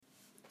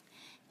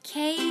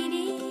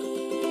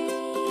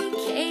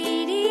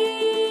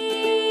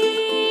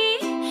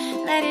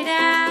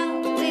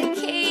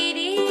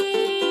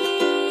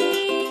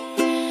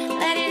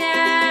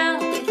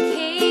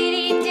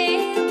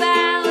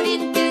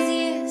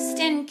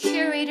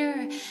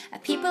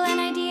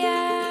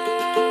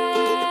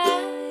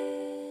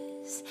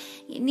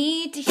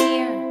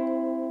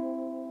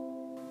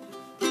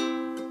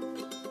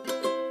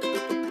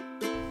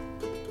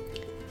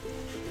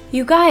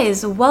You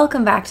guys,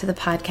 welcome back to the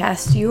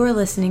podcast. You are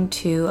listening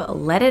to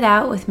Let It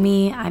Out with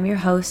me. I'm your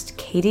host,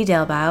 Katie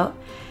Dalebout.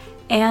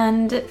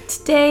 And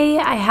today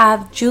I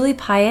have Julie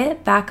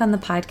Piatt back on the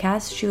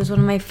podcast. She was one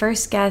of my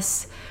first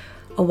guests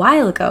a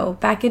while ago,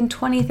 back in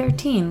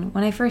 2013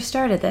 when I first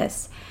started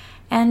this.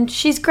 And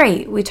she's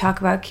great. We talk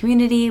about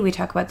community, we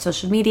talk about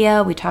social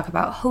media, we talk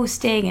about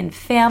hosting and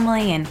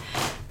family and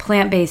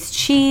plant-based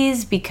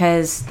cheese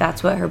because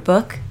that's what her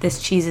book, This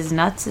Cheese is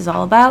Nuts, is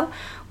all about.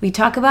 We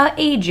talk about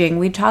aging,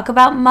 we talk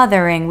about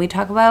mothering, we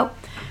talk about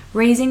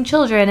raising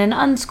children and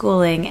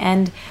unschooling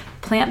and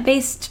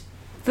plant-based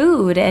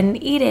food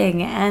and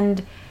eating,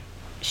 and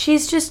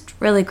she's just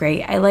really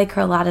great. I like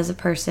her a lot as a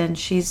person.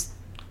 She's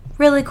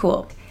really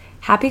cool.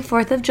 Happy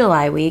 4th of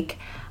July week.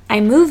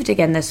 I moved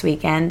again this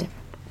weekend,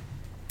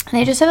 and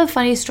I just have a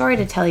funny story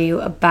to tell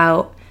you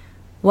about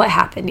what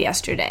happened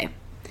yesterday.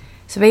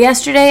 So by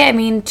yesterday, I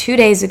mean 2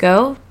 days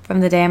ago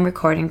from the day I'm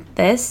recording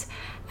this.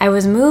 I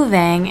was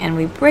moving and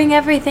we bring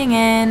everything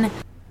in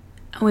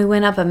and we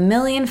went up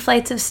 1,000,000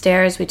 flights of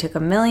stairs. We took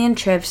 1,000,000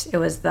 trips. It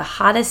was the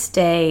hottest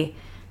day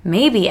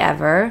maybe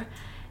ever.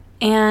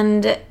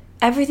 And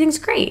everything's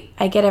great.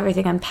 I get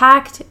everything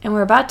unpacked and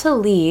we're about to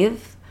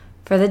leave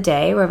for the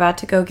day. We're about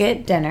to go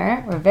get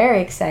dinner. We're very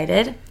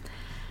excited.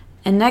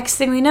 And next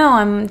thing we know,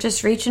 I'm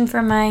just reaching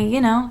for my,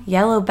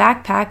 yellow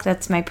backpack.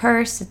 That's my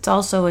purse. It's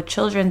also a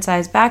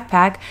children's-sized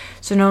backpack,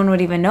 so no one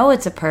would even know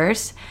it's a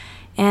purse.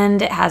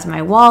 And it has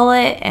my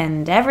wallet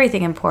and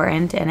everything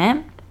important in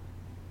it.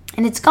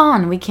 And it's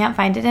gone. We can't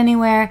find it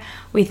anywhere.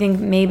 We think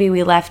maybe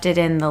we left it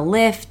in the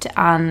lift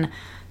on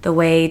the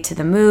way to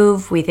the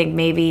move. We think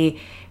maybe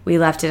we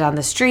left it on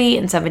the street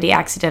and somebody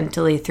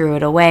accidentally threw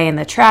it away in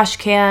the trash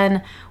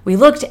can. We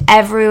looked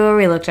everywhere.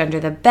 We looked under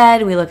the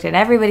bed. We looked at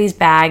everybody's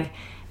bag.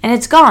 And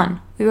it's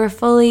gone. We were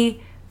fully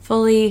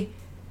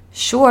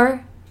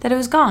sure that it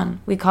was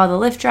gone. We called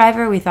the Lyft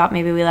driver. We thought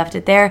maybe we left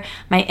it there.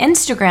 My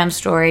Instagram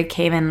story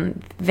came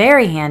in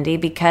very handy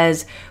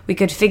because we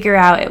could figure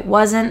out it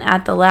wasn't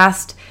at the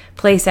last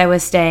place I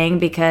was staying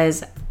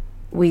because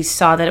we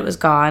saw that it was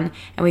gone.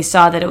 And we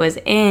saw that it was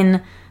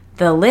in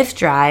the Lyft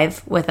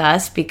drive with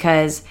us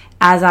because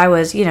as I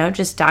was,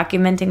 just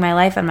documenting my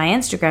life on my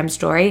Instagram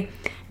story,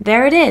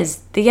 there it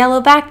is, the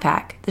yellow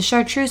backpack, the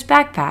chartreuse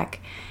backpack.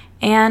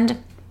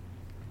 And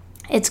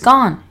it's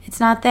gone. It's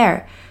not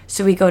there.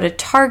 So we go to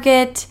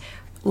Target.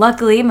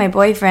 Luckily, my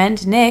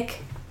boyfriend,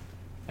 Nick,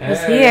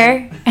 was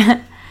here.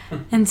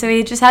 And so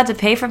he just had to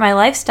pay for my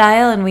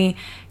lifestyle, and we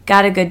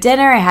got a good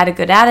dinner. I had a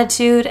good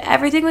attitude.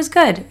 Everything was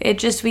good.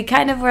 We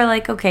kind of were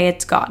like, okay,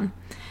 it's gone.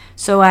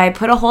 So I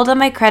put a hold on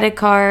my credit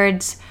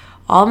cards,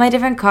 all my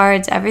different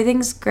cards.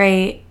 Everything's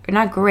great. Or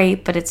not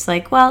great, but it's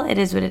like, well, it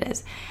is what it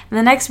is. And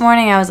the next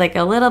morning, I was like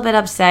a little bit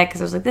upset because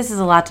I was like, this is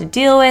a lot to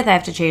deal with. I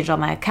have to change all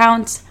my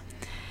accounts.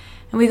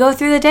 And we go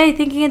through the day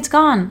thinking it's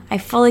gone. I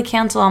fully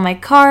cancel all my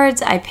cards.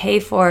 I pay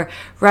for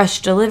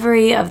rush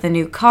delivery of the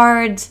new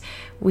cards.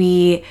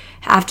 We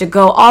have to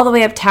go all the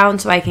way uptown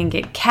so I can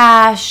get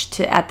cash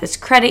at this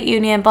credit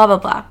union, blah, blah,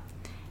 blah.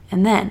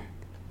 And then,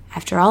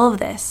 after all of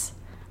this,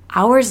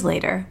 hours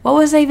later, what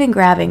was I even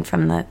grabbing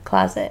from the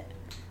closet?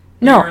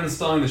 No. You were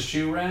installing the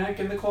shoe rack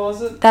in the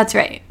closet? That's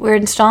right. We're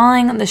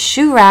installing the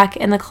shoe rack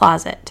in the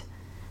closet.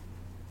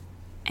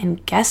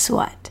 And guess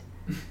what?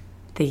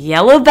 The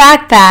yellow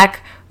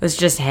backpack was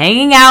just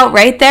hanging out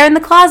right there in the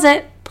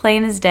closet,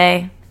 plain as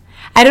day.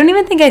 I don't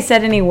even think I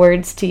said any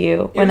words to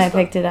you when I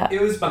picked it up.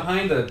 It was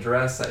behind a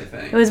dress, I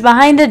think. It was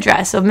behind a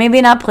dress, so maybe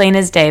not plain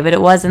as day, but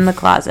it was in the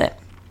closet.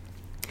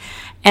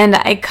 And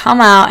I come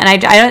out, and I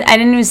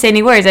didn't even say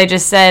any words. I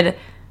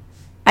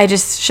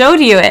just showed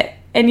you it,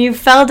 and you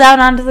fell down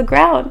onto the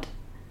ground.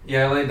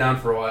 Yeah, I laid down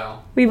for a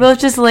while. We both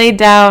just laid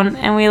down,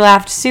 and we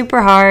laughed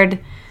super hard.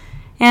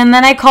 And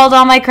then I called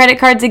all my credit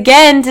cards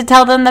again to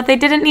tell them that they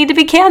didn't need to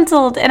be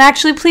canceled. And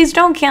actually, please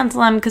don't cancel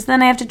them because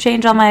then I have to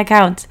change all my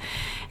accounts.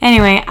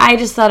 Anyway, I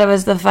just thought it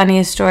was the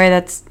funniest story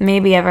that's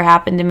maybe ever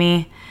happened to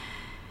me.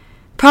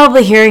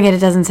 Probably hearing it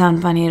doesn't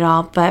sound funny at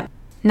all. But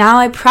now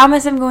I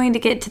promise I'm going to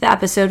get to the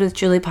episode with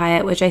Julie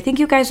Piatt, which I think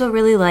you guys will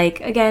really like.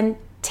 Again,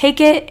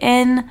 take it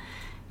in.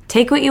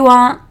 Take what you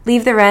want.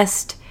 Leave the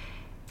rest.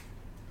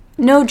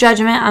 No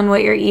judgment on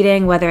what you're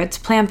eating, whether it's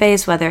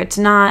plant-based, whether it's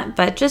not.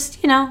 But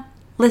just,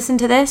 listen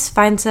to this,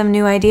 find some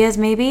new ideas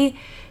maybe.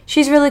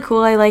 She's really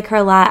cool. I like her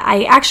a lot.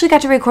 I actually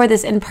got to record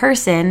this in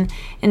person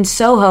in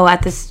Soho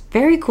at this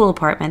very cool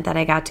apartment that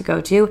I got to go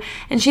to.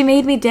 And she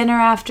made me dinner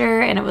after,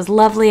 and it was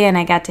lovely. And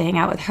I got to hang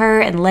out with her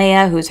and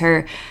Leia, who's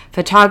her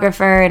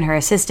photographer and her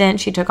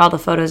assistant. She took all the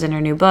photos in her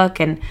new book.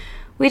 And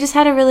we just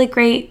had a really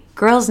great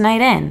girls'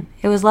 night in.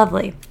 It was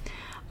lovely.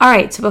 All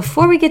right, so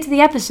before we get to the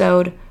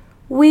episode,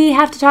 we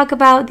have to talk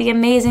about the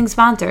amazing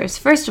sponsors.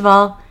 First of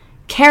all,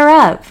 Care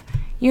of.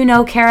 You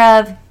know Care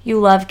of, you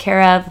love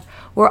Care of.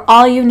 We're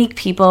all unique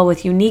people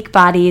with unique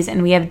bodies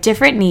and we have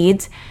different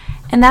needs.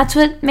 And that's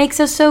what makes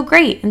us so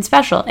great and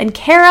special. And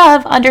Care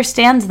of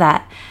understands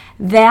that.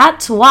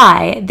 That's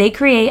why they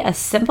create a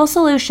simple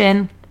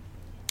solution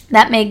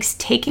That makes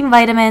taking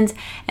vitamins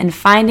and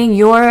finding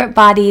your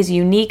body's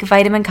unique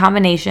vitamin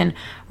combination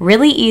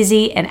really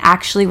easy and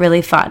actually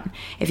really fun.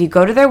 If you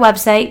go to their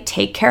website,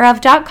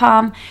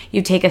 takecareof.com,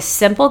 you take a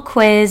simple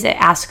quiz. It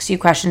asks you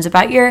questions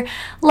about your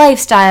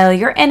lifestyle,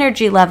 your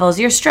energy levels,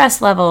 your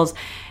stress levels,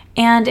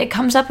 and it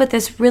comes up with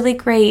this really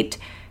great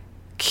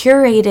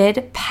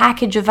curated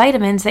package of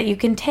vitamins that you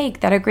can take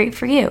that are great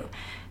for you.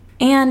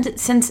 And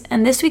since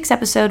in this week's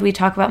episode we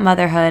talk about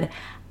motherhood,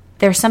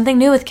 there's something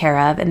new with Care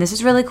of, and this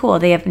is really cool.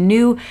 They have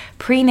new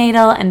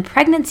prenatal and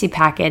pregnancy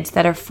packets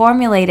that are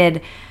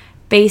formulated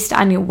based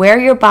on where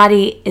your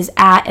body is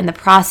at in the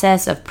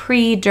process of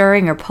pre,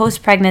 during, or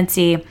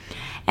post-pregnancy,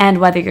 and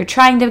whether you're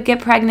trying to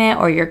get pregnant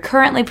or you're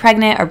currently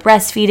pregnant or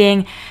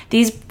breastfeeding.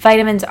 These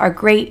vitamins are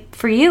great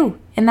for you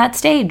in that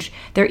stage.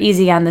 They're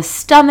easy on the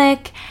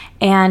stomach,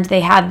 and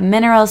they have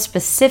minerals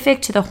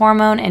specific to the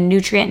hormone and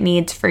nutrient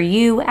needs for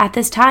you at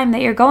this time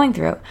that you're going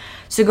through.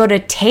 So go to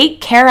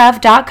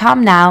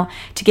takecareof.com now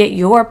to get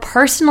your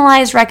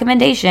personalized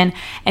recommendation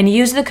and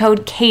use the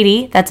code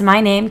Katie, that's my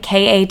name,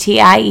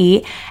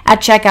 Katie, at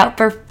checkout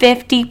for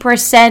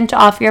 50%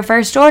 off your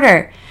first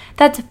order.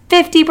 That's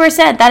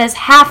 50%. That is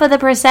half of the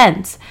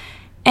percents.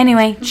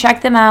 Anyway,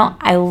 check them out.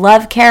 I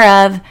love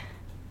Care of.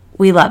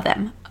 We love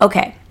them.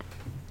 Okay.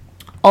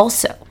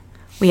 Also,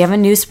 we have a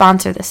new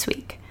sponsor this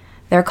week.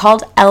 They're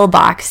called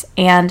LBox,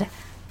 and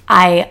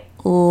I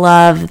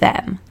love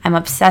them. I'm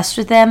obsessed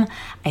with them.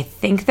 I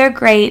think they're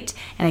great,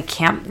 and I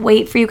can't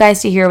wait for you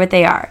guys to hear what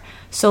they are.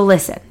 So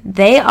listen,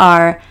 they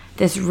are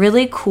this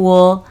really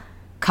cool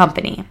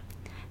company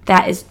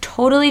that is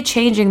totally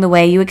changing the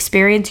way you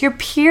experience your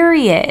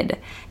period.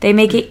 They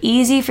make it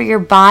easy for your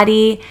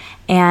body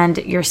and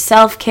your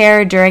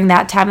self-care during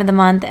that time of the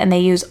month, and they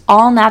use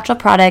all natural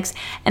products,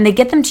 and they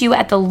get them to you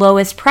at the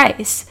lowest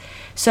price.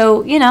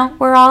 So,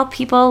 we're all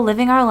people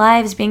living our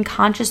lives, being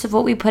conscious of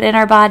what we put in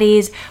our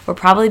bodies. We're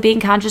probably being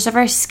conscious of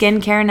our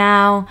skincare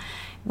now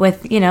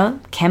with,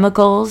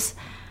 chemicals.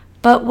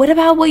 But what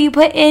about what you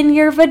put in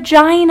your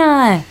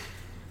vagina?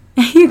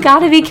 You got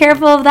to be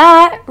careful of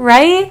that,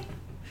 right?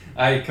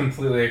 I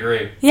completely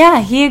agree.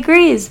 Yeah, he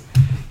agrees.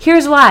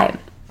 Here's why.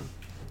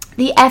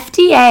 The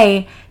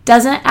FDA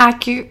doesn't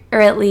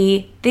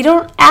they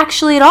don't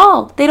actually at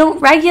all. They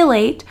don't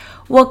regulate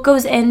what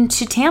goes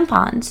into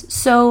tampons.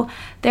 So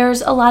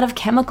there's a lot of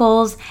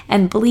chemicals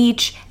and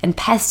bleach and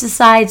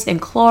pesticides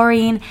and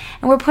chlorine,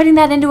 and we're putting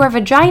that into our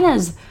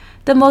vaginas,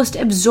 the most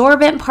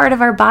absorbent part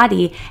of our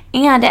body,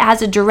 and it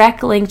has a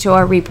direct link to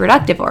our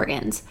reproductive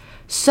organs.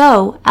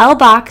 So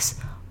LBox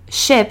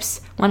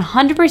ships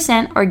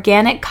 100%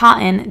 organic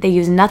cotton. They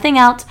use nothing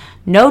else,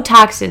 no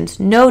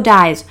toxins, no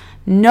dyes,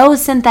 no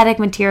synthetic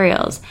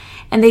materials,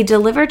 and they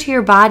deliver to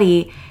your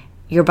body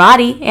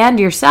and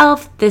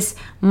yourself this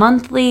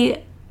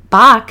monthly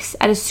box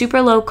at a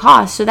super low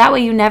cost, so that way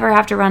you never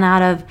have to run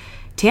out of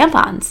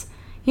tampons.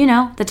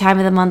 The time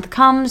of the month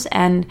comes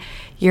and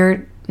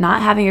you're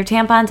not having your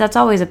tampons. That's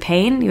always a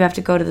pain. You have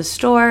to go to the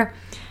store.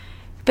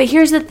 But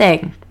here's the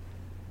thing.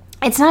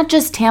 It's not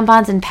just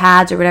tampons and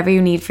pads or whatever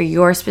you need for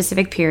your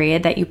specific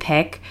period that you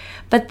pick,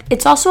 but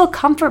it's also a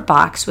comfort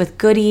box with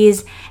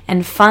goodies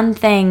and fun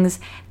things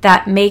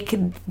that make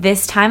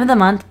this time of the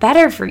month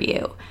better for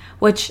you,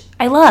 which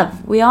I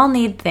love. We all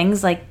need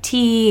things like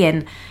tea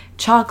and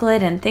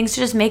chocolate and things to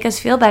just make us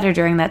feel better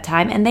during that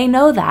time, and they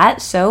know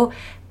that, so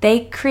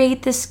they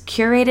create this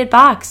curated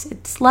box.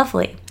 It's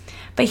lovely.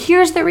 But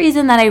here's the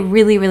reason that I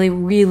really, really,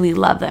 really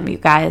love them, you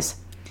guys.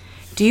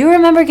 Do you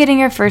remember getting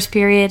your first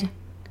period?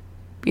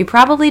 You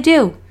probably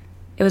do.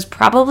 It was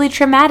probably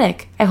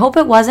traumatic. I hope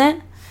it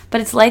wasn't,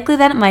 but it's likely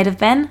that it might have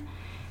been.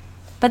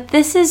 But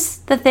this is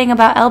the thing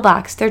about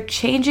LBox. They're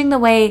changing the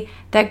way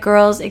that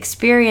girls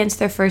experience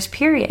their first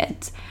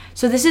periods.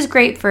 So this is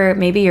great for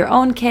maybe your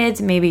own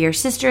kids, maybe your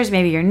sisters,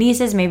 maybe your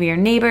nieces, maybe your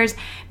neighbors,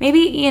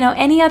 maybe,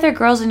 any other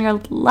girls in your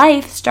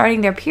life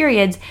starting their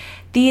periods.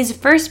 These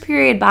first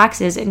period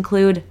boxes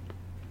include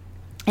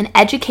an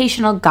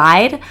educational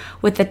guide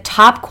with the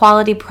top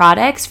quality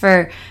products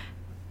for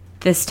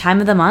this time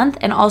of the month,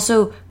 and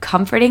also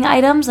comforting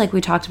items like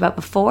we talked about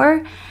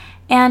before.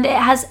 And it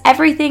has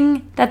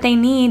everything that they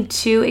need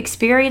to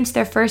experience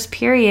their first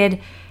period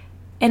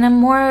in a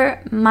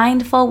more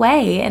mindful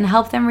way and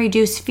help them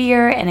reduce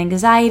fear and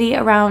anxiety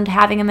around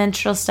having a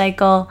menstrual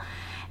cycle.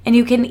 And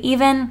you can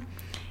even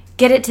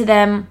get it to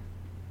them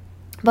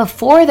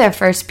before their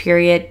first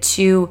period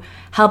to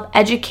help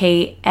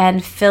educate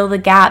and fill the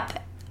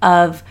gap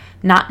of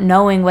not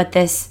knowing what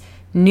this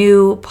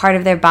new part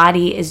of their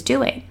body is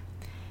doing.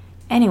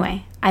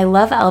 Anyway, I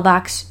love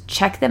LBox.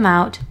 Check them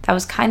out. That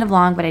was kind of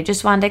long, but I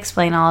just wanted to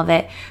explain all of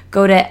it.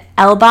 Go to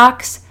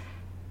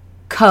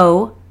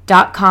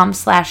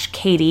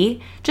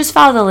lboxco.com/Katie. Just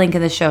follow the link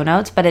in the show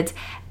notes, but it's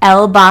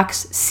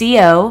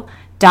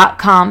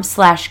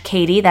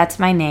lboxco.com/Katie. That's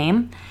my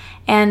name.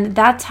 And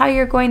that's how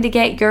you're going to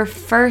get your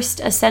first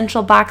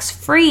essential box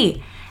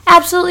free.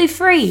 Absolutely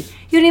free.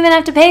 You don't even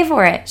have to pay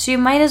for it. So you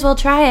might as well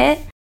try it.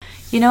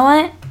 You know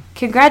what?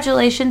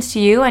 Congratulations to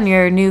you on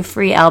your new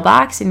free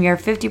LBox and your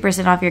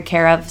 50% off your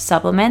Care of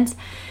supplements.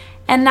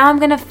 And now I'm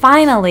going to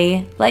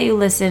finally let you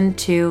listen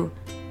to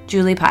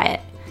Julie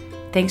Pyatt.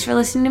 Thanks for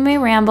listening to me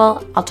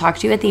ramble. I'll talk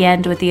to you at the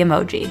end with the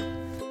emoji.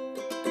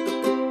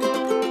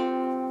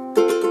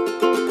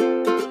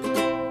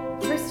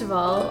 First of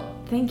all,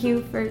 thank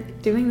you for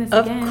doing this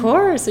again. Of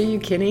course. Are you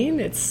kidding?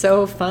 It's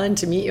so fun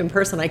to meet you in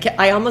person.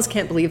 I almost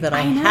can't believe that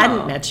I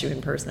hadn't met you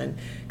in person,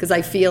 because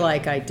I feel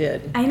like I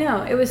did. I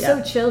know. It was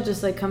so chill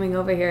just like coming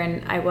over here,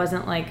 and I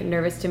wasn't like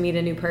nervous to meet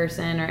a new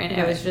person, and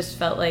it was just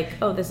felt like,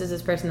 oh, this is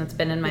this person that's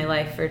been in my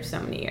life for so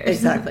many years.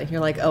 Exactly.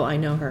 You're like, oh, I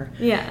know her.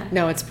 Yeah.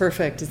 No, it's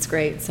perfect. It's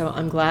great. So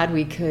I'm glad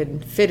we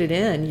could fit it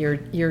in.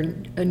 You're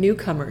a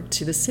newcomer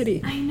to the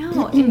city. I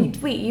know. And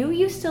wait, you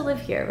used to live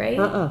here, right?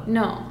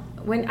 No.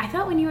 I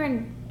thought when you were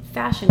in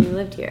fashion, you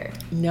lived here.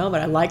 No,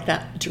 but I like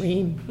that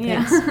dream.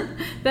 Yeah.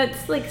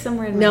 That's like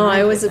somewhere in my No, life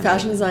I was a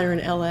fashion designer in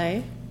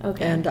LA.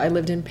 Okay. And I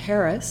lived in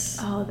Paris.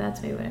 Oh,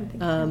 that's maybe what I'm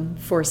thinking.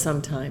 For some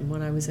time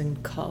when I was in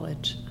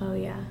college. Oh,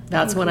 yeah.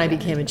 That's when I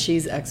became a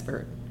cheese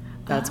expert.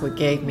 That's what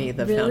gave me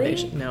the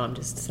foundation. No, I'm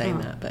just saying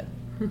that, but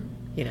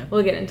you know.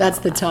 We'll get into that's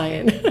all the that.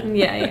 tie-in.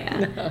 Yeah.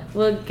 No.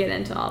 We'll get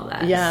into all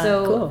that. Yeah,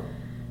 so, cool.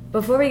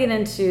 Before we get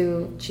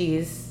into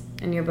cheese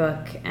and your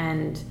book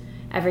and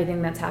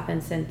everything that's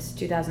happened since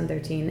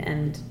 2013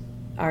 and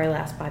our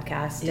last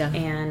podcast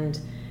and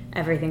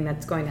everything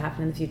that's going to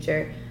happen in the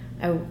future,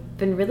 I've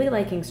been really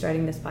liking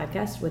starting this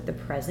podcast with the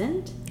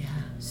present. Yeah.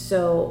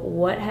 So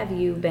what have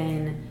you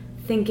been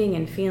thinking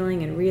and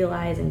feeling and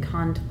realizing,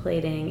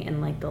 contemplating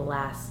in like the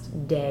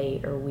last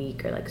day or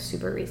week or like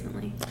super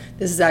recently?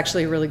 This is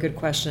actually a really good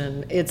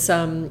question. It's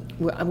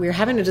we were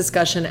having a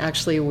discussion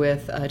actually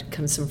with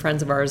some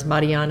friends of ours,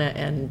 Mariana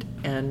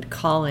and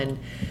Colin,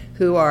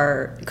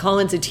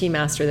 Colin's a tea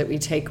master that we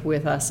take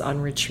with us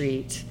on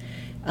retreat.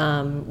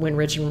 When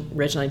Rich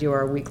and I do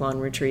our week-long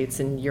retreats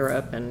in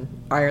Europe and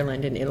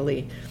Ireland and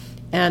Italy.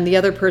 And the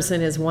other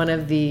person is one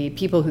of the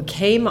people who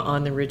came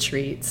on the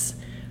retreats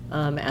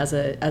as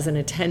an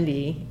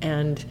attendee,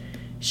 and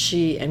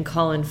she and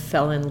Colin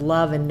fell in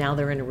love, and now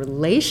they're in a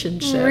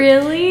relationship.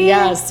 Really?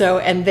 Yeah,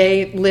 and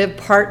they live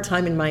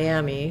part-time in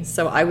Miami,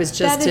 so I was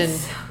just that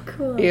is so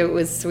cool. It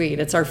was sweet.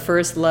 It's our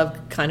first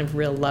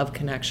real love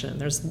connection.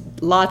 There's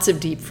lots of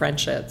deep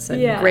friendships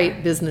and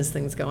great business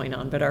things going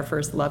on, but our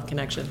first love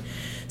connection.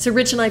 So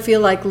Rich and I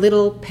feel like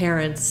little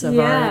parents of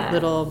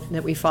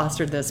that we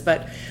fostered this.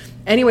 But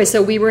anyway,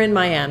 so we were in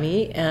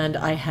Miami, and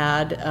I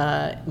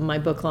had my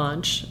book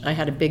launch. I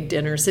had a big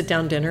dinner,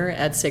 sit-down dinner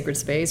at Sacred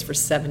Space for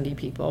 70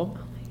 people.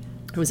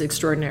 It was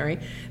extraordinary.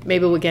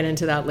 Maybe we'll get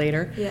into that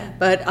later. Yeah.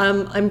 But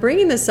I'm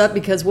bringing this up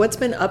because what's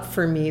been up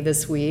for me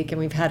this week, and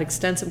we've had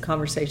extensive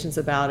conversations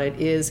about it,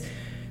 is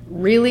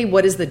really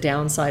what is the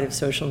downside of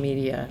social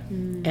media.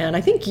 And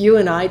I think you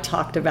and I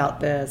talked about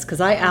this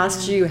because I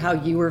asked you how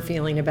you were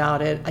feeling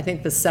about it. I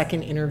think the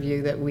second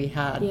interview that we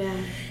had. Yeah.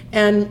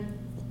 And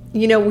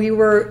we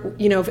were,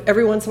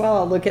 every once in a while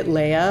I'll look at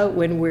Leia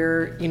when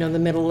we're, in the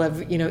middle of,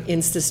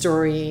 Insta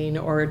storying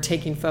or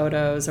taking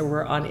photos, or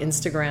we're on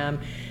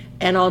Instagram.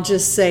 And I'll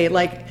just say,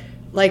 like,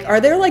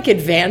 are there like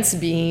advanced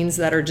beings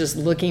that are just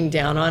looking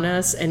down on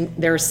us, and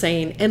they're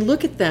saying, and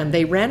look at them,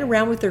 they ran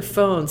around with their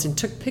phones and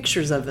took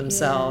pictures of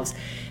themselves.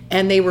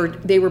 And they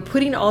were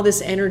putting all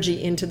this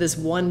energy into this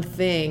one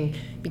thing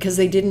because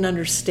they didn't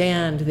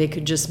understand they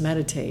could just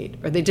meditate,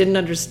 or they didn't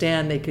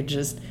understand they could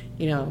just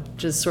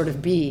sort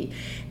of be.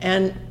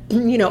 And,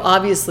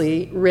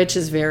 obviously Rich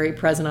is very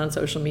present on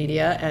social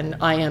media, and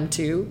I am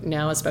too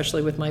now,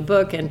 especially with my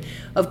book. And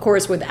of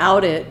course,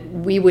 without it,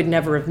 we would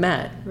never have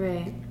met.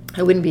 Right.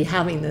 I wouldn't be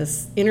having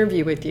this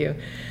interview with you.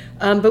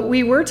 But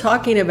we were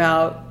talking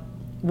about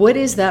what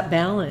is that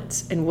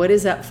balance and what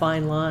is that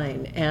fine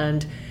line.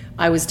 And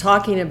I was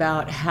talking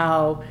about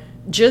how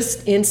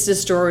just Insta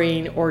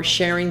storying or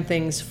sharing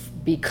things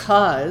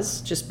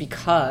just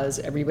because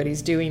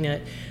everybody's doing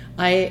it,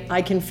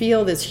 I can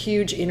feel this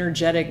huge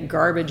energetic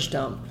garbage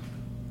dump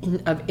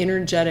of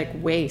energetic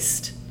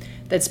waste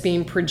that's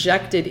being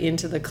projected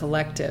into the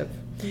collective.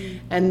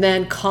 And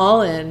then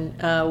Colin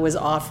was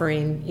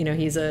offering,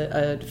 he's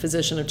a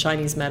physician of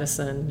Chinese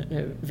medicine,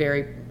 a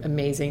very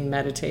amazing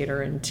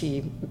meditator and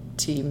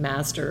tea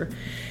master.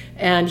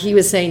 And he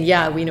was saying,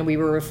 we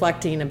were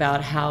reflecting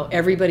about how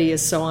everybody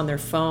is so on their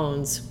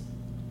phones,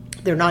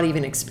 they're not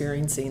even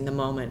experiencing the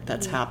moment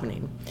that's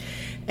happening.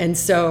 And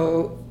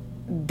so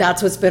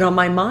that's what's been on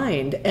my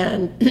mind.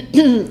 And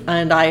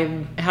and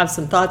I have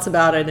some thoughts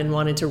about it and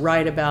wanted to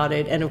write about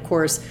it. And of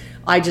course,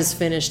 I just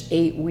finished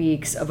 8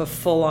 weeks of a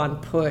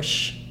full-on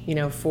push,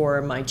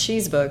 for my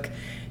cheese book.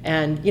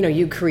 And,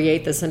 you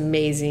create this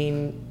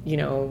amazing,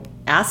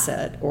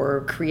 asset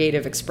or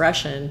creative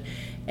expression.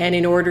 And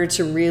in order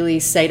to really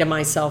say to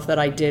myself that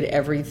I did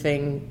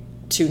everything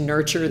to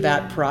nurture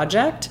that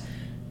project,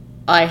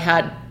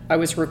 I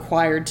was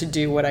required to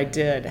do what I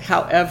did.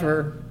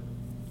 However,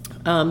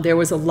 there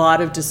was a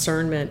lot of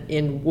discernment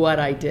in what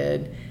I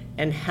did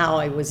and how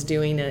I was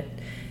doing it.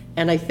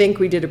 And I think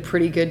we did a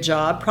pretty good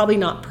job, probably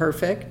not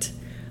perfect,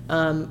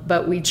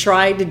 But we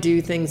tried to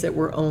do things that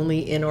were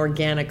only in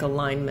organic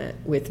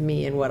alignment with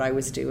me and what I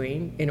was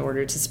doing in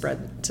order to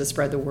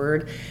spread the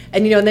word.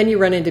 And, and then you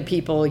run into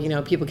people,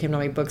 people came to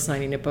my book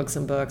signing at Books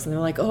and Books, and they're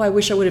like, oh, I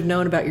wish I would have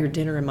known about your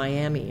dinner in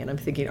Miami. And I'm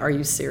thinking, are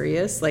you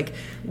serious? Like,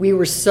 I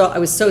was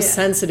so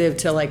sensitive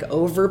to like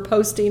over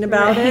posting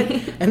about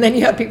it. And then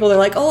you have people that are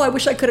like, oh, I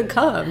wish I could have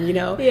come,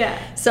 Yeah.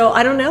 So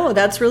I don't know.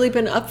 That's really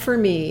been up for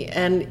me.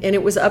 And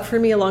it was up for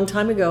me a long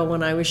time ago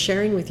when I was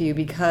sharing with you,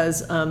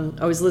 because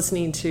I was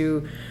listening to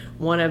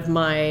one of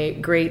my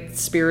great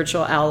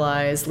spiritual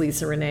allies,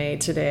 Lisa Renee,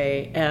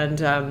 today,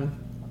 and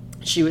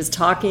she was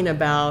talking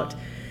about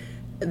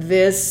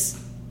this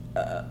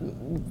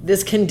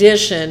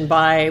condition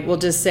by, we'll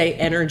just say,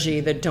 energy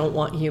that don't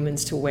want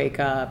humans to wake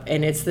up,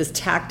 and it's this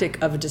tactic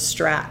of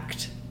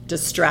distract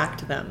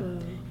them.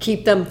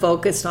 Keep them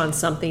focused on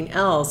something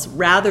else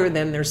rather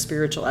than their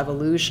spiritual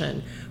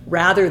evolution,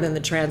 rather than the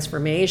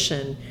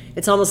transformation.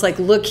 It's almost like,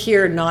 look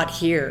here, not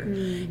here.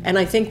 And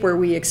I think where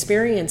we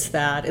experienced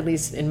that, at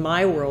least in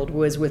my world,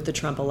 was with the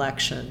Trump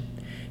election.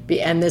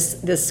 And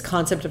this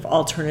concept of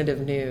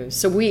alternative news.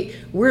 So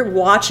we're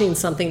watching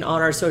something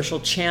on our social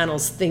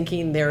channels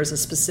thinking there's a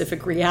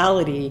specific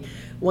reality,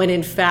 when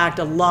in fact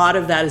a lot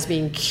of that is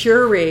being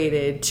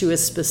curated to a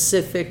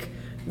specific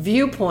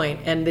viewpoint.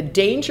 And the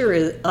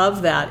danger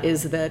of that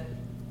is that,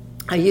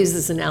 I use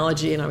this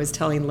analogy, and I was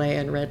telling Leia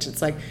and Rich,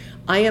 it's like,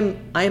 I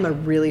am a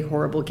really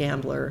horrible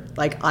gambler.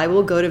 Like, I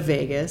will go to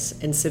Vegas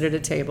and sit at a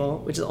table,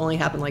 which has only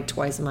happened like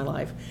twice in my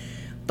life,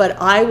 but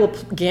I will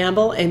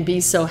gamble and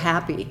be so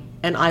happy,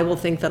 and I will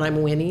think that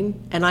I'm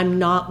winning, and I'm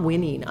not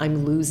winning,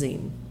 I'm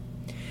losing.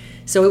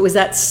 So it was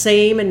that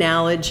same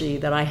analogy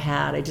that I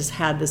had. I just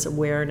had this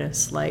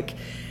awareness, like,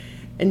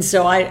 and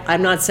so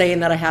I'm not saying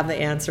that I have the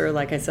answer.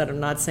 Like I said, I'm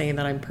not saying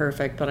that I'm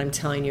perfect, but I'm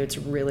telling you, it's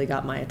really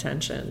got my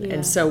attention. Yeah.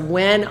 And so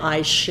when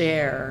I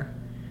share,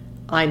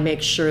 I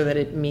make sure that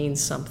it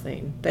means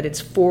something, that it's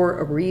for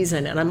a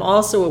reason. And I'm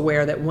also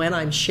aware that when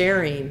I'm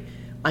sharing,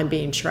 I'm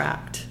being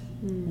tracked.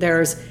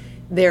 There's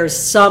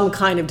some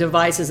kind of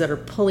devices that are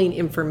pulling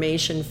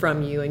information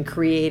from you and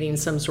creating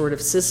some sort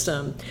of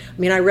system. I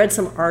mean, I read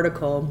some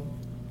article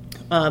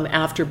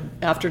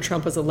after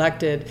Trump was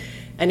elected,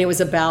 and it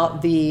was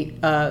about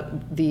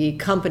the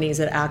companies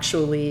that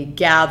actually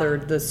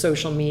gathered the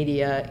social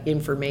media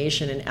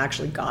information and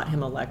actually got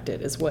him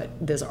elected, is what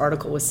this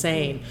article was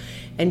saying.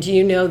 And do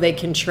you know they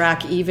can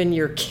track even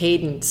your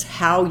cadence,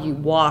 how you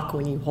walk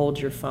when you hold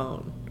your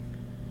phone?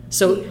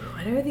 So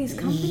what are these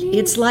companies?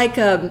 It's like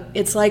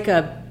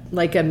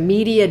a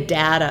media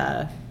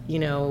data,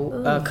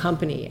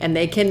 company, and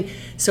they can.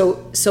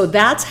 So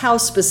that's how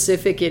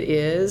specific it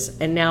is.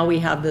 And now we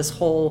have this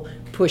whole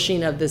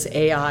pushing of this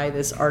AI,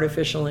 this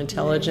artificial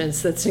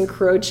intelligence that's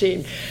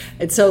encroaching.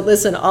 And so,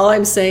 listen, all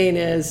I'm saying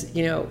is,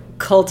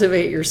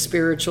 cultivate your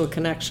spiritual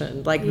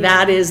connection. Like,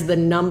 that is the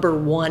number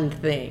one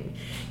thing.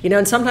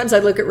 And sometimes I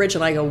look at Rich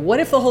and I go, what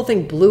if the whole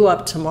thing blew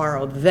up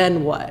tomorrow?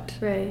 Then what?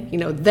 Right.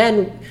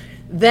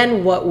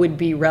 Then what would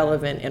be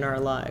relevant in our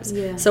lives?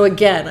 Yeah. So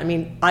again, I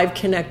mean, I've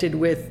connected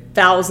with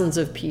thousands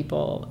of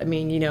people. I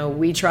mean,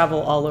 we travel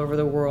all over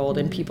the world,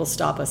 and people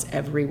stop us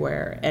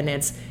everywhere, and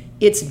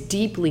it's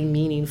deeply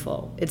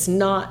meaningful. It's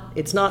not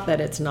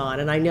that it's not,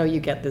 and I know you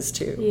get this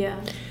too. Yeah.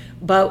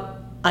 But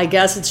I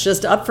guess it's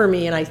just up for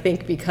me, and I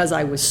think because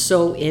I was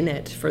so in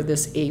it for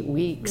this 8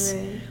 weeks,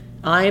 right.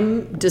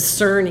 I'm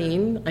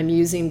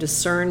using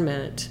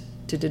discernment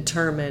to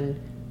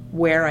determine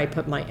where I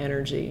put my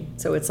energy.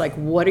 So it's like,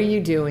 what are you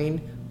doing?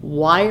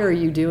 Why are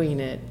you doing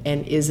it?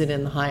 And is it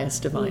in the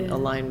highest divine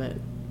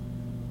alignment?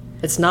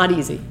 It's not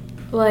easy.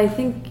 Well, I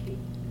think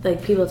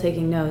like people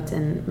taking notes,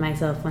 and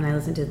myself when I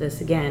listen to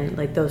this again,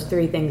 like those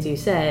 3 things you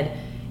said,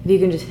 if you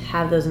can just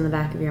have those in the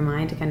back of your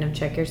mind to kind of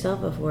check yourself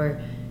before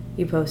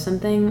you post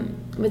something.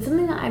 But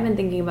something that I've been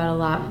thinking about a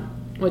lot,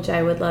 which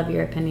I would love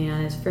your opinion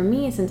on, is for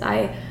me, since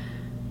I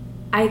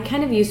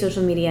kind of use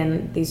social media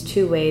in these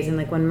 2 ways, and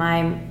like when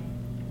my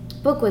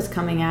book was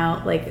coming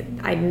out, like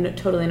I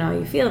totally know how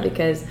you feel,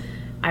 because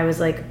I was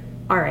like,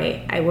 all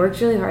right, I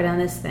worked really hard on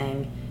this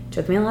thing, it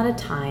took me a lot of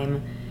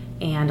time,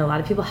 and a lot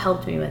of people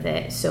helped me with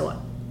it,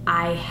 so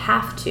I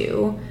have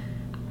to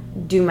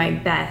do my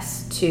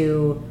best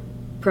to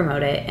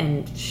promote it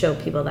and show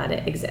people that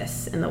it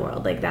exists in the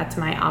world. Like, that's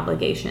my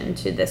obligation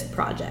to this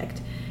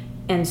project.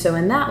 And so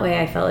in that way,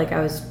 I felt like I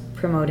was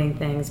promoting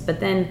things. But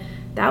then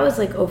that was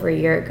like over a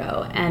year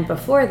ago. And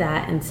before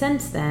that, and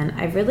since then,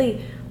 I've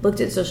really looked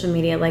at social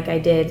media like I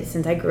did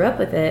since I grew up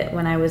with it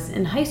when I was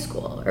in high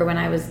school, or when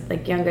I was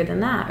like younger than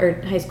that,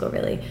 or high school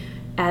really,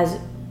 as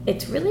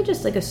it's really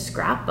just like a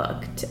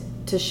scrapbook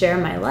to share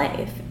my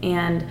life.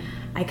 And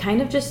I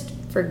kind of just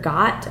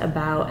forgot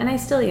about, and I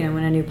still,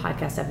 when a new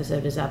podcast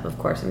episode is up, of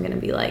course I'm going to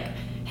be like,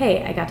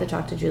 hey, I got to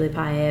talk to Julie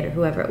Pyatt or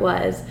whoever it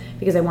was,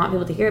 because I want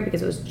people to hear it,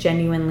 because it was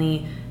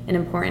genuinely an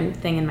important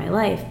thing in my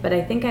life. But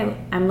I think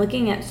I'm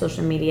looking at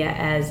social media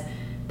as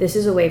this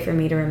is a way for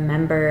me to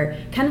remember,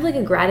 kind of like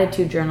a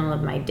gratitude journal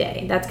of my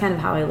day. That's kind of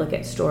how I look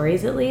at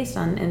stories, at least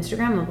on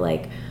Instagram, of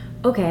like,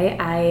 okay,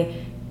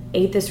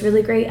 ate this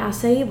really great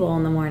acai bowl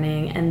in the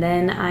morning, and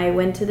then I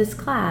went to this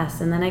class,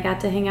 and then I got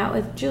to hang out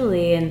with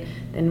Julie, and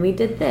then we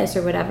did this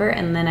or whatever,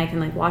 and then I can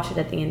like watch it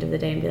at the end of the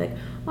day and be like,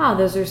 wow,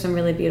 those are some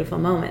really beautiful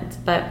moments.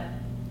 But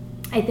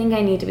I think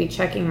I need to be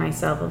checking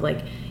myself of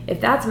like,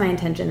 if that's my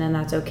intention, then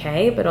that's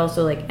okay, but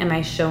also like, am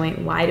I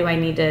showing, why do I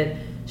need to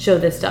show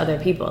this to other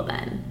people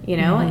then, you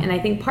know? Mm-hmm. And I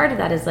think part of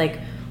that is like,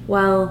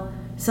 well,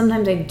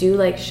 sometimes I do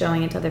like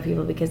showing it to other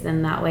people because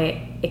then that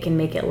way it can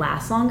make it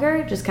last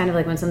longer. Just kind of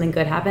like when something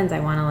good happens, I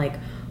want to like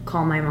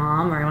call my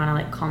mom or I want to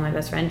like call my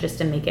best friend just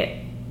to make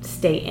it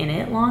stay in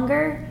it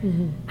longer.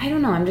 Mm-hmm. I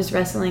don't know. I'm just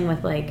wrestling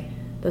with like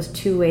those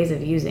two ways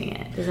of using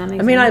it. Does that make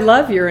sense? I mean, I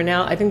love your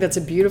I think that's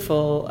a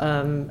beautiful,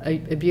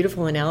 a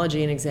beautiful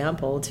analogy and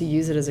example to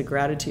use it as a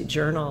gratitude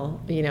journal.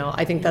 You know,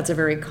 I think that's a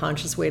very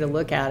conscious way to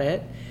look at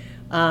it.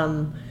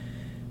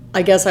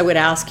 I guess I would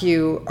ask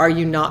you, are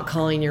you not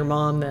calling your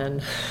mom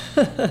then?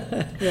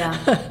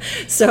 Yeah.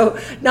 So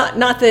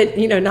not that,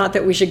 you know, not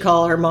that we should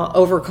call our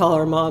overcall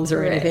our moms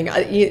or anything.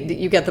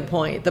 You get the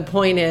point. The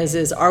point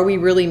is are we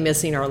really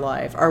missing our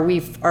life? Are we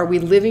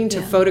living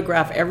to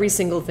photograph every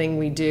single thing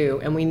we do,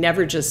 and we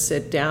never just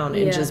sit down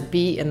and just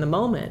be in the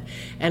moment?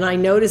 And I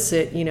notice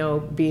it, you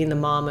know, being the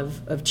mom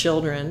of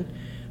children.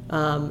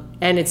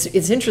 And it's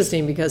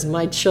interesting because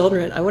my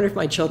children, I wonder if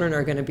my children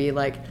are going to be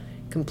like,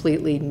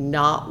 completely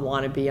not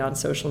want to be on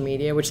social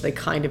media, which they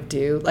kind of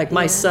do. Like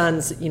my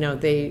sons, you know,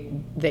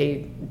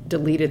 they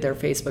deleted their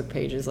Facebook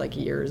pages like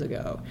years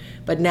ago,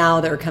 but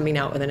now they're coming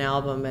out with an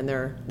album and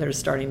they're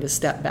starting to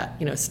step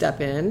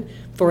in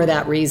for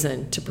that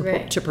reason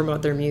to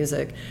promote their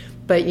music.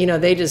 But you know,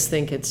 they just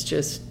think it's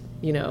just,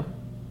 you know,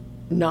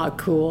 not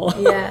cool.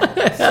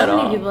 Yeah, so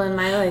many people in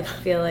my life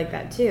feel like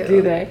that too.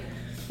 Do they?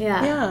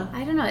 Yeah.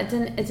 I don't know.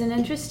 It's an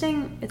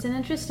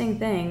interesting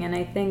thing, and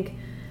I think.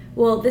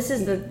 Well, this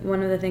is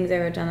one of the things I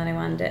wrote down that I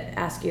wanted to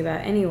ask you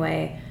about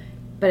anyway,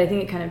 but I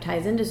think it kind of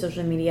ties into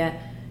social media.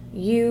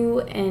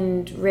 You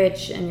and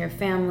Rich and your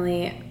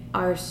family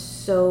are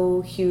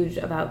so huge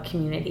about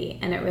community,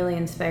 and it really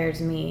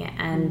inspires me.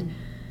 And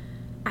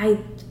I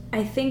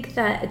think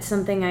that it's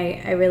something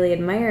I really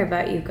admire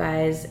about you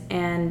guys,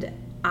 and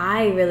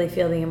I really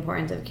feel the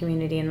importance of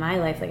community in my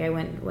life. Like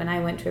when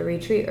I went to a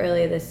retreat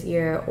earlier this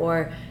year,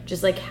 or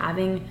just like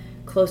having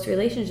close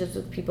relationships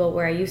with people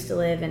where I used to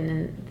live,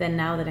 and then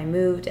now that I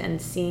moved,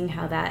 and seeing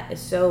how that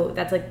is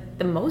that's like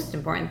the most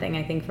important thing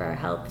I think for our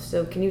health.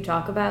 So can you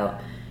talk about,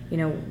 you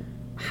know,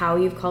 how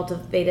you've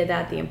cultivated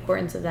that, the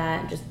importance of that,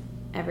 and just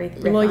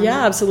everything? Well,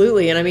 yeah,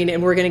 absolutely. And I mean,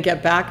 and we're going to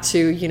get back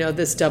to, you know,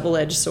 this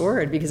double-edged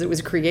sword because it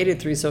was created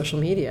through social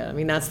media. I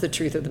mean, that's the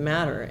truth of the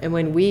matter. And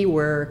when we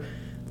were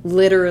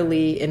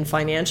literally in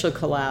financial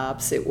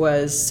collapse, it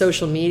was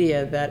social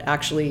media that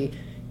actually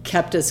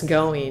kept us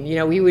going. You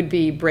know, we would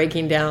be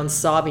breaking down,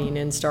 sobbing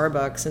in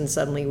Starbucks, and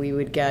suddenly we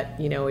would get,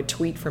 you know, a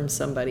tweet from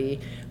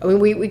somebody. I mean,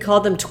 we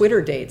called them Twitter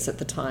dates at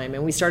the time,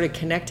 and we started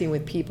connecting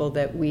with people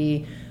that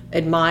we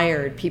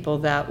admired, people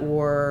that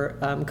were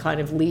kind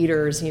of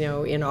leaders, you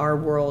know, in our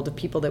world,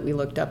 people that we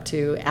looked up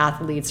to,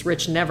 athletes.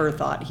 Rich never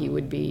thought he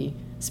would be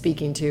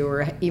speaking to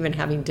or even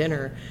having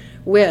dinner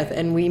with,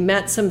 and we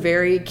met some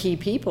very key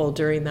people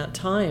during that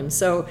time.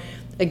 So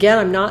again,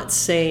 I'm not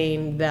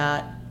saying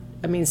that,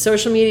 I mean,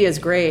 social media is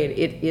great.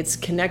 It's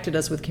connected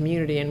us with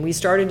community, and we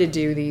started to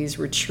do these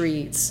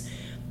retreats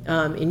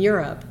in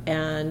Europe.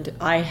 And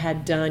I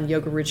had done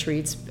yoga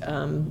retreats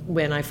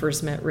when I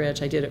first met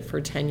Rich. I did it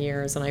for 10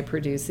 years, and I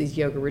produced these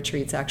yoga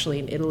retreats actually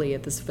in Italy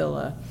at this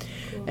villa.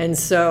 Cool. And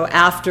so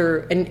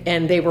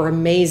and they were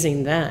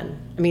amazing then.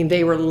 I mean,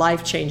 they were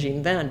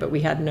life-changing then, but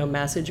we had no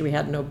message. We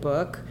had no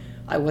book.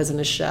 I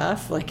wasn't a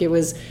chef. Like it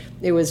was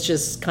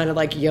just kind of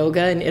like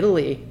yoga in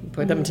Italy.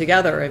 Put them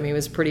together. I mean, it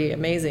was pretty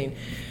amazing.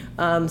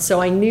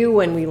 So I knew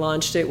when we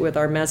launched it with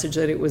our message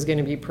that it was going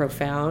to be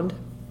profound.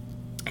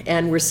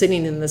 And we're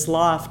sitting in this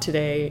loft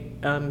today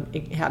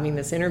having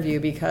this interview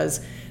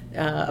because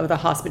of the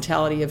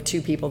hospitality of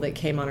two people that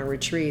came on a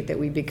retreat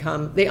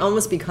that they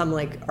almost become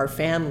like our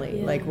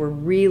family. Yeah. Like we're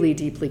really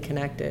deeply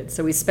connected.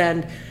 So we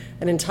spend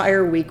an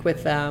entire week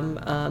with them,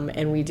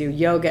 and we do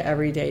yoga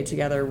every day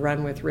together,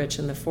 run with Rich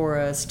in the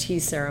forest, tea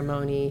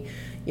ceremony,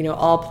 you know,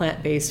 all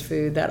plant-based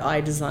food that I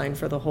designed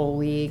for the whole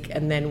week.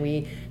 And then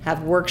we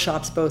have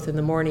workshops both in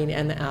the morning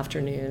and the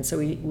afternoon. So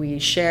we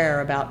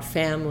share about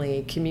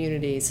family,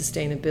 community,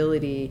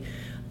 sustainability,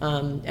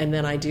 and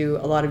then I do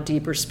a lot of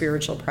deeper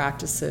spiritual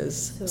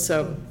practices.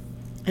 So cool.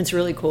 It's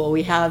really cool.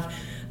 We have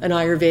an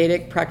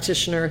Ayurvedic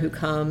practitioner who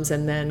comes,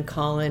 and then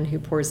Colin, who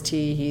pours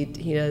tea.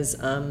 He does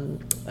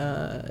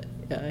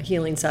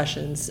healing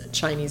sessions,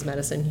 Chinese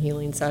medicine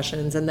healing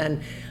sessions, and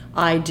then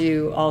I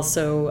do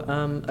also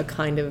a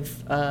kind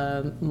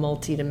of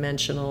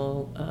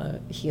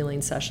multi-dimensional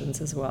healing sessions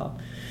as well.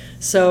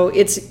 So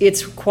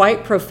it's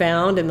quite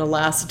profound. In the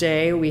last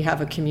day, we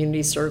have a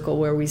community circle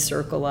where we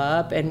circle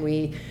up, and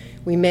we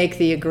make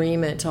the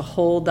agreement to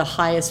hold the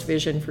highest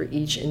vision for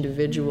each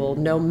individual,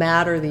 no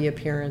matter the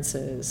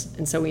appearances.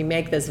 And so we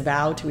make this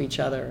vow to each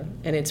other,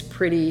 and it's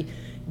pretty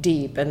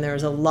deep, and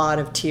there's a lot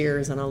of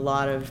tears and a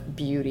lot of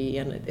beauty,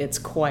 and it's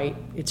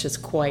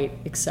just quite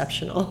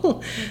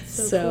exceptional.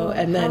 So cool.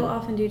 And then how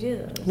often do you do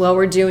those? Well,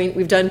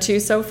 we've done 2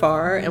 so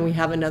far, and we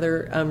have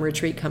another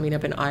retreat coming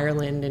up in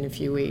Ireland in a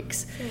few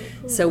weeks.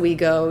 Cool. So we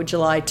go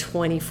July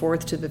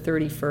 24th to the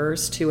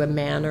 31st to a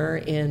manor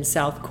in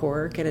South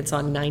Cork, and it's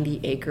on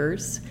 90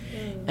 acres.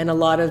 And a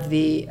lot of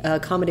the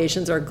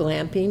accommodations are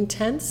glamping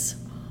tents.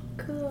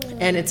 Cool.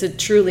 And it's a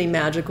truly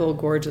magical,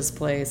 gorgeous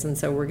place. And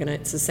so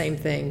it's the same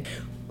thing.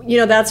 You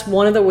know, that's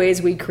one of the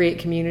ways we create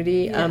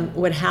community. Yeah.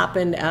 What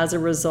happened as a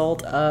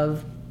result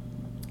of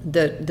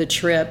the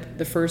trip,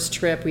 the first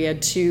trip, we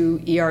had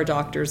 2 ER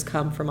doctors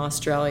come from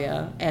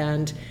Australia.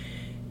 And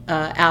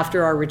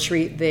after our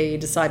retreat, they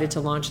decided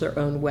to launch their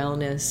own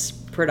wellness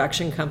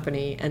production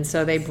company. And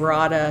so they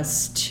brought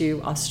us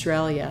to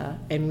Australia,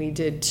 and we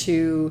did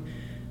two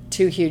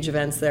huge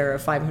events there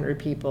of 500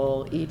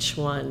 people each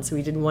one. So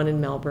we did one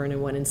in Melbourne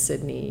and one in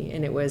Sydney,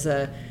 and it was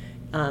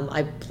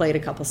I played a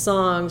couple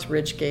songs,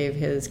 Rich gave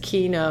his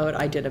keynote,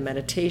 I did a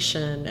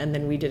meditation, and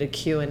then we did a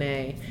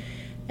Q&A.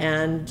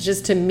 And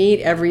just to meet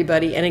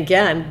everybody, and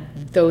again,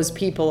 those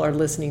people are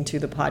listening to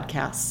the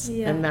podcasts,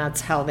 and that's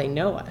how they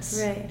know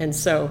us. Right. And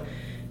so,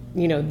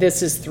 you know,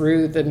 this is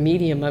through the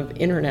medium of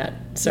internet.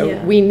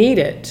 So we need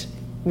it.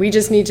 We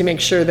just need to make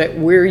sure that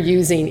we're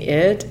using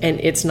it and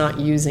it's not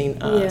using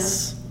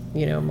us.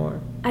 You know, more.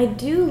 I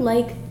do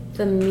like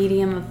the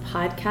medium of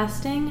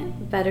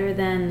podcasting better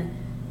than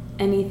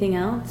anything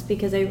else,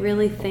 because I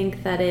really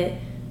think that it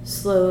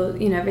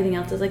slows, you know, everything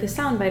else is like a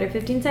soundbite or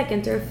 15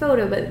 seconds or a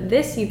photo, but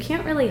this you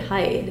can't really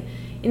hide.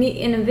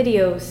 In a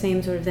video,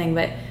 same sort of thing,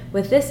 but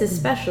with this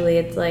especially,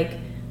 it's like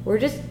we're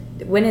just,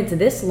 when it's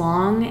this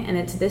long and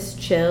it's this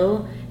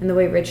chill, and the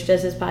way Rich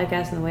does his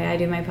podcast and the way I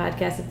do my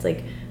podcast, it's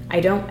like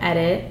I don't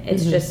edit.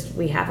 It's just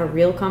we have a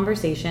real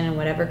conversation, and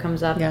whatever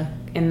comes up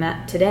in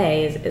that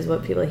today is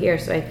what people hear.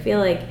 So I feel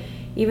like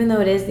even though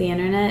it is the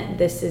internet,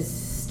 this is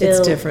still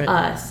it's different.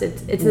 Us.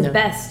 It's the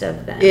best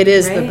of them. It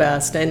is right? the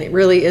best, and it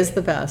really is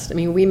the best. I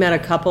mean, we met a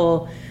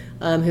couple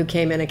who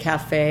came in a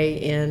cafe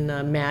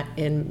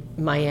in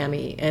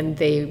Miami, and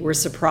they were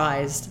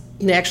surprised.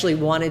 They actually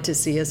wanted to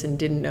see us and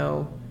didn't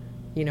know,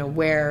 you know,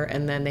 where,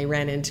 and then they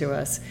ran into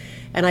us.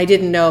 And I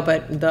didn't know,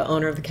 but the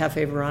owner of the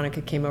cafe,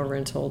 Veronica, came over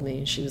and told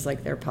me. She was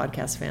like their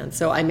podcast fan.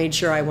 So I made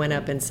sure I went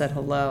up and said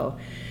hello.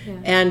 Yeah.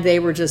 And they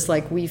were just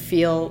like, we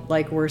feel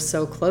like we're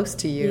so close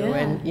to you. Yeah.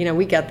 And, you know,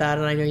 we get that,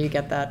 and I know you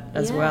get that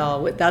as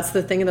well. That's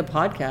the thing of the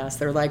podcast.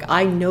 They're like,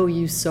 I know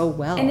you so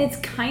well. And it's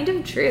kind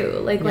of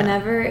true. Like,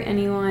 whenever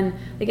anyone,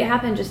 like, it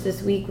happened just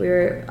this week, we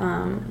were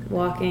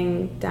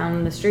walking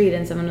down the street,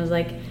 and someone was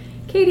like,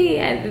 Katie,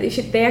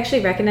 they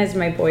actually recognized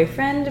my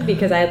boyfriend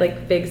because I had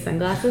like big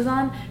sunglasses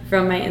on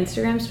from my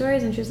Instagram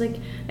stories, and she was like,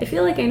 I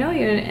feel like I know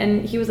you,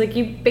 and he was like,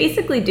 you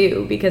basically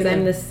do, because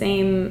I'm the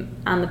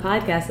same on the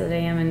podcast that I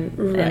am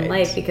in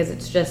life, because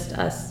it's just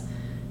us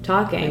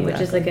talking, which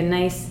is like a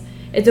nice,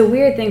 it's a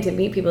weird thing to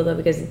meet people though,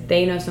 because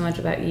they know so much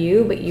about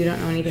you, but you don't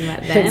know anything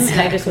about them.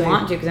 And I just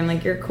want to, because I'm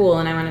like, you're cool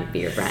and I want to be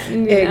your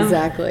friend. You know?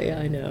 Exactly,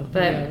 I know.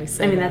 But I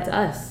mean, that's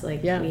us,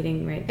 like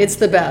meeting right now. It's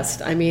the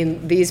best. I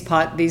mean, these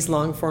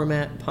long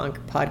format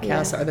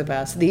podcasts are the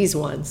best. These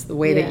ones, the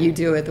way that you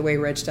do it, the way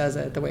Rich does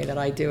it, the way that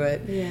I do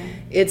it. Yeah.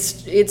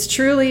 It's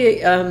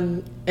truly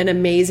an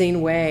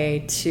amazing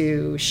way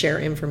to share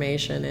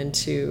information and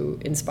to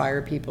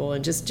inspire people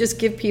and just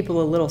give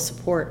people a little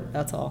support.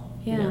 That's all.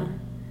 Yeah. You know?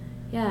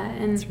 Yeah,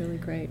 and it's really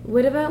great.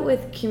 What about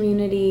with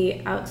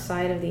community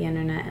outside of the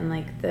internet? And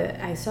like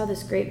I saw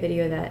this great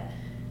video that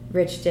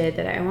Rich did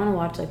that I want to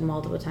watch like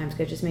multiple times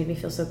because it just made me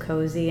feel so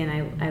cozy,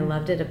 and I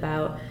loved it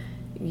about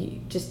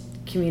just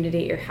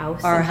community at your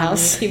house. Our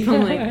house. People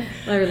like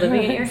are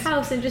living at your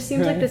house. It just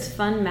seems like this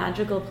fun,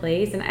 magical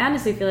place. And I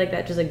honestly feel like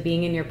that just like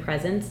being in your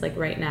presence, like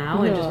right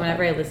now, and just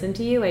whenever I listen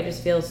to you, I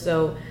just feel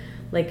so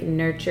like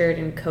nurtured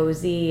and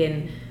cozy.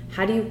 And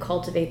how do you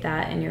cultivate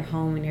that in your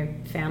home and your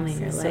family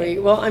and your life?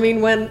 Well, I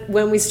mean,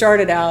 when we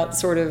started out,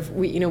 sort of,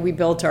 we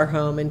built our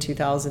home in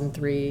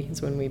 2003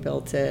 is when we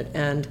built it,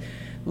 and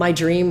my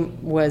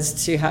dream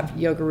was to have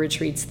yoga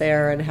retreats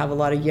there and have a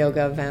lot of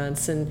yoga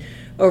events. And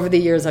over the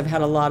years, I've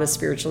had a lot of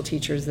spiritual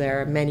teachers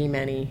there,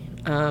 many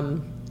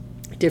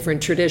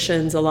different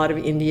traditions, a lot of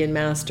Indian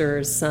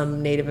masters,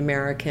 some Native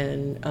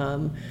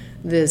American.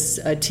 This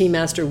tea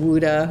master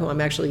Wuda, who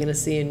I'm actually going to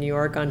see in New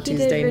York on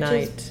Tuesday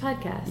night.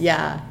 Podcast.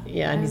 Yeah,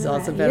 and he's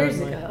also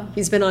been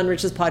he's been on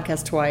Rich's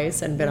podcast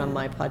twice and been on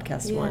my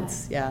podcast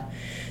once. Yeah,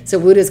 so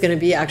Wuda's going to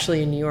be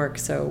actually in New York,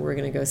 so we're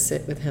going to go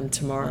sit with him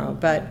tomorrow.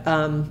 But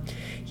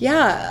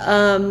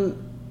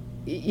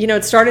you know,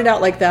 it started out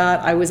like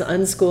that. I was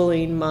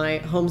unschooling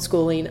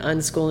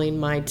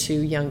my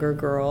 2 younger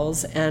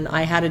girls, and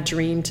I had a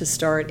dream to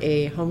start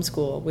a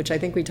homeschool, which I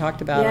think we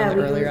talked about on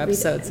the earlier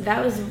episodes.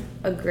 That was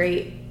a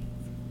great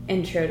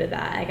intro to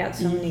that. I got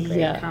so many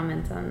great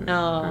comments on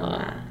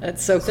that.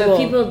 That's so cool. So if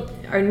people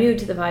are new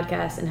to the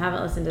podcast and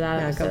haven't listened to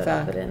that episode,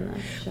 I'll put in the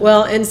show.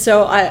 Well, and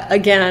so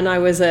I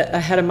was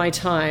ahead of my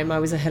time. I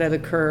was ahead of the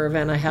curve,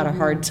 and I had a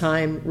hard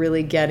time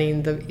really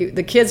getting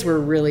the kids were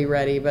really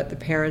ready, but the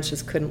parents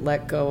just couldn't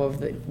let go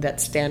of that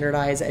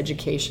standardized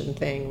education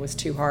thing. It was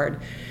too hard.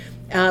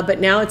 But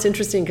now it's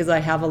interesting because I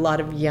have a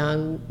lot of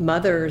young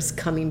mothers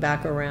coming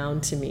back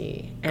around to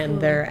me, and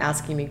they're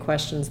asking me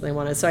questions they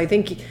want to. So I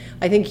think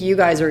you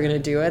guys are going to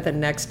do it. The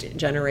next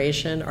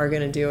generation are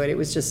going to do it. It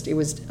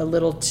was a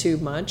little too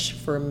much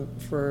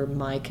for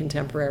my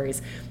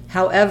contemporaries.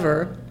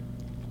 However,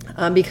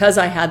 because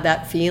I had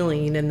that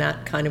feeling and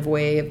that kind of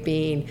way of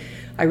being,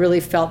 I really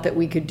felt that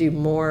we could do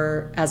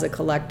more as a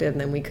collective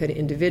than we could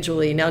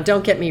individually. Now,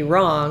 don't get me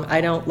wrong.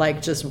 I don't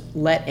just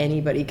let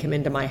anybody come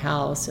into my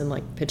house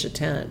and pitch a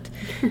tent.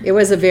 It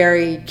was a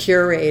very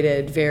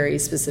curated, very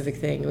specific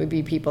thing. It would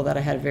be people that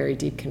I had a very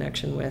deep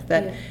connection with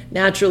that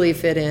naturally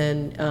fit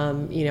in.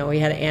 We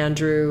had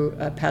Andrew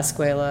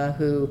Pasquela,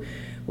 who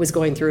was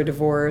going through a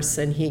divorce,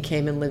 and he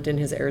came and lived in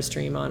his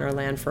Airstream on our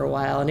land for a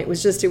while, and it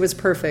was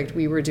perfect.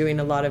 We were doing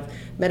a lot of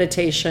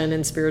meditation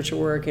and spiritual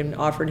work and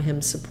offered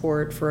him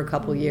support for a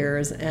couple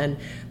years, and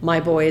my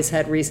boys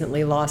had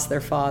recently lost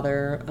their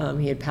father.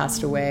 He had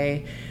passed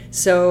away,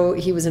 so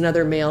he was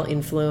another male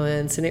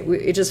influence, and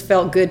it just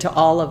felt good to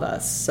all of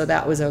us, so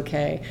that was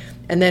okay.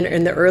 And then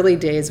in the early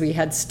days, we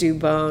had Stu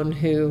Bone,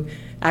 who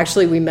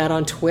actually we met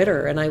on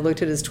Twitter, and I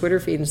looked at his Twitter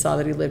feed and saw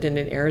that he lived in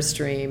an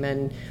Airstream,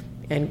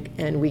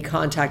 and we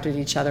contacted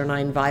each other, and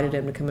I invited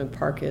him to come and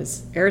park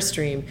his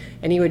Airstream,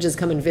 and he would just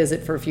come and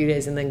visit for a few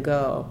days and then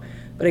go.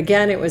 But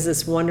again, it was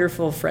this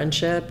wonderful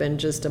friendship and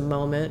just a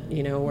moment,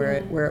 where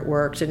it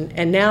worked.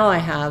 And now I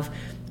have,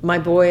 my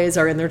boys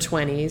are in their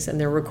 20s, and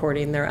they're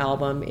recording their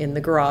album in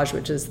the garage,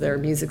 which is their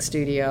music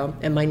studio.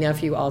 And my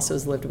nephew also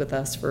has lived with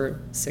us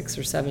for 6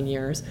 or 7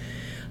 years.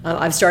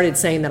 I've started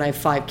saying that I have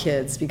 5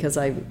 kids because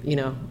I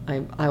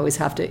always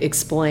have to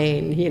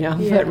explain,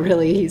 but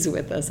really he's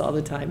with us all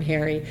the time,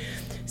 Harry.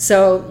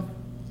 So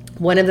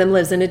one of them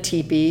lives in a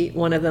teepee,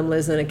 one of them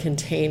lives in a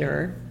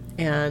container,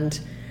 and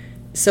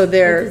so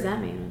they're. What does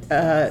that mean?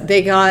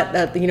 They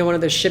got one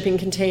of those shipping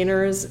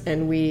containers,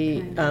 and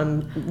we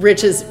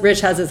Rich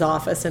has his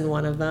office in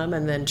one of them,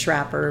 and then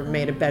Trapper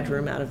made a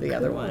bedroom out of the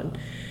other one.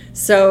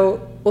 So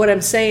what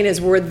I'm saying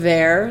is we're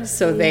there,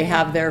 so they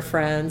have their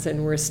friends,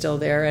 and we're still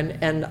there.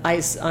 And I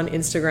on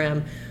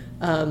Instagram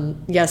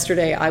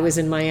yesterday I was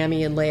in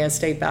Miami, and Leia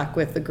stayed back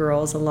with the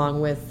girls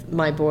along with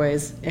my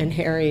boys and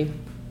Harry.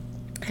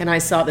 And I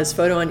saw this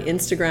photo on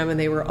Instagram, and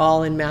they were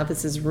all in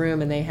Mathis's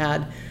room, and they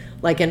had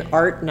an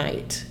art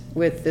night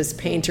with this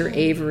painter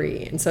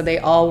Avery, and so they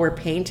all were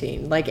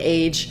painting,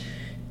 age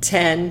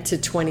 10 to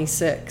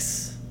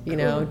 26.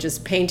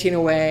 Just painting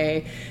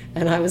away.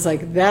 And I was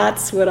like,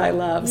 that's what I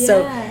love. Yeah.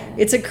 So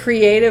it's a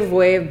creative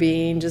way of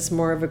being, just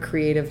more of a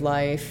creative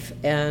life.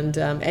 And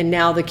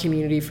now the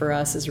community for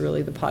us is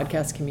really the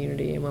podcast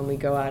community. And when we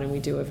go out and we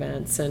do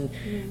events, and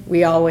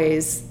we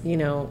always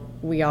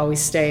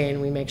stay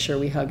and we make sure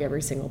we hug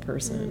every single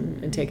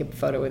person and take a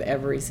photo with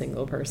every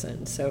single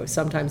person. So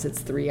sometimes it's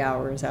 3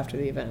 hours after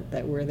the event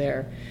that we're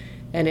there.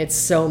 And it's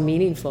so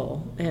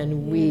meaningful,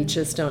 and we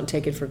just don't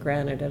take it for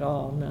granted at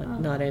all,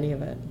 not any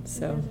of it.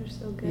 So, you guys are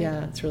so good.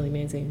 Yeah, it's really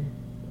amazing.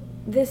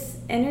 This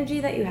energy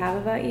that you have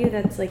about you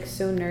that's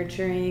so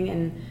nurturing,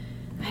 and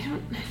I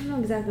don't know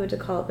exactly what to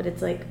call it, but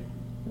it's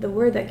the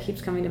word that keeps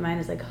coming to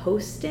mind is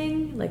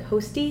hosting,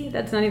 hosty.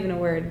 That's not even a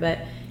word, but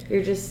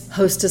you're just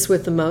hostess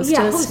with the mostest.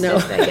 Yeah, hostess, no.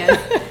 I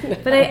guess. No.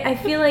 But I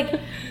feel like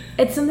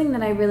it's something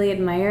that I really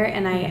admire,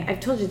 and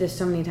I've told you this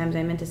so many times.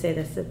 I meant to say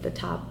this at the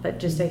top, but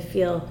just I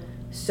feel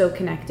so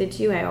connected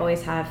to you. I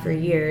always have for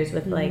years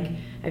with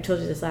I've told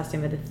you this last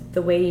time, but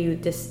the way you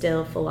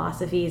distill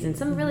philosophies and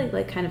some really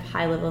kind of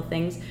high level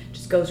things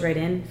just goes right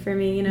in for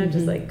me,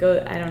 just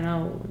go, I don't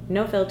know,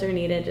 no filter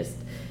needed, just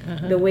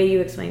the way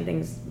you explain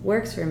things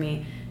works for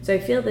me. So I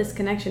feel this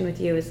connection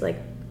with you is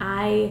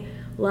I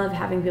love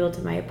having people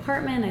to my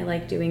apartment. I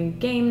like doing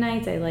game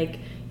nights. I like,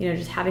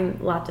 just having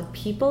lots of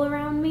people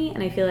around me,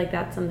 and I feel like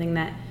that's something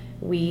that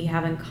we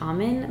have in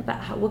common.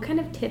 But what kind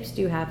of tips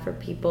do you have for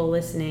people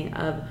listening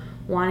of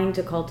wanting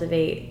to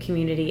cultivate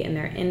community in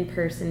their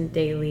in-person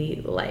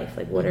daily life?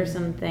 What are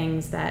some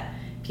things that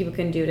people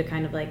can do to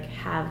kind of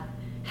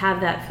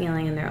have that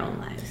feeling in their own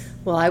lives?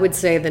 Well, I would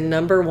say the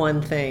number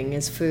one thing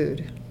is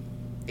food.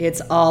 It's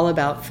all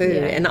about food.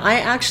 Yeah. And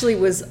I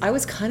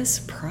was kind of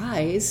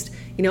surprised.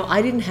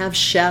 I didn't have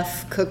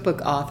chef,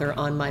 cookbook author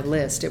on my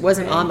list. It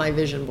wasn't on my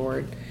vision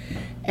board.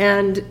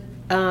 And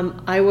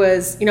I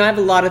have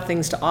a lot of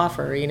things to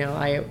offer.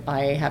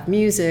 I have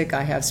music,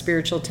 I have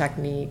spiritual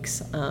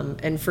techniques,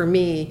 and for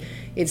me,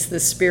 it's the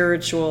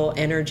spiritual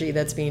energy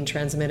that's being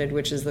transmitted,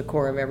 which is the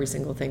core of every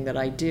single thing that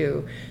I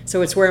do.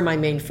 So it's where my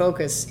main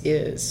focus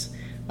is.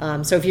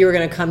 So if you were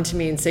going to come to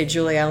me and say,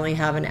 Julie, I only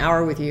have an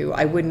hour with you,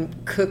 I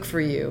wouldn't cook for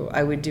you.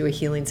 I would do a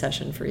healing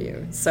session for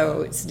you.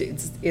 So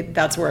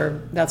that's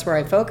where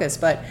I focus.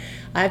 But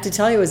I have to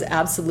tell you, it was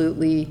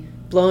absolutely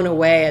blown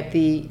away at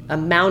the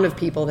amount of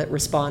people that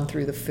respond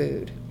through the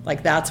food.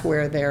 Like that's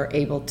where they're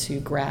able to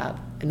grab,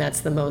 and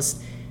that's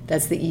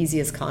the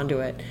easiest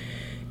conduit.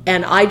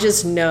 And I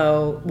just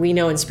know, we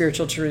know in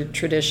spiritual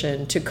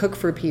tradition, to cook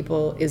for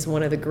people is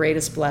one of the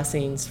greatest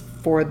blessings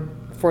for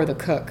the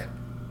cook.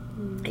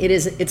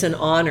 It's an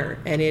honor,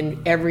 and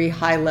in every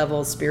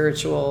high-level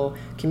spiritual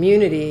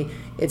community,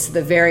 it's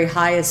the very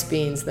highest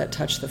beings that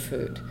touch the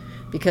food,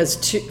 because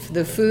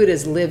the food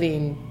is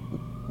living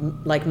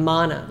like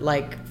mana,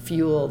 like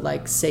fuel,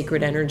 like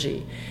sacred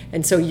energy.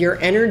 And so your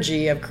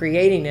energy of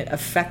creating it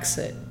affects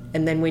it.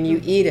 And then when you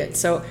eat it,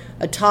 so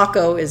a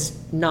taco is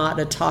not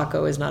a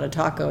taco.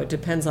 It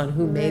depends on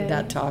who made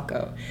that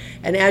taco.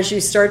 And as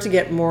you start to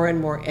get more and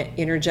more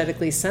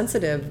energetically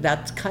sensitive,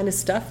 that kind of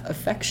stuff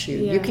affects you.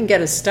 Yeah. You can get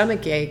a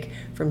stomach ache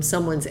from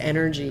someone's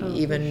energy,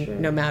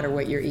 no matter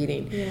what you're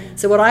eating. Yeah.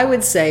 So what I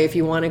would say, if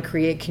you want to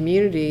create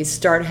community,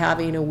 start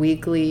having a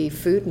weekly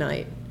food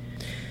night.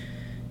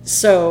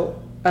 So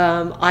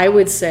I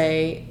would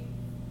say,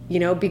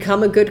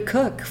 become a good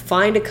cook.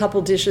 Find a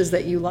couple dishes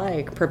that you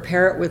like.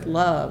 Prepare it with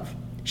love.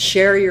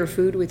 Share your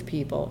food with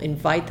people.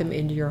 Invite them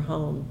into your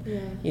home.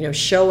 Yeah.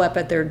 Show up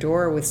at their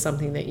door with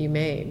something that you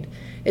made.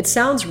 It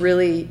sounds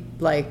really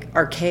like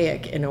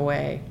archaic in a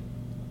way,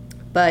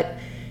 but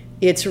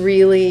it's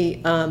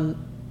really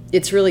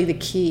the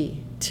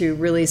key to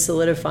really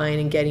solidifying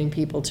and getting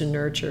people to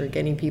nurture,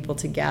 getting people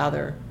to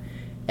gather.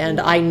 And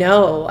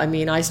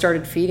I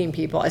started feeding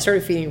people. I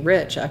started feeding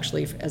Rich,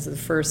 actually, as the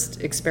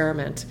first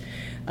experiment,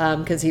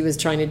 because he was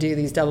trying to do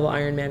these double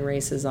Ironman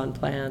races on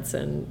plants.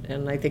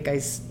 And I think I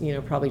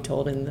probably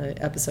told in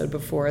the episode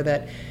before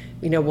that,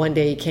 one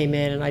day he came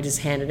in and I just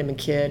handed him a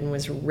kit and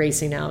was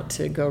racing out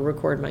to go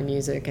record my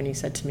music. And he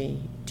said to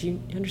me, "Do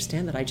you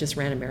understand that I just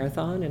ran a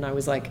marathon?" And I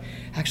was like,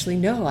 "Actually,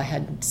 no, I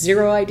had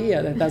zero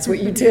idea that that's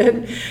what you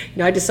did."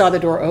 I just saw the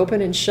door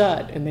open and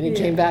shut, and then he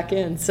came back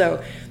in.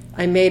 So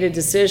I made a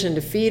decision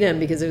to feed him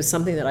because it was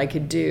something that I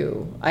could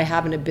do. I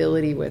have an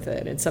ability with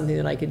it. It's something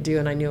that I could do,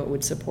 and I knew it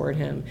would support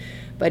him.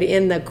 But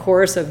in the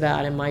course of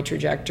that, in my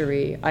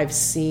trajectory, I've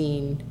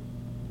seen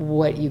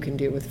what you can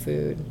do with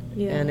food,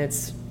 and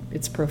it's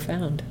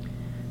profound.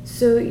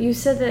 So you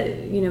said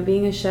that,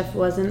 being a chef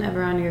wasn't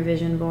ever on your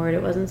vision board.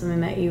 It wasn't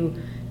something that you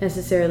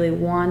necessarily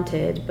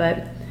wanted,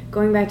 but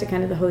going back to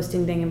kind of the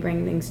hosting thing and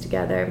bringing things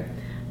together,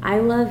 I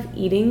love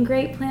eating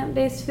great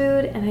plant-based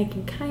food, and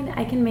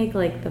I can make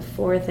like the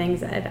 4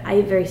 things. I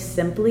eat very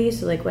simply,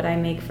 so like what I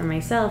make for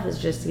myself is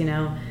just,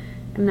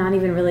 I'm not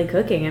even really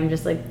cooking. I'm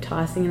just like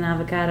tossing an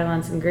avocado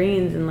on some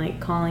greens and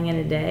like calling it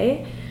a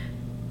day.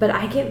 But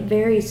I get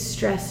very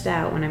stressed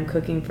out when I'm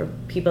cooking for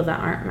people that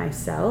aren't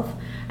myself.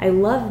 I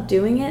love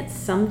doing it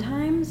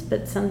sometimes,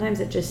 but sometimes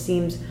it just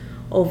seems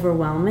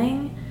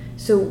overwhelming.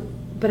 So,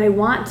 but I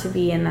want to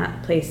be in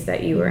that place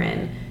that you were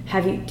in.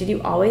 Did you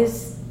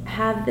always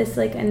have this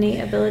like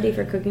innate ability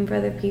for cooking for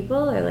other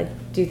people, or like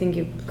do you think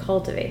you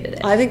cultivated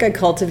it? I think I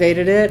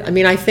cultivated it.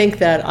 I think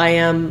that I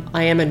am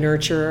a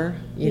nurturer.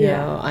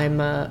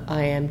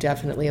 I am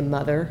definitely a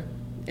mother,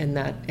 and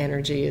that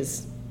energy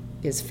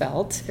is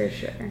felt for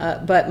sure.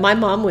 But my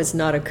mom was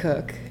not a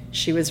cook.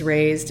 She was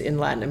raised in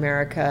Latin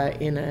America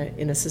in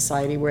a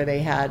society where they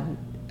had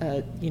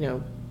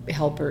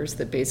helpers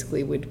that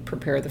basically would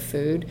prepare the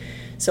food.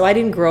 So I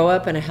didn't grow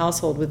up in a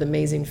household with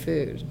amazing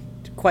food.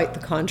 Quite the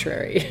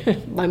contrary.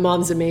 My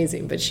mom's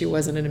amazing, but she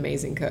wasn't an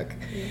amazing cook.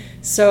 Yeah.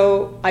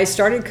 So I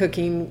started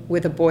cooking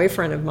with a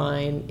boyfriend of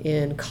mine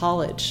in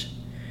college.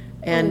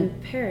 And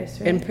in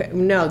Paris, right?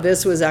 No,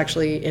 this was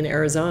actually in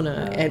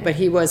Arizona. Oh, okay. But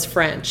he was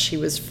French. He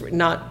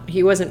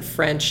wasn't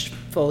French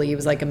fully. He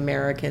was like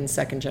American,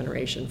 second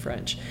generation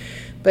French.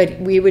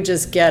 But we would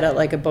just get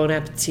a Bon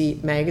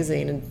Appetit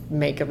magazine and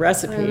make a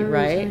recipe,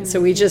 right?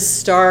 So we just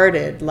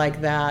started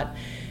like that.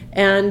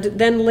 And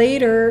then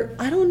later,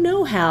 I don't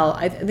know how.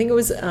 I think it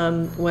was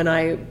when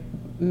I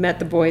met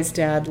the boy's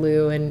dad,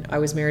 Lou, and I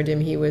was married to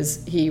him. He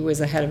was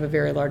a head of a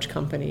very large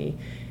company,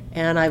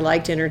 and I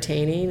liked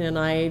entertaining. And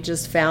I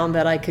just found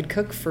that I could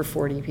cook for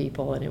 40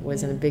 people, and it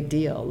wasn't a big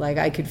deal. Like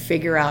I could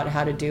figure out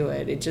how to do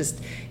it.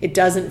 It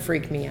doesn't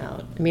freak me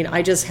out.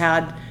 I just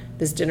had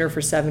this dinner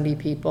for 70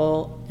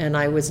 people, and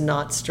I was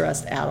not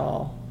stressed at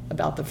all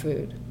about the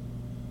food,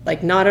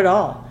 like not at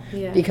all.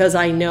 Yeah. Because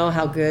I know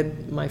how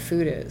good my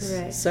food is.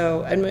 Right.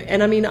 So,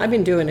 and I've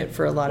been doing it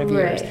for a lot of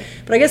years. Right.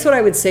 But I guess what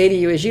I would say to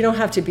you is you don't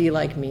have to be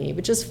like me,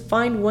 but just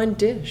find one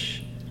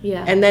dish.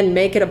 Yeah. And then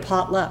make it a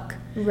potluck.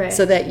 Right.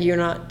 So that you're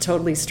not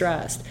totally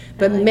stressed.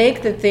 But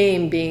make the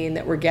theme being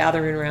that we're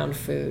gathering around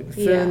food.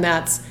 Food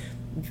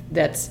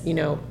that's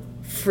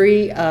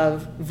free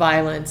of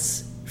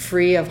violence,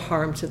 free of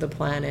harm to the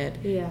planet,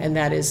 and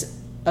that is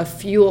a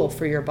fuel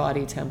for your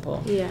body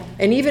temple. Yeah.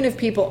 And even if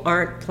people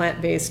aren't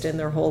plant-based in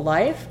their whole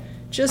life,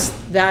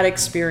 just that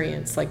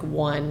experience, like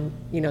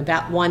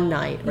that one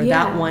night or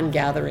that one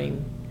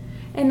gathering.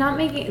 And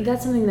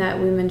that's something that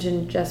we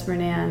mentioned Jess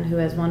Bernan, who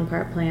has One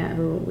Part Plant,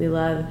 who we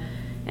love.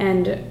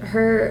 And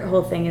her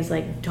whole thing is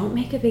like, don't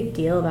make a big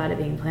deal about it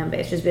being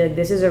plant-based. Just be like,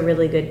 this is a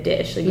really good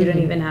dish. Like you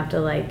don't even have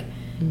to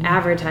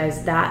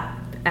advertise that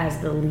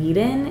as the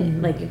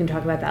lead-in, like you can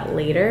talk about that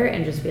later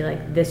and just be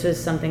like, this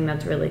was something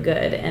that's really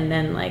good. And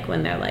then like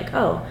when they're like,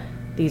 oh,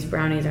 these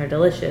brownies are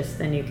delicious,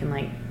 then you can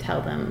like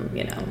tell them,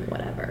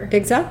 whatever.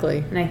 Exactly.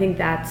 And I think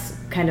that's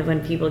kind of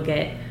when people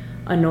get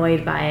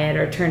annoyed by it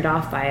or turned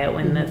off by it,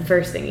 when the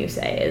first thing you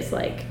say is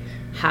like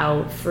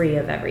how free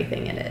of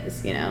everything it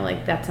is,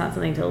 like that's not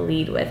something to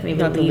lead with.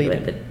 Maybe lead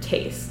with the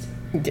taste.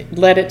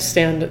 Let it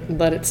stand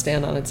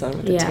on its own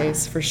with the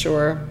taste, for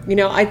sure.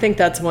 I think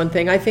that's one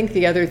thing. I think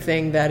the other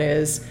thing that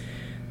is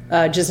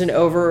just an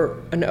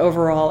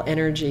overall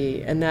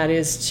energy, and that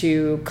is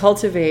to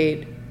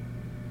cultivate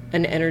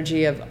an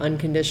energy of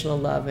unconditional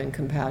love and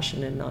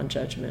compassion and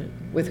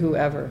non-judgment with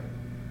whoever.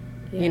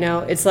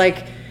 It's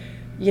like,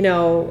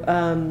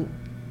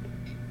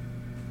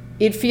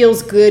 it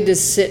feels good to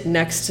sit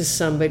next to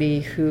somebody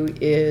who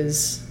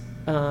is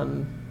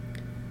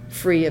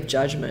free of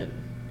judgment,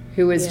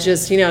 who is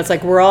just, it's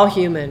like we're all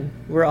human.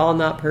 We're all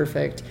not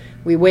perfect.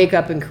 We wake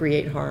up and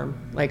create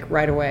harm, like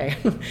right away,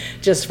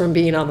 just from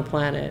being on the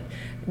planet.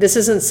 This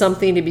isn't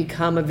something to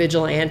become a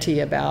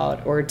vigilante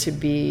about or to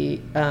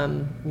be,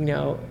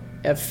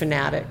 a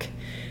fanatic.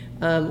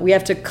 We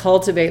have to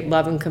cultivate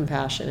love and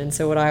compassion. And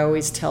so what I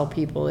always tell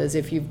people is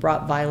if you've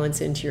brought violence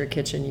into your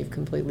kitchen, you've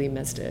completely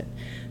missed it.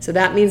 So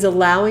that means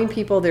allowing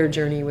people their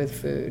journey with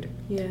food.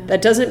 Yeah.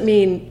 That doesn't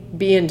mean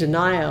be in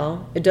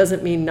denial. It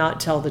doesn't mean not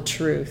tell the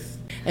truth.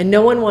 And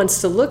no one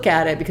wants to look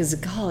at it because,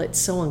 it's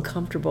so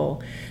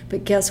uncomfortable.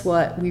 But guess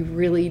what? We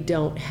really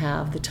don't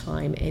have the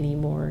time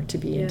anymore to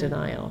be in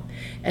denial.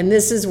 And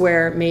this is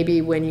where maybe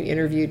when you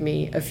interviewed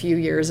me a few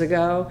years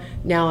ago,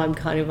 now I'm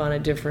kind of on a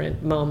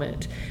different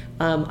moment.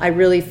 I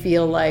really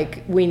feel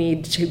like we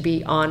need to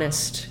be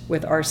honest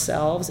with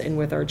ourselves and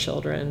with our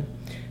children.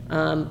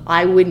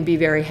 I wouldn't be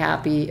very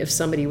happy if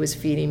somebody was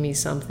feeding me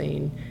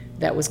something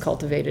that was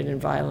cultivated in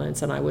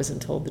violence and I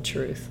wasn't told the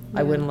truth.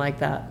 I wouldn't like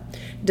that.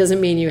 It doesn't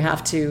mean you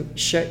have to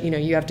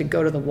you have to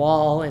go to the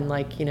wall and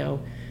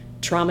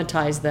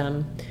traumatize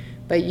them,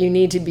 but you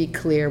need to be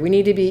clear. We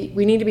need to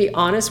be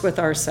honest with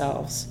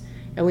ourselves,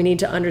 and we need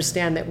to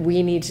understand that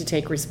we need to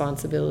take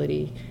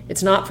responsibility.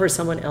 It's not for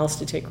someone else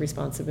to take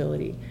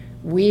responsibility.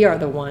 We are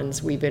the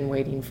ones we've been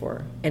waiting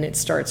for, and it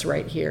starts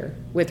right here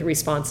with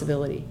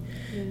responsibility.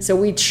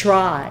 So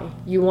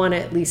you want to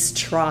at least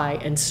try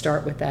and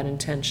start with that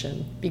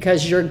intention,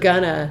 because you're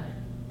gonna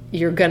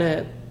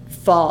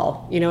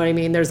fall, you know what I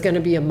mean? There's gonna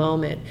be a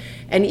moment.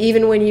 And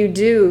even when you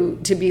do,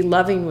 to be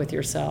loving with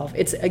yourself,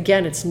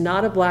 it's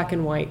not a black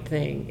and white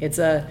thing. It's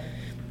a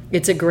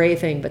gray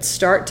thing, but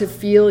start to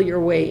feel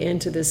your way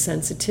into this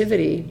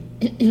sensitivity.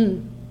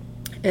 And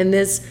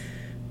this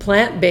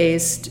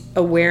plant-based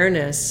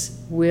awareness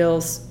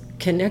will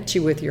connect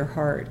you with your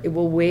heart. It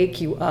will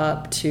wake you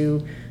up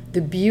to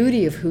the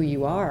beauty of who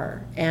you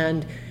are.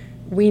 And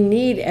we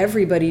need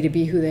everybody to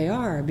be who they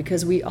are,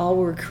 because we all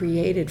were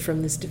created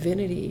from this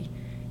divinity.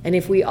 And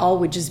if we all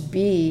would just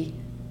be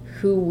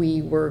who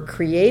we were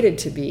created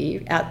to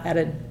be at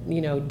a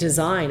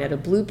design, at a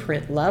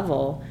blueprint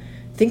level,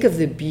 think of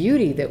the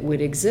beauty that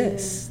would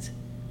exist.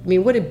 I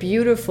mean, what a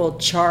beautiful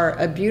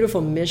a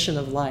beautiful mission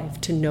of life,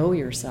 to know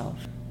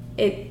yourself.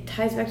 It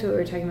ties back to what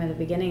we were talking about at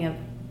the beginning of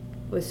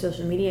with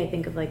social media. I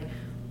think of like,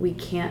 we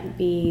can't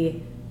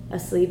be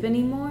asleep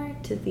anymore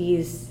to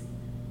these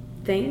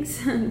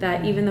things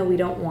that even though we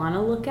don't want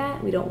to look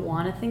at, we don't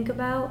want to think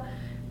about,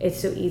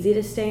 it's so easy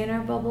to stay in our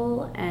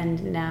bubble.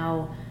 And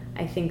now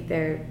I think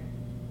the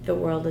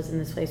world is in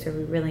this place where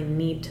we really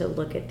need to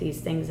look at these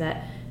things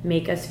that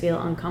make us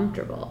feel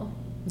uncomfortable.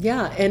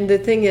 Yeah, and the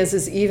thing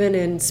is even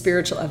in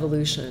spiritual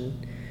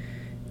evolution,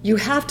 you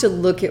have to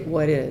look at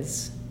what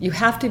is. You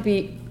have to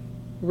be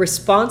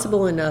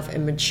responsible enough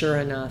and mature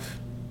enough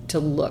to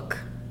look,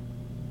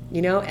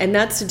 and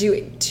that's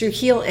to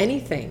heal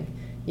anything.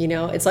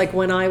 It's like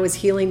when I was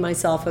healing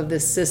myself of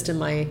this cyst in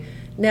my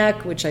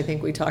neck, which I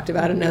think we talked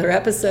about in another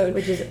episode.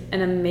 Which is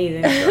an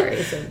amazing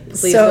story, so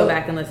please go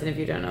back and listen if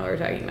you don't know what we're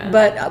talking about.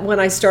 But when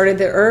I started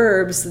the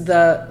herbs,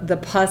 the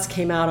pus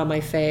came out on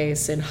my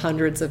face in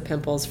hundreds of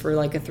pimples for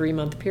like a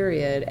 3-month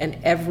period, and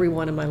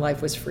everyone in my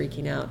life was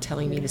freaking out,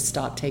 telling me to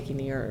stop taking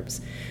the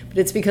herbs. But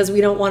it's because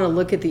we don't want to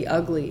look at the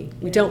ugly.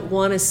 We don't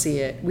want to see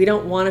it. We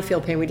don't want to feel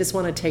pain. We just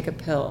want to take a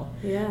pill.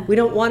 Yeah. We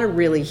don't want to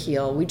really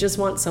heal. We just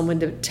want someone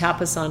to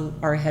tap us on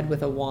our head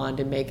with a wand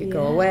and make it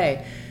go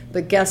away.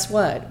 But guess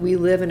what? We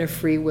live in a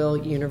free will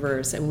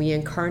universe, and we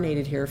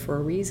incarnated here for a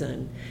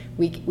reason.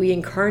 We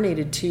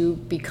incarnated to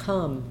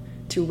become,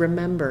 to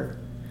remember.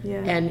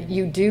 Yeah. And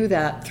you do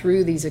that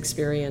through these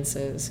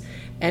experiences.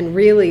 And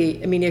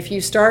really, if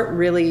you start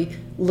really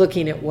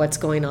looking at what's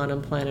going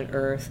on planet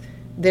Earth,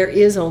 there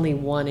is only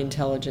one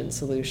intelligent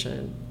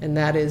solution, and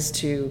that is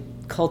to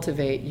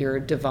cultivate your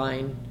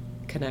divine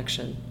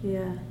connection.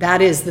 Yeah.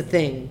 That is the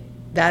thing.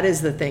 That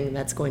is the thing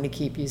that's going to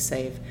keep you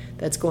safe,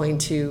 that's going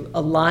to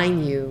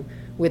align you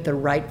with the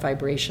right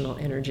vibrational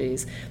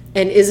energies.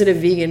 And is it a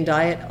vegan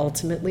diet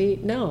ultimately?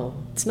 No,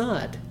 it's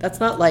not. That's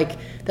not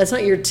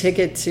your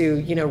ticket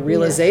to,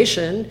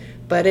 realization,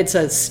 but it's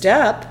a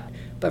step.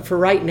 But for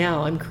right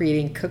now, I'm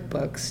creating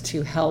cookbooks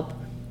to help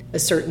a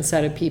certain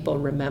set of people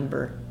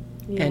remember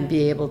and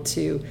be able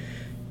to,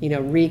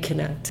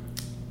 reconnect.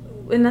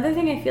 Another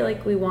thing I feel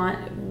like we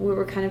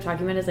were kind of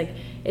talking about is like,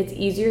 it's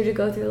easier to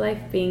go through life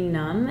being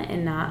numb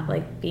and not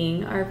like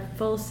being our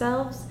full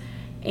selves.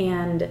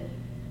 And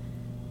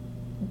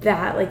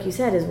that, like you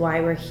said, is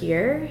why we're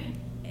here,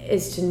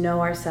 is to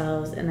know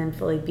ourselves and then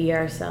fully be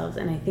ourselves.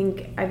 And I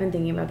think I've been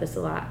thinking about this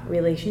a lot.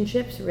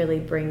 Relationships really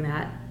bring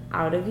that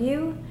out of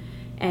you,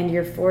 and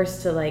you're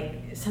forced to, like,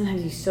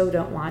 sometimes you so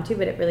don't want to,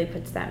 but it really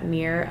puts that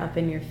mirror up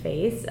in your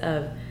face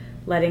of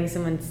letting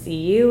someone see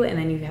you, and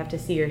then you have to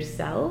see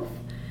yourself.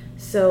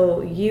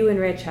 So you and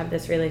Rich have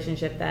this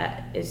relationship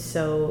that is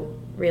so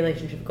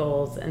relationship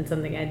goals and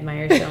something I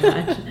admire so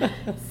much.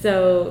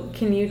 So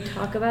can you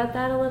talk about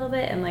that a little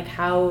bit, and like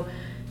how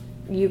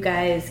you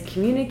guys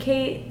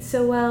communicate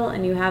so well,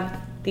 and you have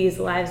these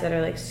lives that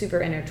are like super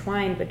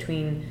intertwined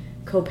between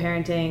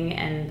co-parenting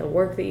and the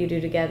work that you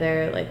do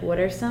together? Like, what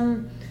are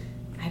some,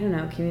 I don't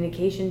know,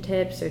 communication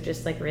tips or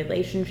just like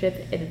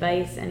relationship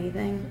advice,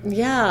 anything?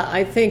 Yeah,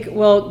 I think,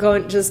 well,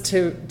 going just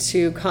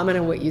to comment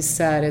on what you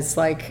said, it's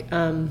like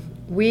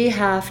we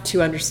have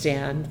to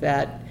understand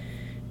that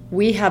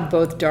we have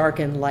both dark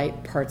and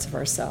light parts of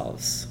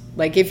ourselves.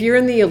 Like, if you're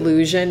in the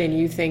illusion and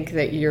you think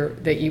that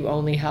you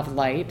only have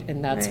light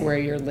and that's right, where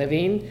you're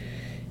living,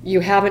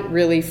 you haven't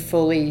really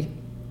fully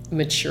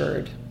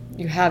matured.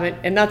 You haven't,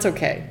 and that's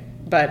okay.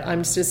 But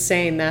I'm just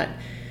saying that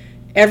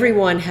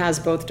everyone has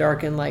both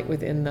dark and light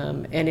within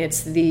them, and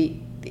it's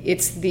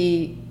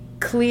the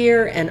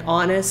clear and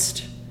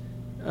honest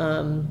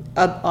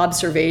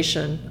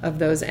observation of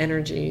those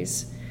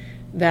energies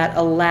that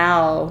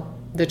allow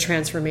the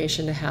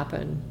transformation to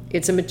happen.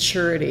 It's a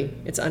maturity.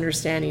 It's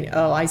understanding,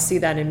 oh, I see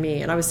that in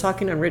me. And I was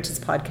talking on Rich's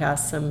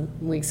podcast some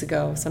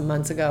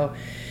months ago,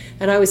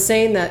 and I was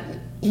saying that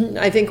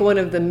I think one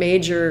of the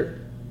major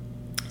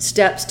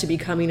steps to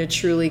becoming a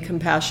truly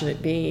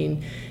compassionate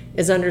being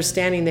is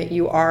understanding that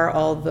you are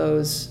all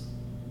those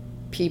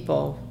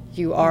people.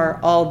 You are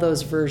all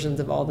those versions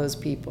of all those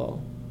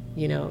people,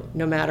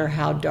 no matter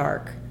how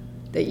dark,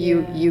 that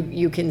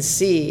you can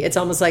see. It's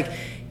almost like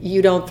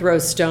you don't throw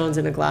stones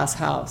in a glass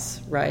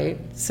house, right?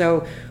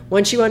 So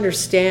once you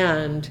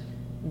understand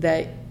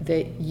that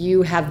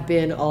you have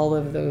been all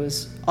of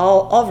those,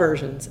 all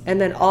versions, and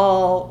then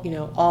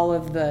all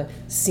of the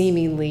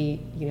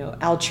seemingly,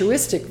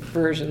 altruistic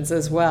versions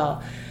as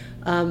well,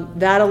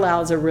 that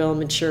allows a real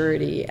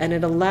maturity, and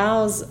it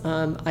allows,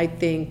 I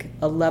think,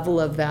 a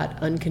level of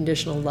that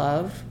unconditional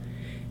love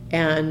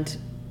and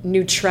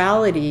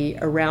neutrality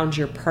around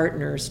your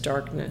partner's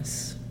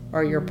darkness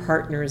or your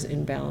partner's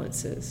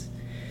imbalances.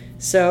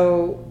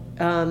 So,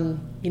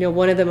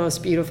 one of the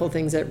most beautiful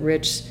things that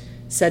Rich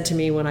said to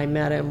me when I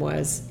met him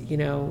was,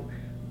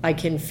 I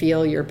can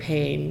feel your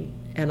pain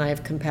and I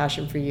have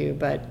compassion for you,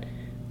 but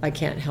I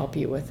can't help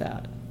you with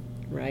that,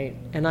 right?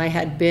 And I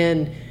had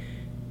been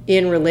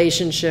in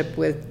relationship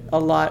with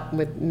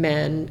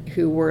men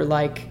who were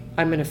like,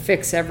 I'm going to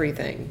fix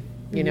everything.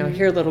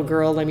 Here, little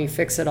girl, let me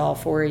fix it all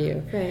for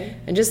you. Right.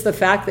 And just the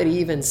fact that he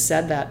even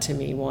said that to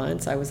me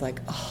once, I was like,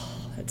 oh,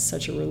 that's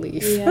such a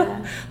relief.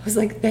 Yeah. I was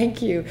like,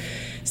 thank you.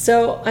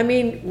 So,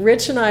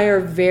 Rich and I are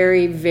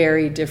very,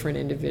 very different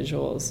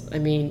individuals.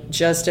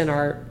 Just in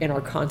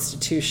our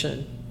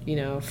constitution,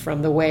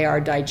 from the way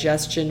our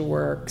digestion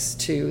works,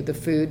 to the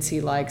foods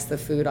he likes, the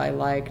food I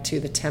like, to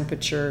the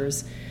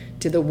temperatures,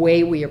 to the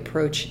way we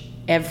approach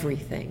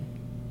everything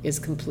is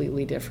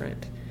completely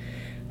different.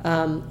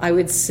 I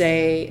would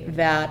say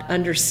that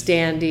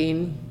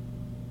understanding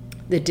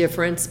the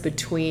difference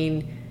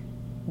between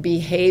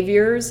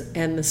behaviors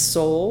and the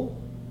soul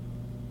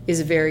is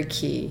very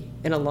key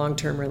in a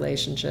long-term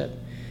relationship.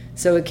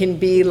 So it can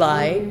be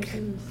like,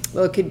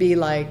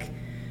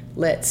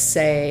 let's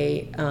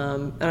say,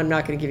 and I'm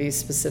not going to give you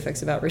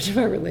specifics about Rich and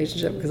my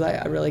relationship because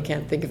I really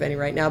can't think of any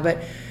right now,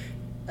 but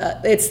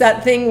it's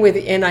that thing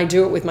and I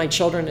do it with my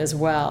children as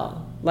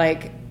well.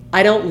 Like,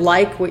 I don't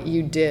like what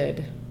you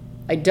did.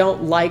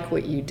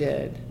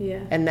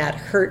 Yeah. And that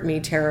hurt me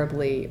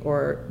terribly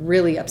or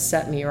really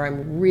upset me, or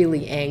I'm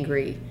really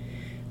angry,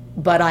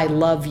 but I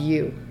love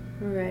you.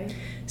 Right.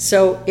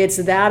 So it's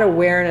that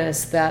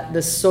awareness that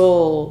the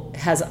soul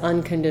has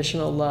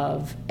unconditional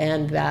love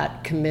and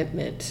that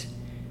commitment,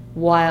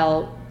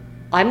 while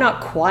I'm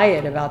not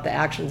quiet about the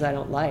actions I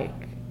don't like.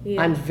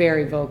 Yeah. I'm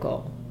very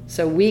vocal.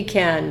 So we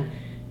can,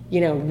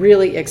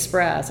 really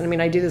express.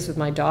 And I do this with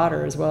my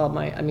daughter as well.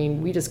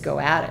 We just go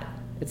at it.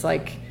 It's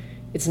like,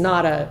 it's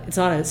not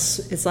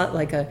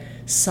like a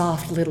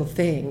soft little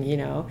thing,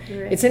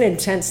 Right. It's an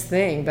intense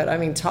thing, but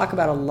talk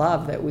about a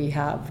love that we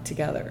have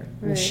together.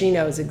 Right. And she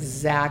knows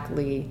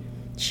exactly,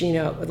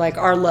 like,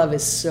 our love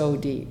is so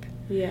deep.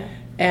 Yeah.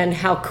 And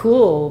how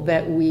cool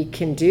that we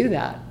can do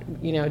that,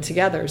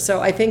 together.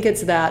 So I think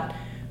it's that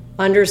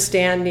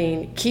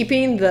understanding,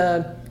 keeping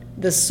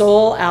the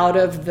soul out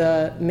of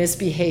the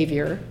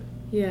misbehavior.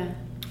 Yeah.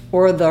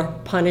 Or the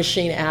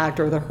punishing act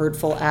or the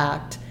hurtful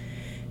act,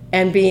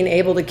 and being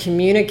able to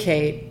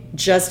communicate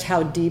just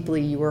how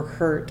deeply you were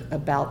hurt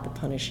about the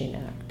punishing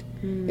act.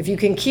 If you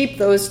can keep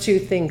those two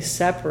things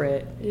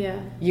separate,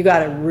 you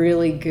got a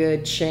really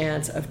good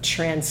chance of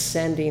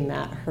transcending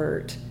that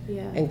hurt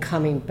and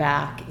coming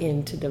back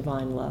into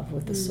divine love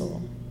with the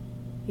soul.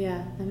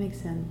 Yeah, that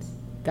makes sense.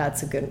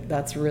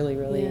 That's really,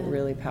 really,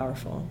 really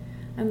powerful.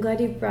 I'm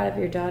glad you brought up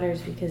your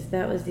daughters, because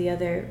that was the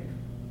other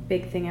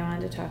big thing I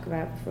wanted to talk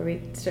about before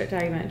we start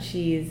talking about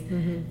cheese.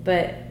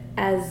 But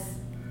as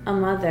a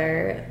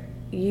mother,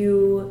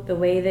 the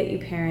way that you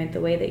parent,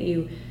 the way that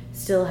you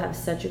still have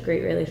such a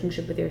great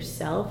relationship with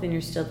yourself, and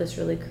you're still this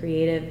really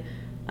creative,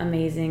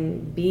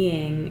 amazing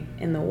being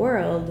in the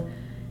world,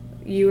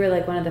 you were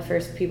like one of the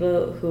first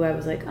people who I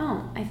was like,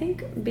 oh, I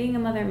think being a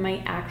mother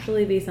might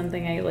actually be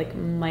something I like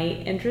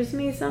might interest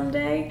me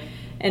someday.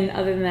 And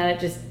other than that, it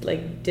just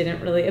like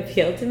didn't really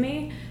appeal to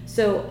me.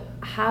 So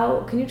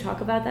how can you talk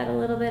about that a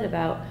little bit,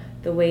 about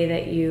the way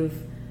that you've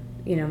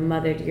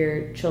mothered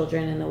your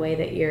children, and the way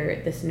that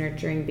you're this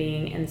nurturing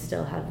being and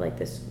still have like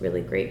this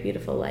really great,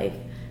 beautiful life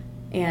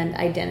and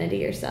identity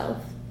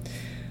yourself?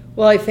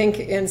 Well, I think,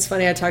 and it's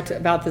funny, I talked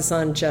about this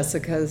on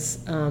Jessica's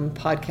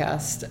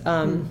podcast.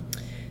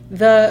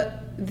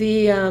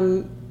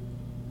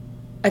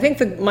 I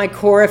think my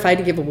core, if I had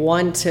to give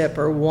one tip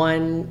or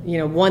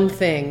one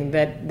thing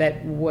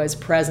that was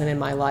present in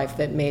my life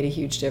that made a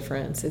huge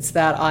difference, it's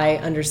that I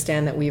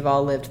understand that we've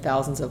all lived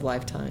thousands of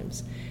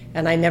lifetimes.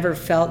 And I never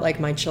felt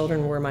like my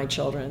children were my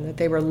children, that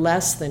they were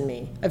less than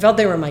me. I felt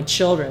they were my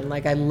children,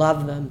 like I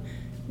loved them,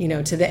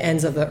 to the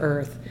ends of the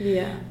earth.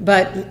 Yeah.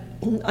 But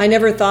I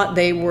never thought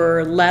they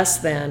were less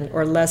than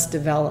or less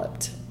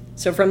developed.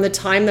 So from the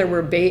time they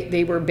were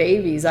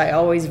babies, I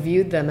always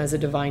viewed them as a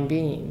divine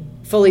being,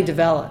 fully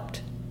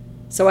developed.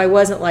 So I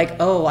wasn't like,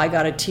 oh, I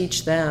got to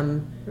teach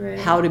them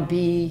how to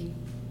be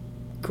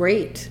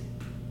great.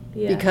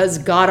 Yeah. Because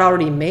God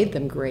already made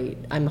them great.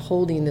 I'm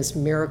holding this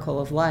miracle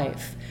of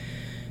life.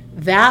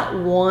 That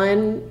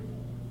one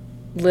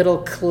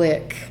little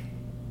click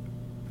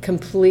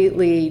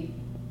completely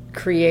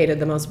created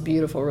the most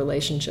beautiful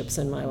relationships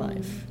in my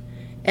life.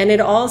 And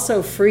it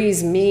also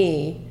frees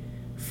me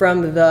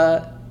from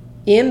the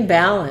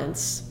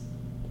imbalance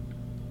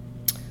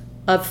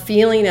of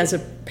feeling as a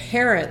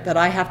parent that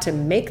I have to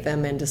make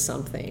them into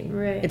something.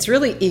 Right. It's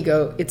really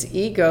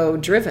ego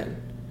driven.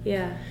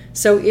 Yeah.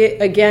 So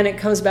it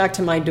comes back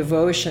to my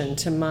devotion,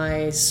 to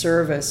my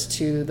service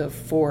to the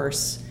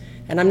force.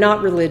 And I'm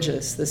not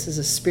religious. This is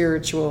a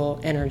spiritual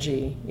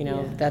energy,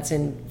 that's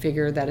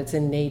it's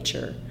in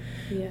nature.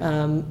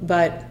 Yeah.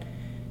 But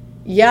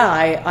yeah,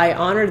 I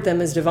honored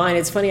them as divine.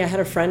 It's funny, I had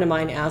a friend of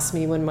mine ask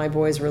me when my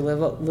boys were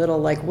little,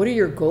 like, what are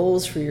your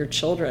goals for your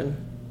children?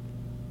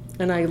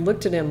 And I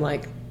looked at him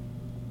like,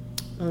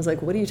 I was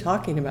like, what are you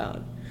talking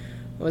about?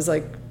 I was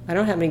like, I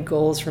don't have any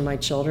goals for my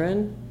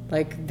children.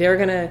 Like,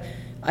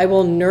 I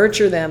will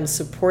nurture them,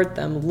 support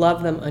them,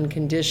 love them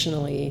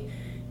unconditionally,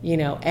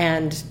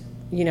 and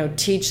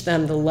teach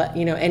them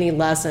any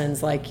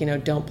lessons like,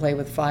 don't play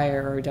with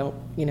fire, or don't,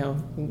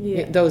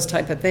 those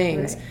type of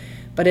things. Right.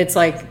 But it's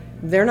like,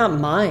 they're not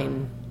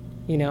mine,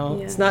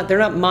 they're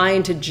not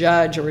mine to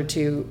judge or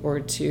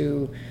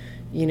to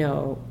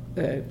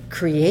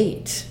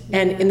create.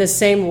 And in the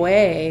same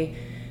way,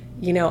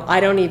 I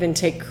don't even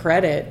take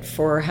credit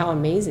for how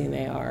amazing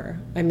they are.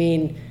 I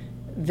mean,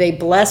 they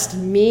blessed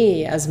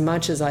me as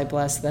much as I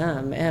blessed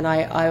them. And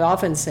I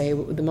often say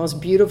the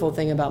most beautiful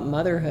thing about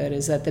motherhood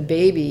is that the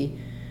baby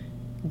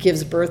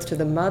gives birth to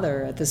the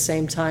mother at the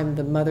same time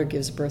the mother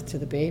gives birth to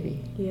the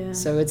baby. Yeah.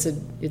 So it's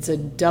a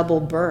double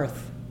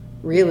birth,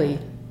 really,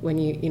 when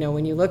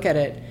you look at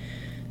it.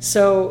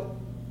 So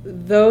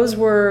those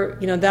were,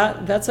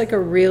 that's like a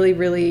really,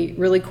 really,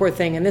 really core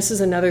thing. And this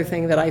is another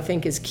thing that I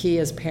think is key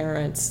as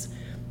parents,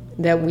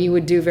 that we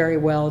would do very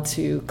well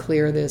to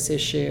clear this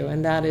issue.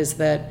 And that is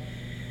that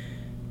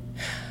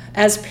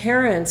as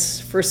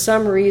parents, for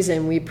some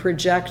reason, we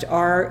project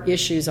our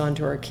issues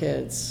onto our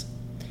kids.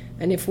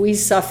 And if we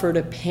suffered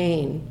a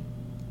pain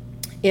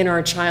in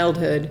our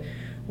childhood,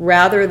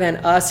 rather than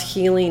us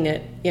healing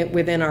it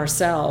within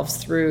ourselves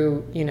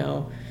through,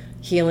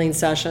 healing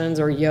sessions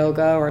or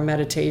yoga or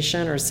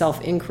meditation or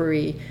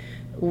self-inquiry,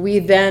 we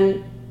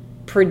then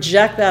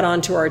project that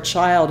onto our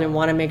child and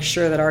want to make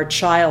sure that our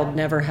child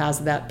never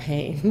has that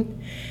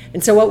pain.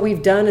 And so what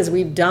we've done is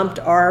we've dumped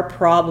our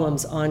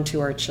problems onto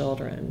our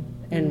children.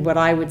 And what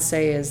I would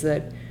say is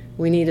that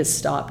we need to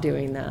stop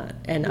doing that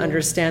and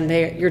understand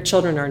your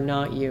children are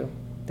not you.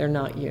 They're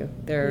not you.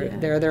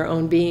 They're their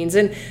own beings.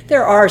 And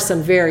there are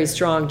some very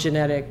strong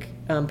genetic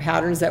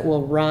patterns that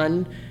will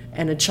run,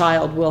 and a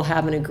child will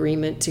have an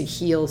agreement to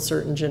heal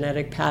certain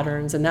genetic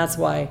patterns. And that's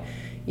why,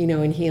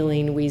 in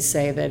healing, we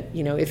say that,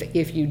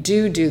 if you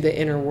do the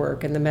inner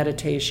work and the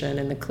meditation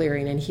and the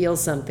clearing and heal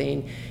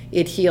something,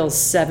 it heals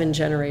 7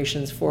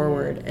 generations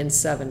forward and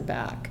 7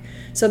 back.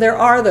 So there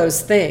are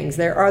those things.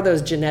 There are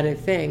those genetic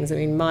things. I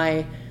mean,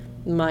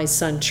 my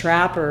son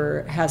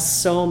Trapper has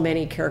so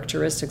many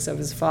characteristics of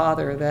his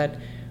father that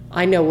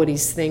I know what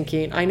he's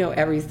thinking. I know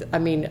everything. I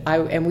mean,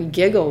 and we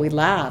giggle, we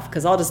laugh,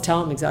 because I'll just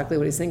tell him exactly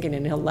what he's thinking,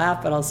 and he'll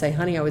laugh, but I'll say,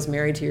 honey, I was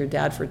married to your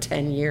dad for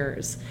 10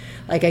 years.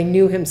 Like, I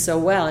knew him so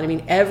well. And I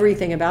mean,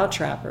 everything about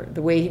Trapper,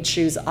 the way he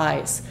chews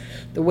ice,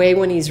 the way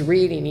when he's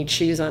reading, he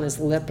chews on his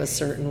lip a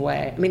certain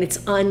way. I mean, it's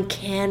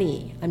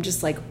uncanny. I'm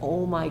just like,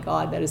 oh my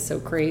God, that is so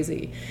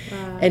crazy.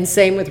 Wow. And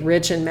same with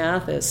Rich and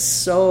Mathis.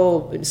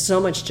 So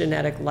much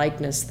genetic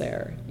likeness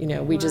there. You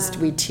know, we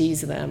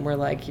tease them. We're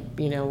like,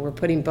 you know, we're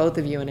putting both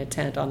of you in a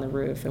tent on the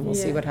roof, and we'll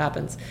see what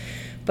happens.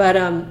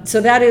 But so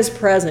that is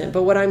present.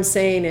 But what I'm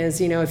saying is,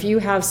 you know, if you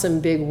have some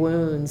big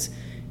wounds,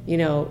 you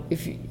know,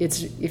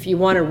 if you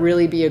want to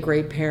really be a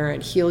great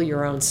parent, heal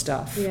your own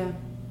stuff. Yeah.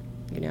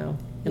 You know,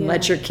 and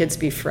let your kids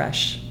be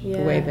fresh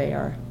the way they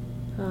are.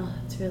 Oh,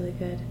 that's really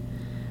good.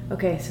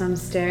 Okay, so I'm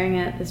staring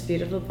at this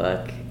beautiful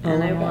book,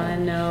 and I want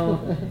to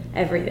know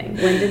everything.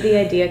 When did the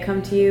idea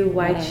come to you?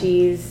 Why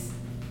cheese?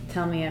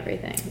 Tell me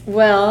everything.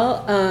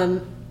 Well,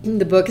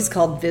 the book is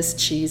called This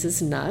Cheese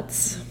is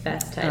Nuts.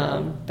 Best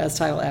title. Best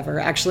title ever.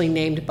 Actually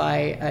named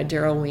by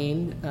Daryl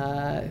Ween,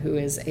 who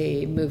is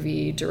a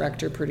movie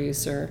director,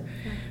 producer,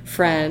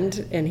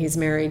 friend, and he's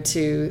married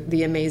to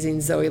the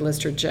amazing Zoe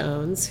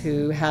Lister-Jones,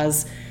 who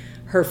has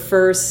her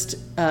first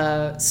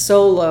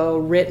solo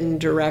written,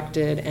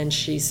 directed, and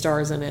she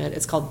stars in it.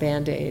 It's called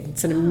Band-Aid.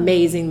 It's an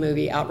amazing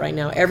movie out right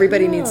now.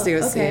 Everybody needs to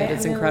go see it.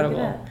 It's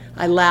incredible.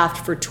 I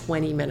laughed for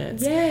 20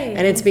 minutes. Yay,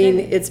 and it's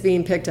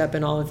being picked up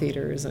in all the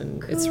theaters,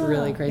 and it's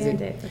really crazy.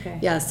 Band-Aid. Okay.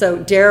 Yeah,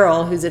 so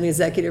Daryl, who's an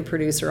executive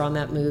producer on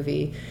that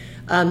movie,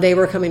 they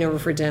were coming over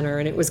for dinner,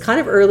 and it was kind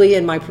of early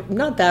in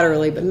not that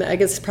early, but I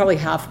guess probably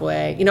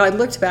halfway. You know, I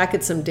looked back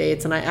at some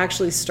dates, and I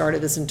actually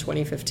started this in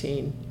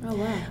 2015. Oh,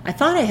 wow. I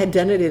thought I had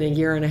done it in a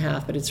year and a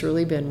half, but it's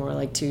really been more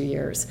like 2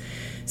 years.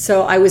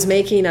 So I was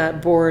making a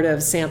board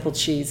of sample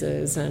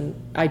cheeses, and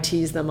I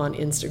teased them on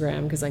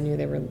Instagram because I knew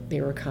they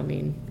were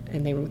coming,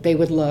 and they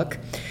would look.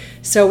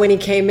 So when he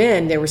came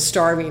in, they were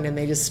starving, and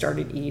they just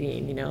started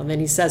eating, you know. And then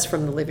he says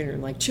from the living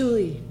room, like,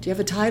 Julie, do you have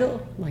a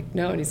title? I'm like,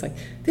 no. And he's like,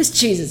 this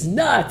cheese is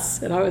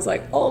nuts. And I was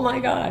like, oh my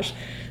gosh.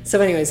 So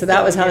anyway, so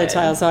that was how the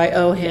title. So I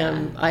owe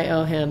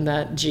him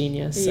that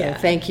genius. So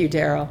thank you,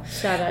 Daryl.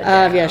 Shout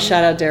out Daryl.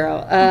 Shout out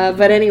Daryl.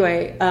 But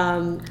anyway,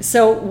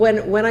 so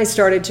when I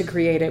started to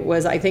create it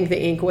I think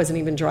the ink wasn't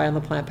even dry on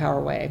the Plant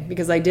Power Way,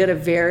 because I did a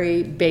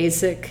very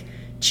basic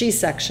cheese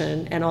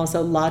section and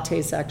also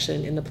latte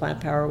section in the Plant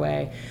Power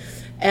Way.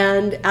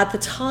 And at the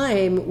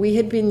time, we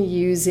had been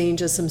using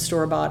just some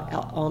store-bought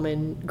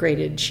almond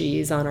grated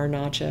cheese on our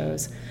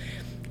nachos.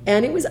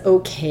 And it was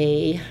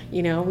okay.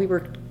 You know, we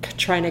were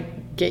trying to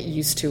get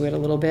used to it a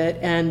little bit.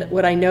 And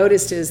what I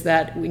noticed is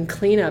that in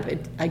cleanup,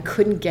 I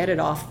couldn't get it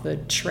off the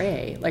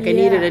tray. Like I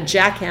needed a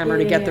jackhammer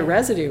to get the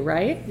residue,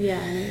 right? Yeah,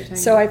 I know what you're talking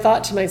So I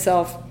thought to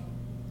myself,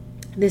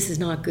 this is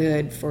not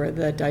good for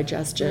the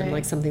digestion.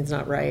 Like something's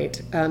not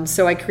right.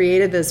 So I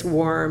created this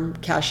warm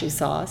cashew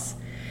sauce.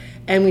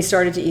 And we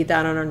started to eat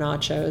that on our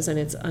nachos, and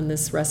it's on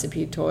this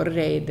recipe, Torre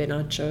de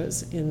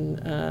Nachos, in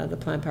the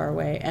Plant Power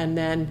Way. And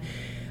then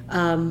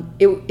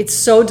it's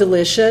so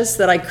delicious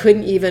that I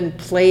couldn't even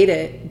plate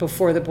it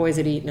before the boys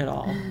had eaten it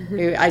all.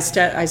 I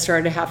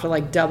started to have to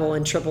like double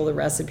and triple the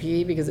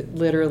recipe, because it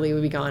literally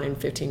would be gone in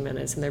 15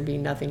 minutes, and there'd be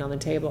nothing on the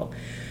table.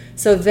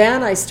 So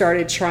then I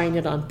started trying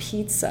it on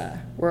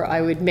pizza, where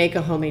I would make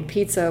a homemade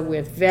pizza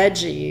with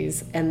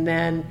veggies and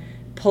then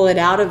pull it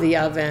out of the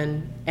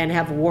oven and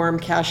have warm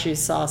cashew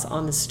sauce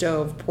on the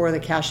stove, pour the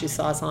cashew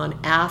sauce on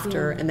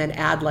after, and then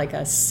add like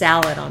a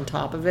salad on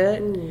top of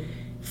it.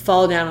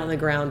 Fall down on the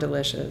ground,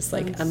 delicious,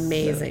 like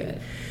amazing.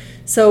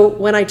 So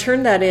when I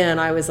turned that in,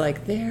 I was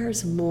like,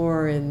 there's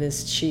more in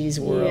this cheese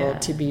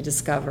world to be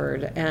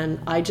discovered. And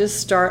I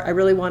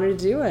really wanted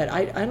to do it.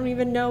 I don't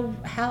even know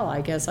how,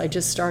 I guess. I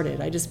just started.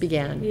 I just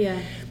began. Yeah.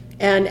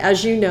 And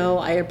as you know,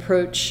 I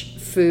approach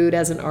food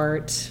as an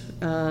art,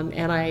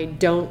 and I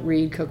don't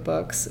read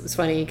cookbooks. It's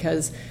funny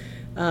because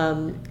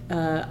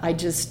I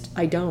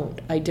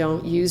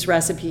don't use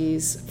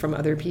recipes from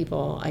other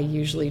people. I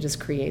usually just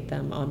create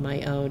them on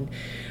my own.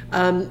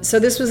 So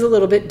this was a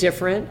little bit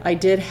different. I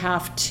did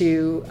have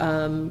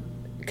to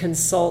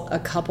consult a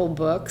couple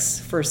books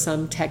for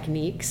some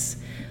techniques.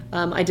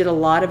 I did a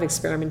lot of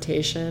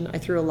experimentation. I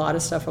threw a lot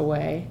of stuff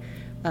away.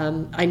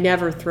 I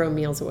never throw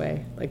meals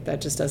away. Like,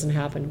 that just doesn't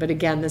happen. But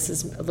again, this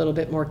is a little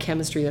bit more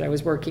chemistry that I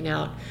was working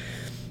out.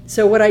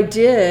 So what I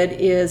did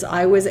is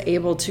I was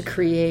able to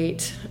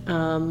create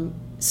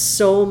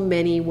so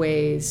many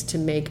ways to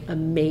make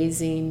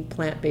amazing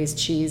plant-based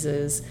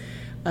cheeses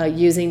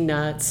using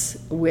nuts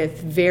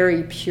with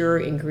very pure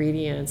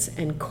ingredients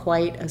and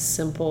quite a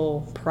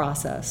simple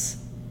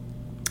process.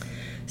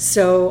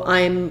 So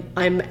I'm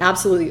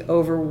absolutely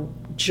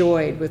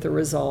overjoyed with the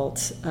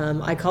result.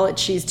 I call it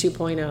Cheese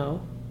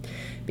 2.0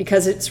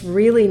 because it's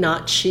really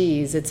not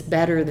cheese. It's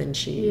better than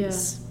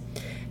cheese. Yeah.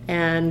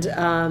 And,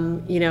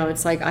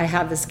 it's like I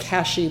have this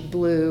cashew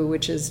blue,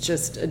 which is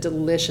just a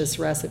delicious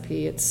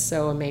recipe. It's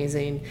so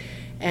amazing.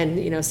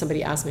 And,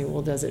 somebody asked me,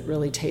 well, does it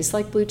really taste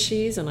like blue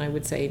cheese? And I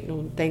would say,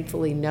 no,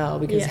 thankfully, no,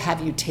 because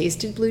have you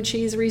tasted blue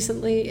cheese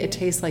recently? It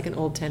tastes like an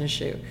old tennis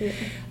shoe. Yeah.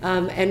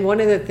 And one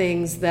of the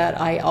things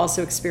that I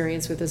also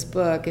experienced with this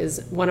book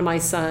is one of my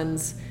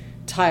sons,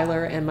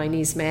 Tyler, and my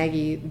niece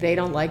Maggie, they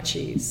don't like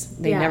cheese.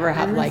 They never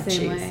have liked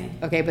cheese. Way.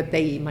 Okay, but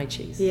they eat my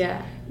cheese.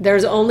 Yeah.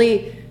 There's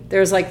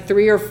like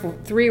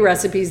three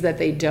recipes that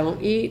they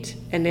don't eat,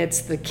 and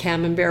it's the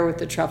camembert with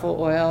the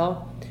truffle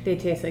oil. They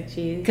taste like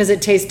cheese. Because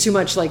it tastes too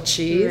much like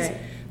cheese. Right.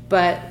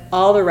 But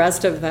all the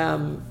rest of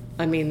them,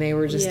 they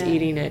were just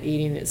eating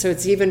it. So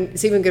it's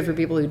even good for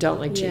people who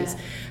don't like cheese.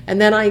 And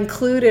then I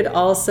included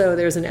also,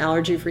 there's an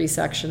allergy-free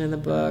section in the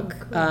book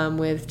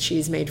with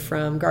cheese made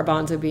from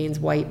garbanzo beans,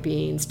 white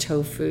beans,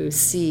 tofu,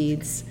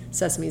 seeds,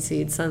 sesame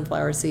seeds,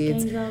 sunflower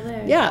seeds. Things all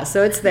there. Yeah,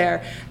 so it's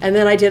there. And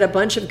then I did a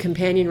bunch of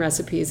companion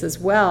recipes as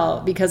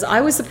well, because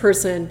I was the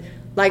person,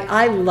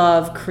 I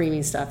love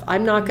creamy stuff.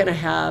 I'm not going to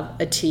have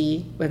a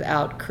tea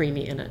without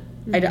creamy in it.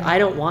 Mm-hmm. I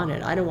don't want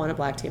it. I don't want a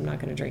black tea. I'm not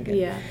going to drink it.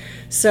 Yeah.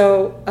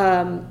 So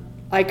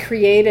I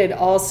created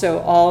also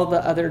all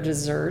the other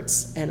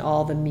desserts and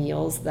all the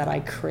meals that I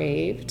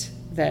craved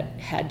that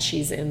had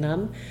cheese in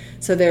them.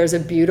 So there's a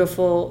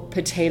beautiful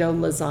potato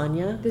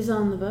lasagna. This is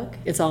all in the book?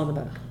 It's all in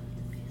the book.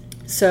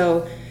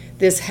 So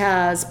this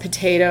has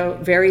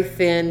very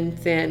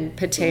thin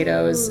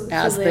potatoes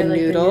as the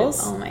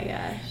noodles. Oh my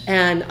gosh.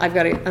 And I'm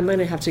going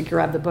to have to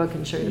grab the book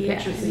and show you the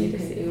pictures so you can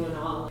see and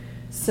all.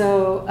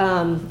 So,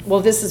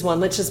 this is one.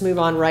 Let's just move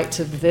on right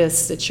to this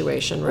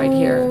situation right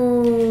here.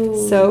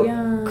 So,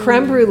 yum.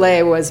 Creme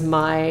brulee was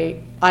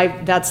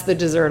that's the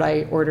dessert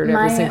I ordered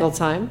every single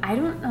time. I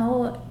don't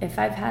know if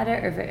I've had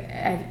it or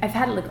if I've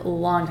had it a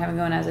long time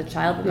ago when I was a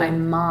child, but my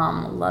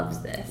mom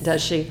loves this.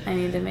 Does she? I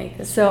need to make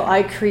this. So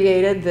I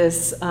created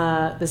this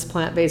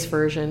plant-based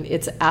version.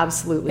 It's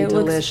absolutely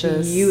delicious.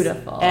 Looks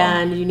beautiful.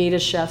 And you need a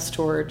chef's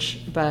torch,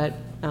 but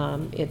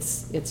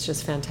it's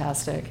just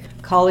fantastic.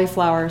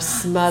 Cauliflower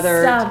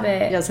smothered. Stop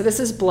it. Yeah, so this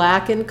is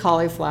blackened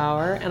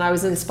cauliflower, and I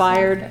was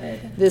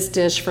inspired this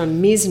dish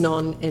from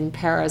Miznon in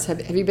Paris.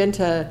 Have you been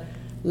to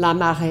La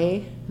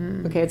Marais?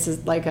 Okay,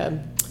 it's like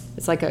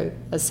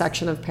a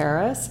section of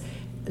Paris,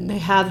 and they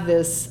have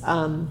this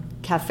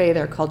cafe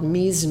there called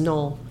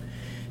Miznon,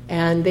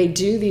 and they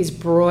do these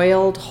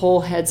broiled whole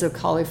heads of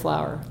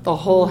cauliflower. The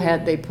whole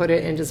head, they put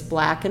it and just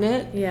blacken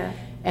it. Yeah.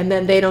 And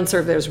then they don't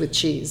serve theirs with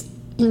cheese,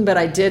 but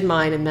I did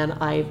mine, and then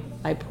I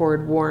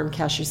poured warm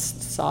cashew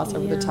sauce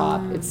over the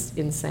top. It's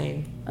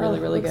insane,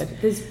 really good.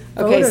 These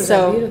photos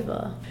are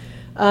beautiful.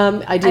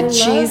 I did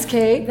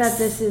cheesecakes. That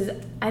this is.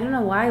 I don't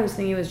know why I was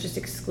thinking it was just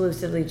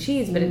exclusively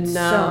cheese, but it's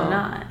so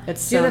not.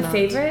 It's Do you so have a not.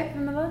 favorite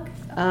from the book?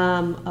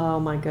 Oh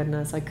my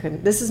goodness, I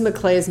couldn't. This is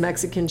McClay's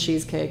Mexican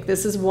cheesecake.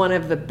 This is one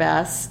of the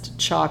best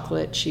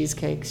chocolate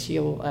cheesecakes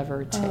you'll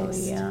ever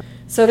taste. Oh yeah.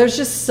 So there's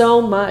just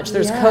so much.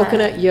 There's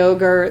coconut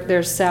yogurt.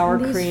 There's sour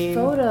cream. These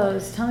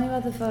photos. Tell me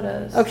about the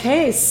photos.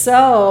 Okay,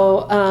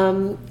 so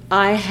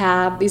I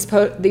have these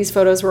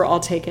photos were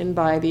all taken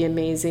by the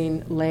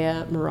amazing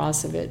Leah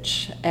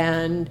Marasovic,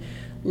 and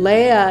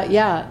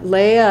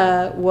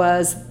Leah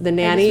was the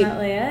nanny. I just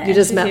met Leah. You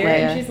just met Leah.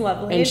 And she's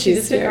lovely. And she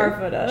just took our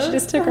photo. She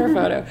just took our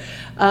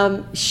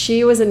photo.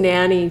 She was a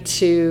nanny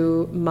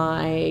to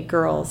my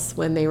girls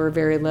when they were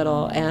very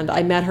little, and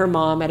I met her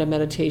mom at a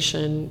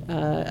meditation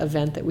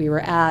event that we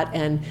were at,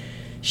 and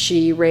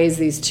she raised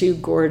these two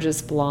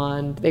gorgeous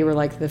blonde. They were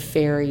like the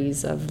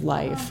fairies of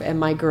life, and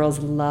my girls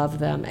loved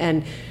them.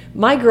 And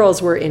my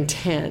girls were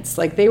intense.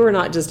 Like, they were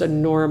not just a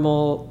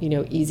normal,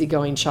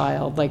 easygoing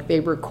child. Like,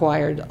 they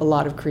required a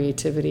lot of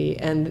creativity.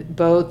 And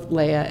both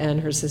Leah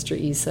and her sister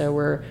Isa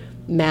were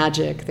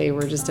magic. They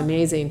were just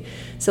amazing.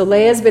 So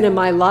Leah's been in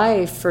my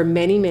life for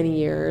many, many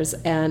years.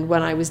 And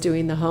when I was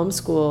doing the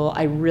homeschool,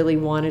 I really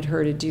wanted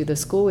her to do the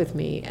school with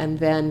me. And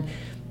then,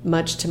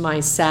 much to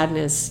my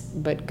sadness,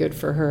 but good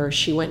for her,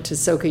 she went to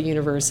Soka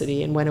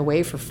University and went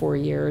away for 4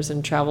 years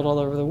and traveled all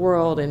over the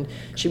world. And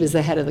she was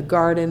the head of the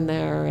garden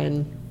there.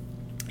 And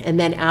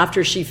then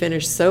after she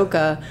finished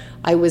Soka,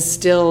 I was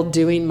still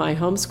doing my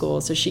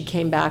homeschool. So she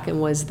came back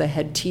and was the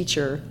head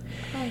teacher.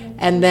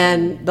 And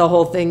then the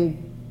whole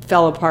thing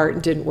fell apart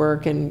and didn't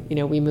work, and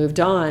we moved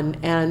on.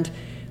 And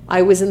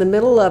I was in the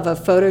middle of a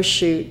photo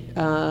shoot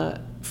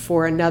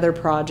for another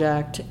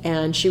project,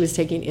 and she was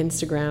taking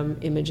Instagram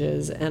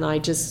images, and I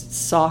just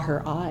saw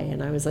her eye,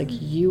 and I was like,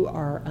 you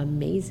are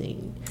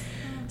amazing.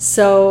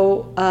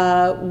 So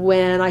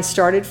when I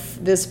started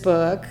this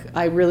book,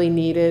 I really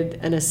needed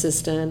an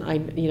assistant. I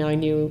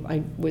knew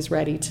I was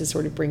ready to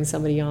sort of bring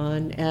somebody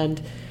on,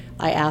 and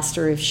I asked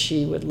her if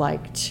she would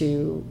like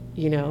to,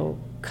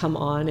 come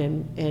on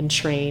and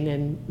train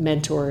and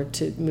mentor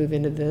to move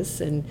into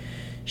this. And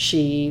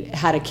she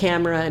had a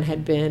camera and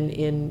had been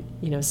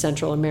in,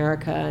 Central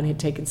America and had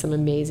taken some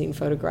amazing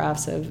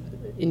photographs of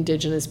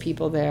indigenous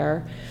people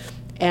there.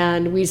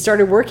 And we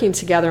started working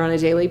together on a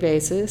daily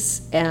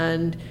basis,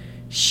 and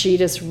she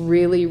just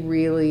really,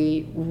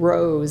 really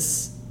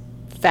rose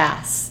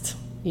fast.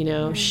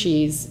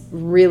 She's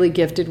really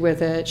gifted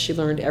with it. She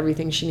learned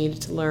everything she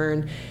needed to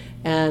learn.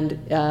 And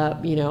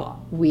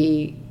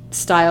we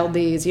styled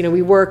these.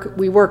 We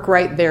work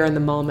right there in the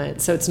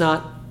moment. So it's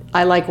not.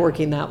 I like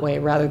working that way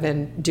rather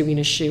than doing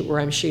a shoot where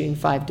I'm shooting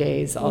 5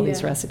 days, all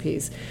these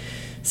recipes.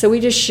 So we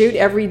just shoot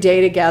every day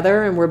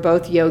together, and we're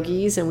both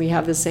yogis, and we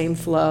have the same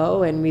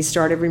flow, and we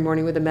start every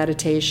morning with a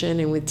meditation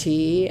and with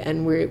tea,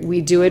 and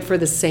we do it for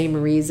the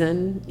same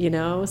reason,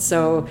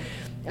 So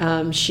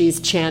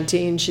she's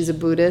chanting. She's a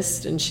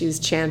Buddhist, and she's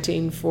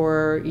chanting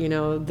for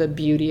the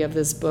beauty of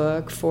this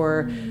book,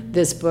 for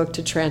this book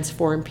to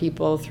transform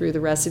people through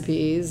the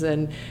recipes,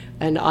 and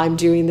I'm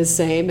doing the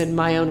same in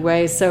my own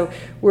way. So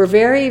we're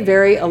very,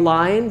 very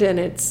aligned, and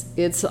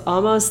it's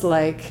almost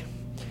like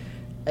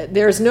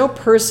there's no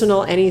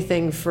personal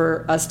anything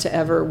for us to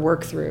ever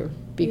work through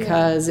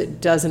because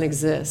it doesn't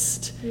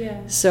exist.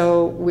 Yeah.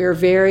 So we're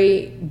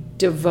very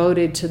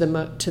devoted to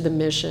the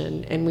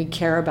mission, and we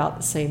care about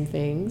the same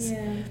things.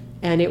 Yeah.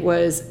 And it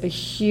was a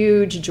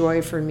huge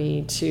joy for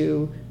me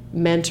to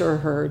mentor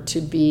her to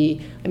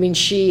be.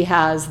 She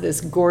has this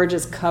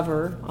gorgeous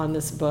cover on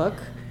this book.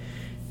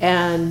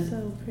 And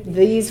so pretty.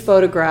 These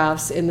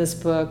photographs in this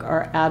book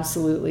are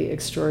absolutely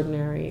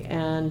extraordinary.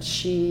 And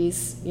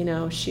she's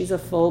a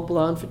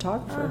full-blown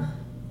photographer.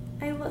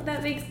 I love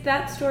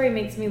that story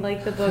makes me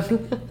like the book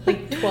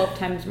like 12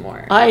 times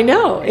more. I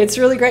know. It's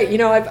really great.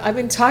 I've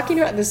been talking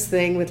about this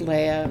thing with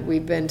Leah.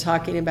 We've been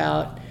talking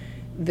about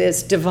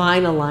this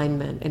divine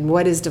alignment and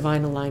what is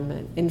divine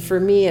alignment. And for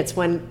me, it's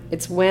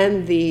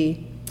when the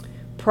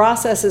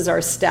processes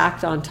are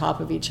stacked on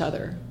top of each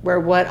other, where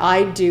what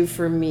I do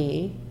for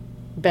me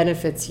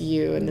benefits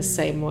you in the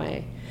same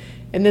way.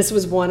 And this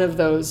was one of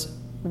those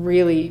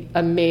really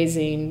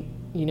amazing,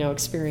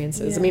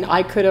 experiences. Yeah.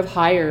 I could have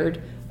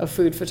hired a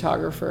food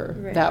photographer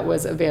Right. that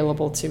was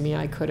available to me.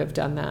 I could have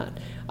done that.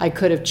 I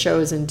could have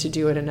chosen to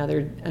do it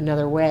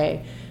another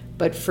way.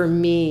 But for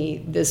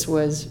me, this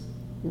was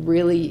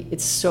really,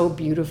 it's so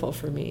beautiful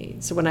for me.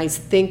 So when I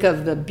think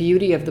of the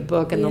beauty of the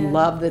book and the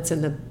love that's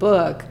in the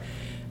book,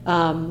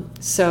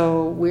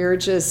 so we're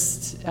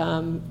just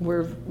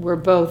we're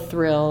both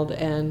thrilled,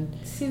 and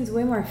It seems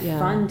way more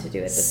fun to do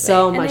it this way.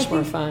 so And much I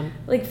more think, fun.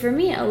 Like for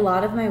me, a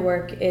lot of my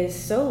work is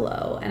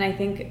solo, and I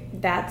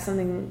think that's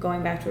something,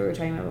 going back to what we were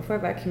talking about before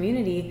about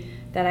community,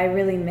 that I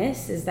really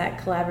miss is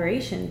that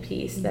collaboration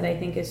piece that I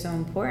think is so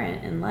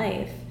important in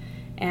life.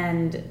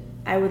 And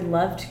I would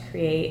love to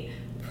create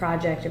a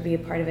project or be a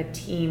part of a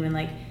team and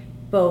like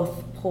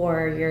both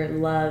pour your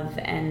love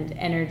and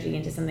energy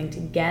into something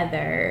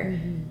together.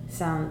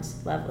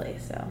 Sounds lovely.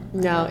 So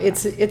No,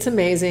 it's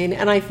amazing.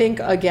 And I think,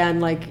 again,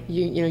 like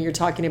you're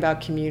talking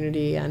about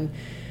community, and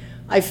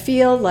I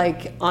feel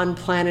like on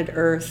planet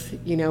Earth,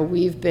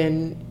 we've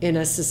been in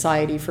a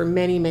society for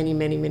many, many,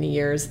 many, many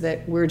years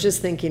that we're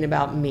just thinking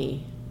about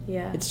me.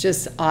 Yeah. It's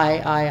just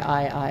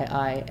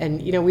I.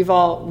 And we've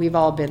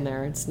all been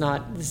there.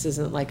 This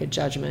isn't like a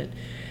judgment.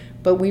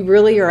 But we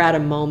really are at a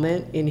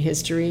moment in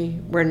history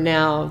where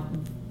now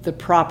the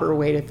proper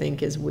way to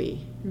think is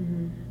we.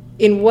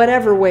 In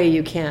whatever way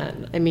you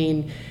can.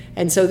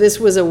 And so this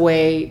was a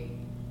way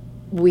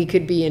we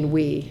could be in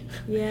we.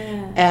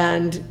 Yeah.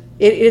 And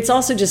it's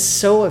also just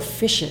so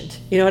efficient.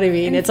 You know what I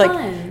mean? And it's fun.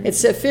 like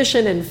it's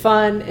efficient and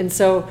fun. And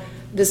so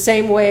the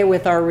same way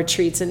with our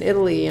retreats in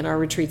Italy and our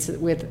retreats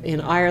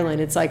in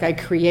Ireland, it's like I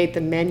create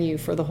the menu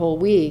for the whole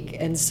week.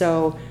 And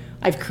so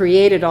I've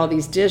created all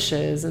these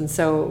dishes. And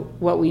so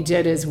what we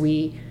did is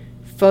we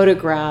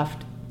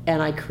photographed,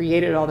 and I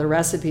created all the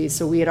recipes.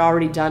 So we had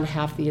already done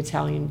half the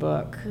Italian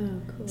book.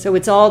 Oh, cool. So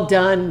it's all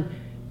done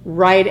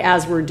right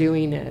as we're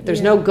doing it.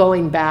 There's no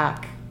going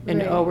back and,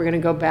 Right. we're going to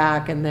go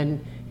back. And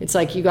then it's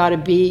like you got to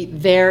be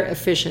there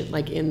efficient,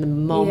 like in the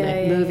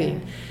moment,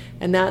 moving.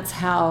 And that's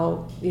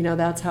how,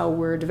 that's how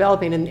we're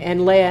developing.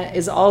 And Leah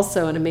is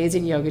also an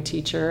amazing yoga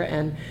teacher.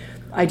 And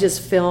I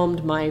just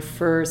filmed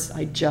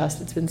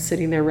it's been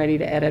sitting there ready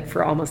to edit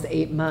for almost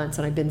 8 months,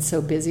 and I've been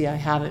so busy I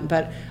haven't.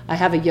 But I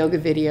have a yoga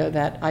video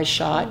that I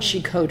shot.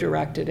 She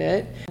co-directed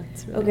it.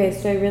 Okay,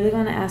 so I really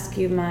want to ask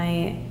you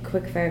my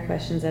quick fire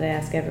questions that I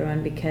ask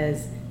everyone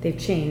because they've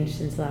changed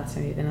since the last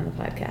time you've been on the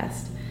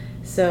podcast.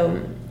 So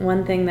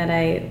one thing that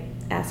I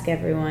ask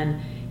everyone,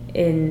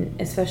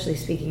 especially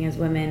speaking as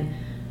women,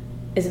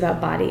 is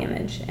about body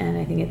image. And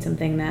I think it's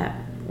something that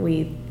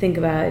we think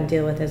about and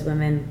deal with as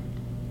women,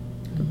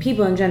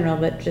 people in general,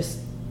 but just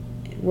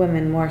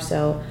women more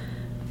so.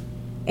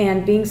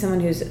 And being someone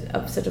who's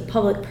such a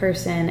public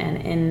person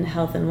and in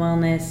health and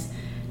wellness,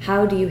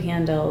 how do you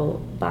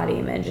handle body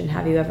image, and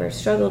have you ever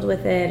struggled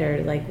with it,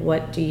 or like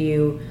what do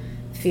you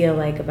feel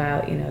like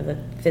about the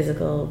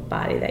physical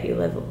body that you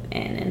live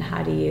in, and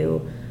how do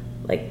you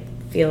like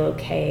feel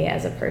okay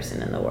as a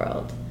person in the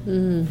world?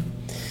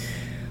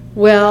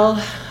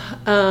 Well,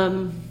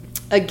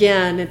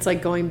 again, it's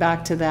like going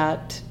back to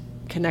that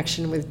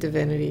connection with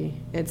divinity.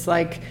 It's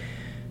like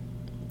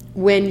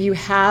when you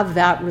have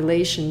that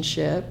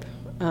relationship,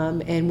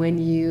 and when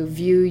you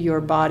view your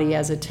body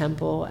as a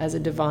temple, as a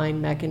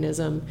divine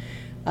mechanism,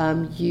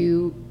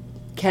 you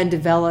can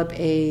develop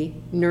a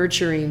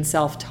nurturing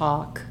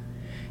self-talk.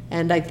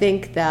 And I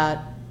think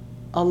that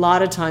a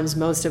lot of times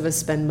most of us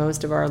spend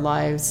most of our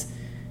lives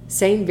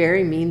saying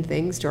very mean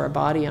things to our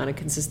body on a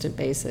consistent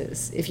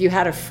basis. If you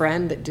had a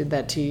friend that did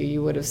that to you,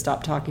 you would have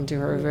stopped talking to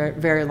her a very,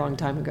 very long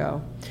time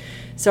ago.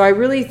 So I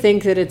really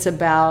think that it's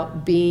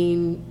about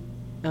being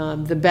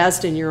the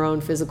best in your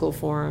own physical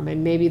form.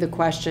 And maybe the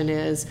question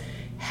is,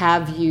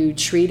 have you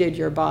treated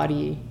your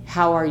body?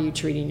 How are you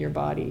treating your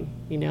body?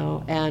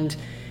 And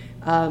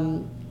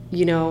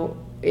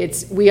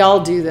we all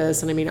do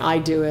this, and I mean, I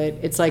do it.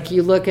 It's like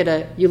you look at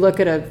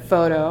a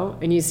photo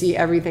and you see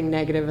everything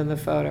negative in the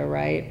photo,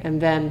 right?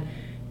 And then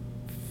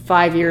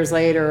 5 years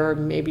later, or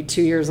maybe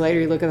 2 years later,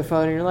 you look at the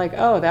photo and you're like,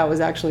 oh, that was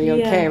actually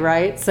okay,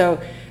 right?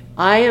 So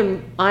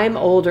I'm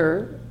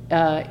older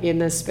in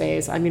this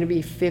space. I'm going to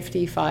be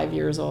 55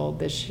 years old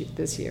this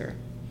year.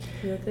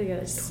 You look like I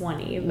was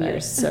 20, but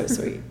you're so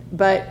sweet.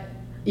 But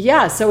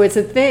yeah, so it's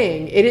a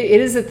thing. It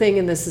is a thing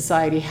in this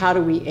society. How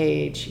do we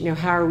age?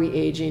 How are we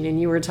aging? And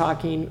you were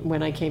talking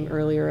when I came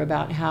earlier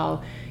about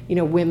how,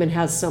 women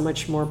has so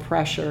much more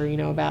pressure,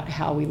 about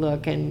how we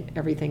look and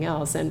everything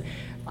else. And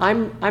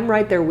I'm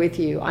right there with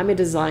you. I'm a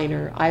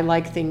designer. I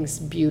like things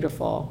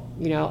beautiful.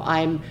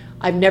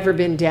 I've never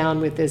been down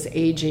with this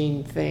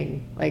aging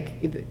thing,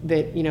 like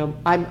that.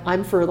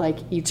 I'm for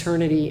like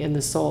eternity in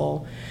the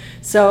soul.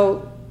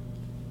 So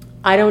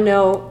I don't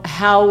know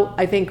how.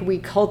 I think we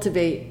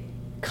cultivate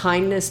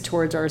kindness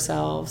towards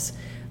ourselves.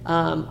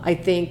 I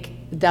think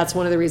that's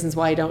one of the reasons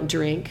why I don't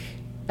drink.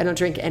 I don't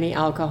drink any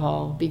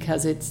alcohol,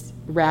 because it's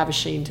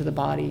ravishing to the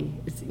body.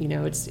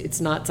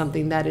 It's not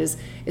something that is.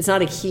 It's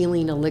not a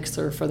healing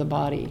elixir for the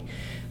body.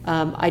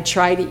 I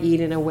try to eat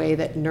in a way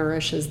that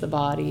nourishes the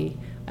body.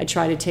 I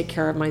try to take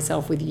care of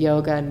myself with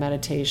yoga and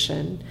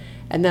meditation,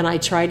 and then I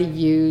try to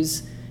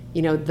use,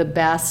 the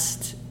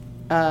best,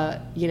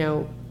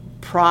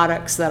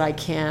 products that I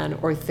can,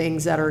 or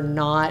things that are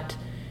not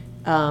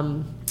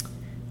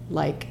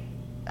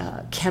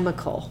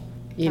chemical,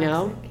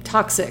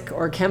 toxic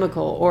or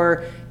chemical,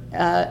 or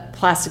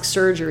plastic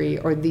surgery,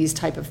 or these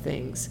type of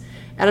things.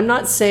 And I'm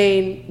not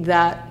saying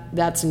that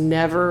that's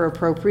never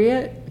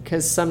appropriate,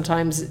 because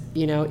sometimes,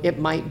 it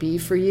might be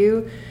for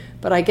you.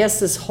 But I guess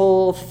this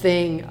whole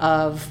thing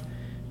of,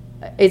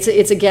 it's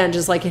again,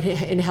 just like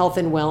in health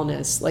and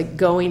wellness, like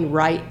going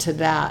right to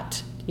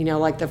that,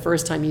 like the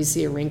first time you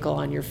see a wrinkle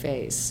on your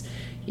face,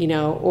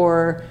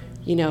 or,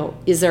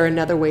 is there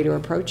another way to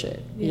approach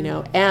it?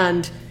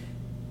 And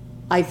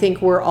I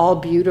think we're all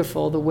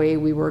beautiful the way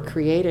we were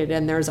created,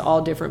 and there's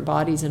all different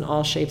bodies in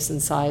all shapes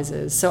and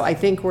sizes. So I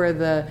think where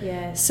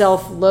the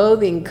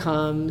self-loathing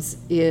comes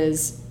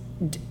is,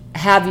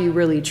 have you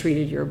really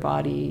treated your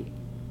body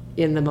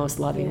in the most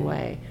loving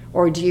way?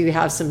 Or do you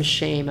have some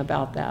shame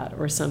about that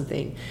or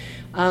something?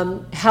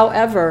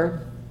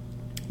 However,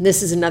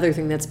 this is another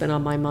thing that's been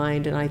on my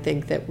mind, and I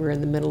think that we're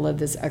in the middle of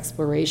this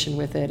exploration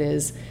with it,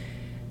 is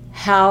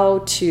how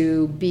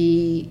to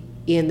be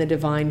in the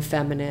divine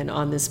feminine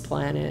on this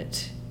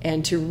planet,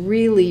 and to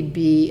really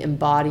be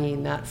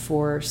embodying that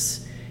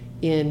force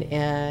in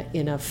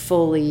a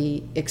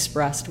fully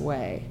expressed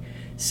way.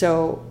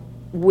 So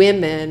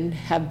women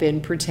have been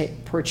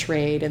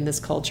portrayed in this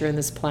culture, in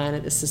this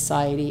planet, this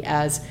society,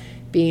 as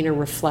being a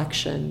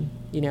reflection.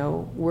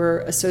 We're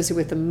associated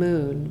with the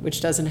moon, which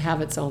doesn't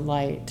have its own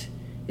light.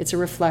 It's a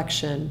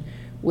reflection.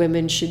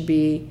 Women should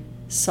be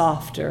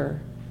softer,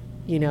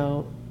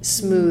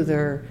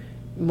 smoother,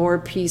 more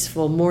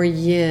peaceful, more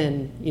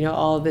yin,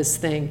 all of this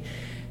thing.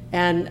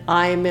 And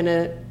I'm in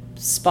a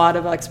spot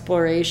of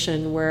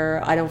exploration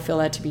where I don't feel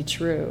that to be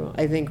true.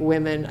 I think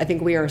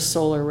we are a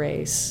solar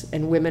race,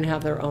 and women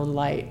have their own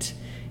light.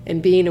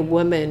 And being a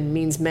woman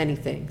means many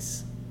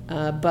things.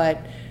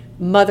 But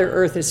Mother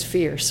Earth is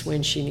fierce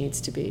when she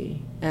needs to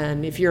be.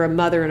 And if you're a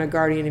mother and a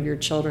guardian of your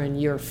children,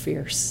 you're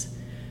fierce.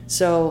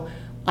 So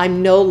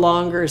I'm no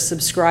longer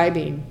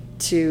subscribing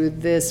to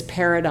this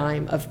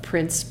paradigm of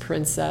prince,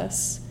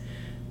 princess.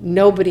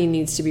 Nobody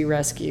needs to be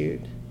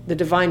rescued. The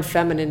divine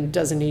feminine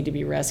doesn't need to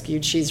be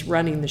rescued. She's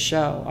running the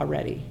show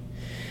already.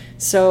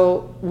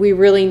 So we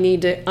really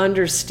need to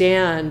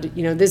understand,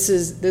 this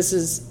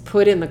is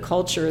put in the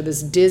culture,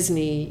 this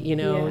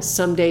Disney,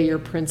 someday your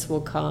prince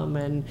will come,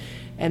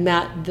 and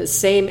that the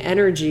same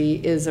energy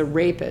is a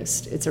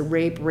rapist. It's a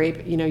rape,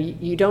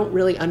 you don't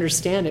really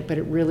understand it, but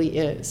it really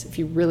is, if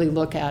you really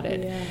look at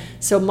it. Yeah.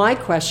 So my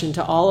question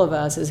to all of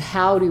us is,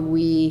 how do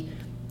we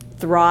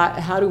thrive,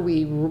 how do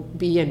we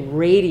be in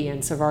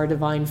radiance of our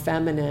divine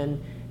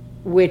feminine,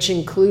 which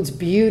includes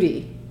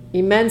beauty,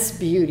 immense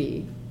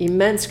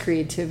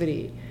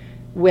creativity,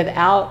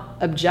 without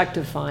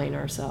objectifying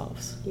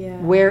ourselves? Yeah.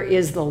 Where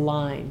is the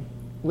line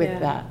with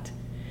that?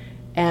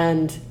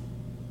 And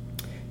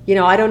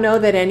I don't know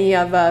that any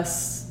of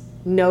us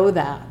know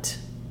that.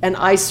 And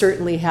I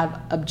certainly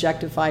have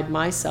objectified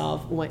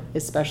myself,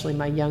 especially in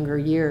my younger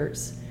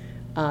years.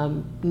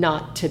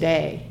 Not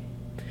today.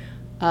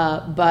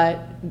 But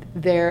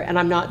and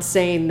I'm not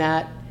saying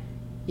that,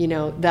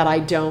 that I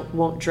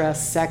won't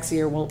dress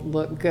sexy or won't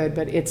look good,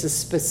 but it's a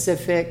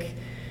specific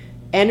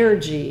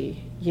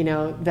energy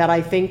that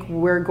I think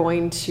we're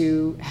going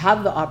to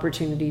have the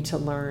opportunity to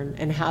learn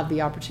and have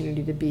the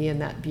opportunity to be in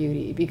that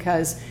beauty,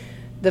 because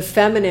the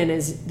feminine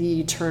is the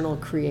eternal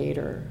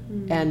creator.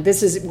 And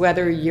this is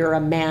whether you're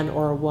a man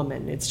or a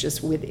woman, it's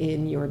just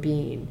within your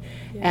being.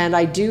 And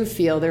I do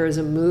feel there is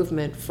a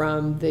movement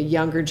from the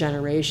younger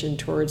generation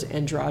towards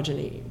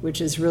androgyny,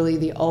 which is really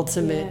the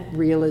ultimate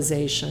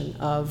realization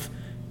of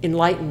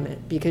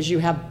enlightenment, because you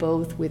have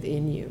both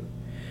within you.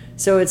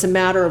 So it's a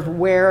matter of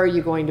where are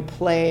you going to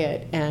play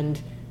it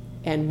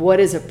and what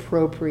is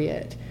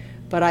appropriate.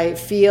 But I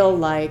feel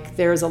like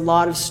there's a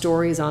lot of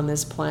stories on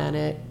this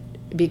planet,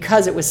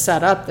 because it was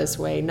set up this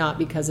way, not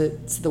because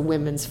it's the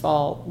women's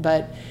fault,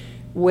 but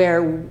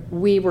where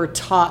we were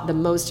taught the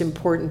most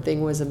important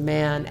thing was a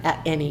man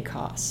at any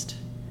cost.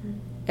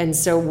 And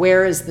so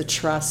where is the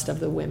trust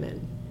of the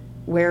women?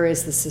 Where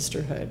is the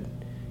sisterhood?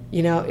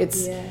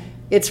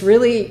 It's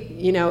really,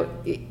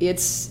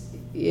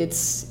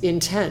 it's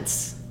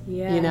intense,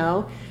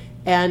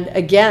 And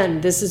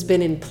again, this has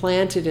been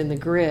implanted in the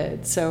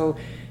grid. So,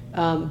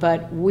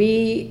 but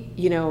we,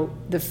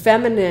 the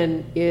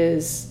feminine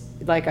is,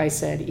 like I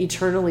said,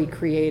 eternally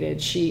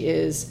created. She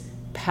is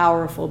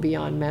powerful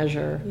beyond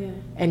measure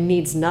and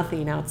needs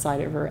nothing outside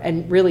of her.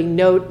 And really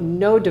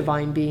no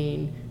divine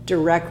being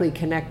directly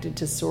connected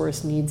to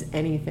source needs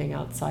anything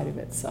outside of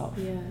itself.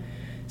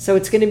 So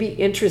it's going to be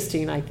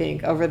interesting, I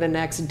think, over the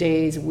next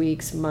days,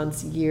 weeks,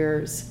 months,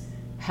 years,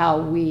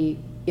 how we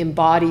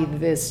embody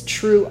this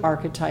true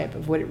archetype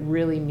of what it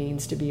really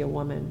means to be a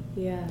woman.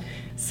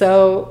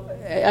 So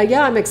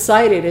I'm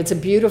excited. It's a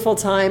beautiful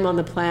time on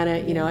the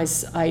planet.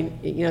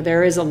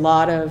 There is a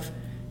lot of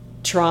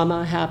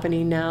trauma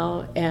happening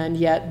now, and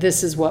yet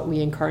this is what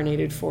we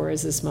incarnated for,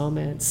 is this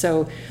moment.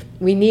 So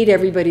we need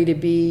everybody to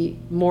be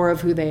more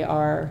of who they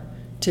are,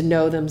 to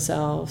know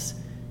themselves,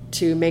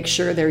 to make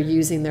sure they're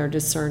using their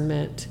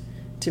discernment,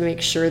 to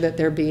make sure that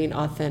they're being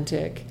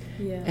authentic,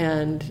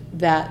 and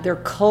that they're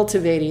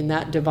cultivating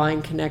that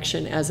divine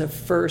connection as the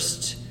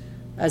first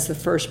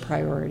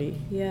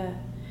priority.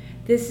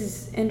 This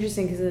is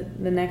interesting, because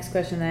the next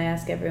question that I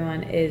ask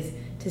everyone is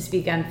to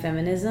speak on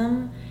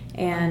feminism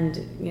and,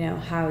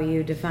 how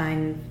you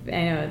define,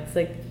 I know it's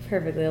like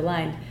perfectly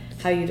aligned,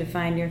 how you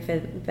define your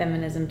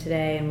feminism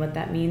today and what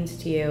that means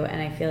to you.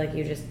 And I feel like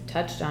you just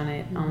touched on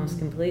it almost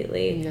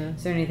completely.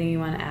 Is there anything you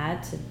want to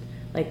add to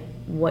like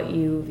what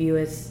you view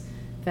as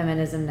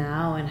feminism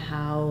now and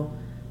how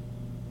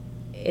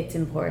it's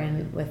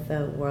important with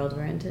the world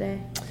we're in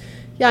today?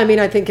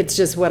 I think it's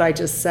just what I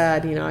just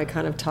said. I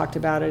kind of talked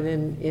about it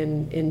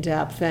in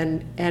depth.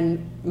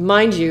 And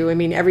mind you,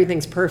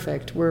 everything's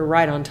perfect. We're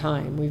right on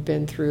time. We've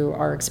been through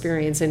our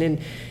experience.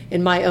 And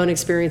in my own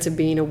experience of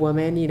being a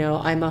woman,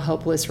 I'm a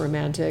hopeless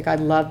romantic. I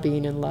love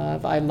being in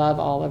love. I love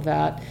all of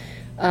that.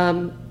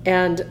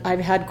 And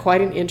I've had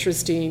quite an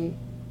interesting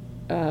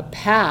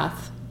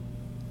path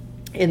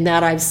in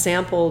that I've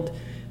sampled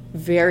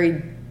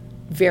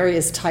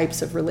various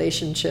types of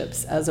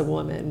relationships as a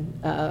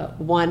woman.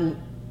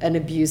 An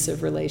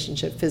abusive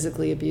relationship,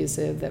 physically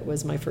abusive, that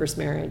was my first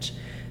marriage.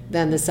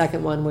 Then the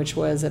second one, which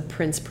was a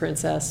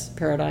prince-princess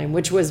paradigm,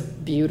 which was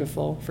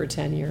beautiful for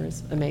 10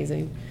 years,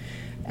 amazing.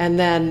 And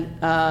then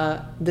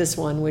this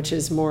one, which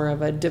is more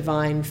of a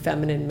divine,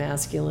 feminine,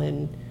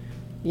 masculine,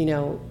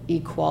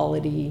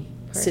 equality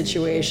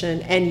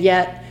situation. And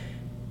yet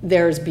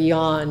there's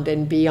beyond,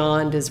 and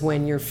beyond is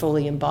when you're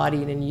fully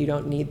embodied and you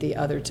don't need the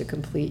other to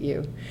complete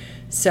you.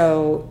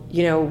 So,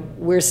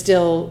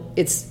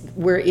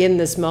 we're in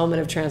this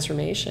moment of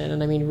transformation.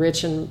 And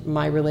Rich and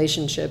my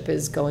relationship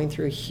is going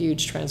through a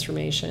huge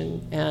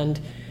transformation. And,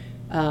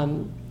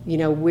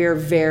 we're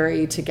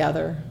very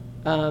together,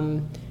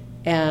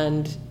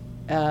 and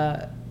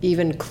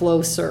even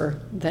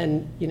closer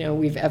than,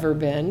 we've ever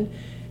been.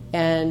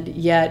 And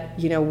yet,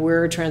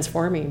 we're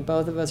transforming.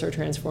 Both of us are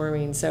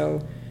transforming.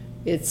 So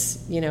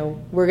it's,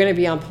 we're going to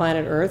be on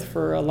planet Earth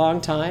for a long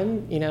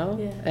time,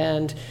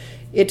 and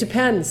it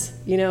depends.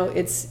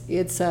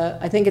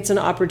 I think it's an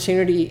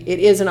opportunity. It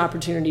is an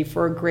opportunity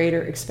for a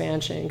greater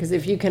expansion. Because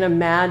if you can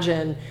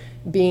imagine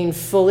being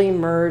fully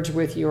merged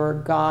with your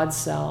God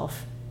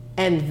self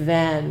and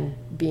then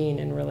being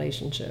in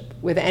relationship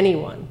with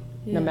anyone,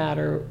 no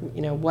matter,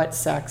 what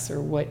sex or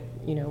what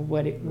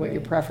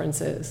your preference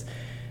is.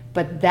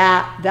 But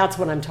that's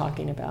what I'm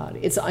talking about.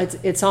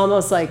 It's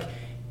almost like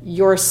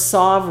you're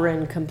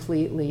sovereign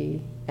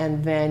completely,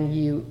 and then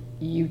you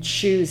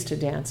choose to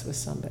dance with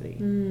somebody,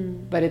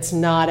 but it's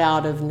not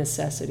out of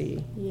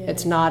necessity.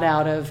 It's not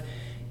out of,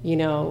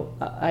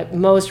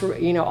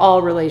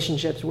 all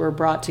relationships were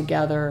brought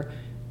together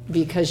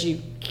because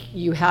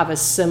you have a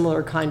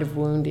similar kind of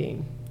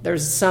wounding.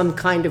 There's some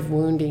kind of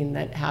wounding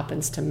that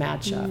happens to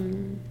match up,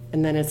 and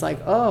then it's like,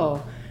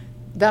 oh,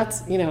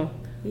 that's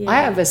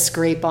I have a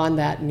scrape on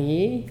that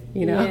knee,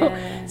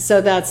 so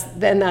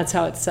that's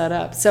how it's set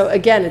up. So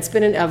again, it's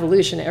been an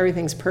evolution.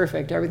 Everything's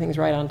perfect. Everything's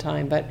right on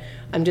time. But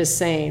I'm just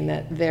saying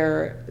that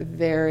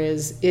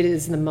it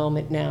is the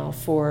moment now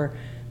for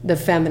the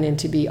feminine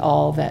to be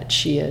all that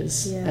she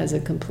is as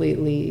a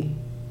completely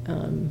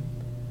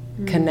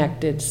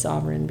connected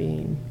sovereign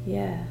being.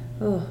 Yeah.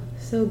 Oh,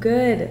 so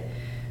good.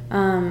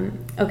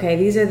 Okay,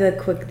 these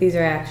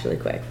are actually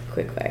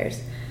quick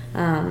fires.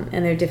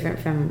 And they're different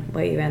from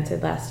what you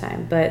answered last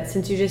time. But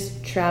since you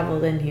just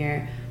traveled in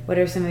here, what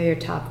are some of your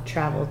top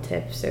travel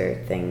tips or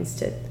things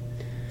to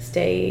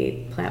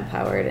stay plant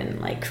powered and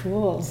like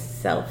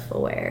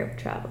self-aware of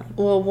traveling?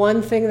 Well,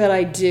 one thing that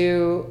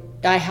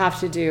I have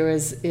to do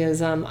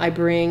is I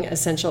bring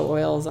essential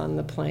oils on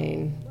the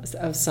plane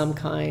of some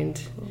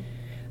kind. Cool.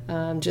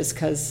 Just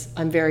because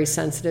I'm very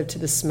sensitive to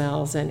the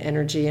smells and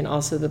energy and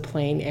also the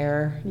plane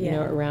air,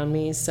 around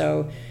me.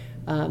 So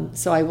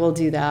I will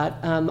do that.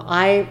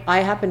 I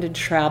happen to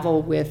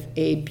travel with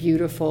a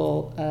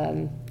beautiful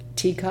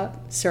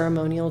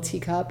ceremonial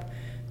teacup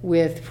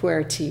with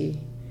pu'er tea.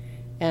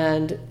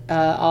 And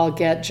I'll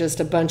get just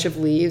a bunch of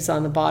leaves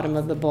on the bottom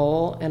of the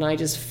bowl, and I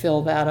just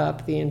fill that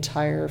up the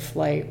entire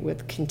flight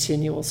with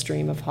continual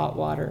stream of hot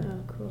water. Oh,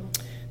 cool.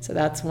 So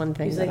that's one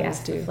thing that I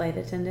ask do. The flight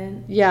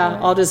attendant?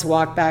 Yeah, I'll just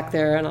walk back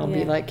there and I'll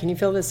be like, can you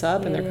fill this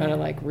up? And they're kind of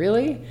like,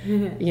 really?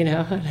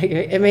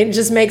 It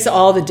just makes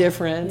all the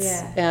difference.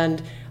 Yeah.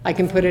 And I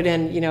can put it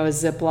in, a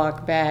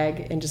Ziploc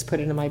bag and just put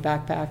it in my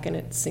backpack, and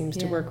it seems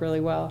to work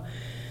really well.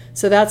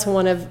 So that's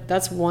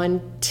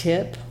one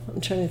tip.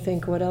 I'm trying to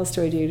think, what else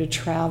do I do to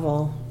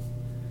travel?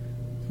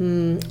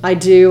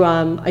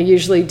 I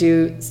usually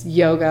do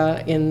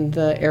yoga in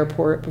the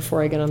airport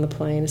before I get on the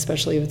plane,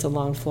 especially if it's a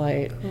long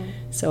flight. Cool.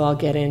 So I'll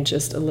get in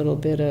just a little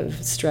bit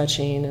of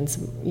stretching and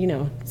some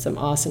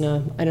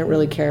asana. I don't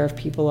really care if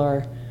people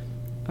are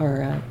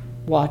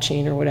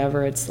watching or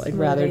whatever. I'd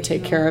rather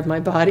take care of my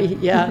body.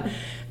 Yeah.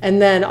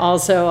 And then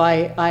also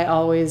I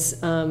always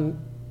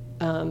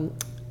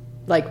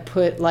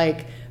put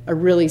a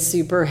really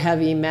super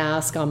heavy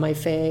mask on my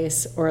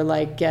face, or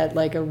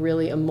get a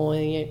really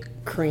emollient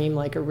cream,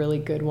 a really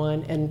good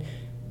one, and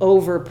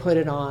put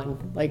it on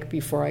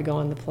before I go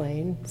on the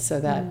plane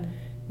so that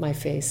my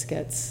face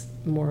gets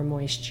more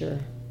moisture.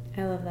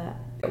 I love that.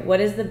 What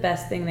is the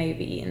best thing that you've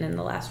eaten in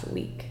the last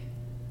week?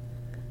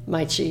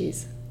 My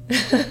cheese.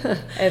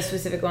 A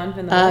specific one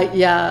from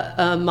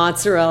the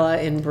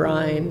mozzarella in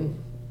brine.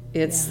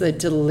 It's the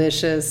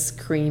delicious,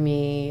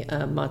 creamy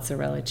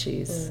mozzarella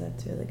cheese. Oh,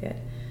 that's really good.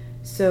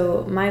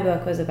 So my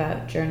book was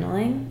about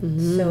journaling.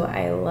 Mm-hmm. So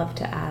I love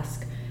to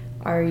ask,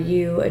 are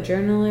you a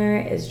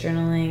journaler? Is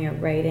journaling or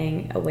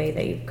writing a way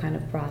that you kind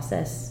of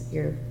process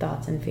your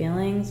thoughts and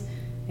feelings?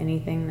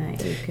 Anything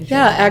that you can share?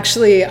 Yeah,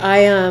 actually,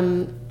 I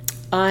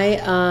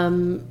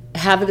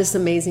have this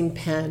amazing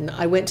pen.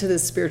 I went to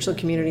this spiritual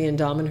community in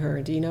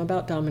Damanhur. Do you know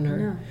about Damanhur?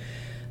 No.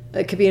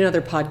 It could be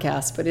another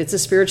podcast, but it's a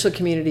spiritual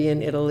community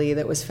in Italy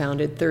that was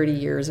founded 30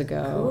 years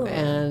ago. Cool.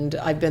 And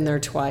I've been there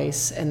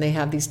twice, and they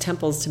have these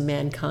temples to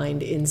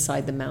mankind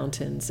inside the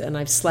mountains, and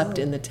I've slept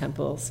in the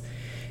temples.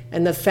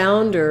 And the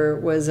founder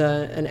was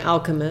an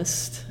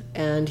alchemist,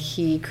 and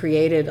he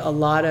created a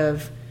lot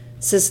of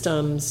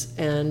systems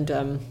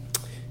and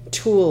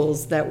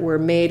tools that were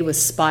made with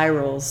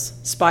spirals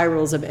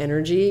of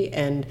energy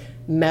and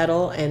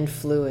metal and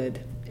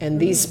fluid. And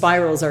these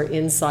spirals are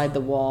inside the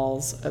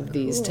walls of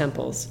these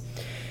temples.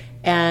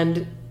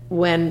 And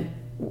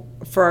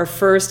for our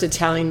first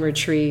Italian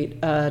retreat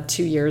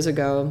 2 years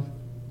ago,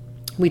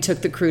 we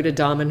took the crew to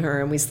Damanhur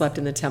and we slept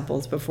in the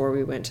temples before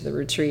we went to the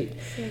retreat.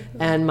 So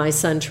cool. And my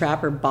son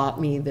Trapper bought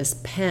me this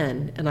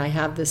pen, and I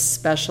have this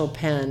special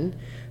pen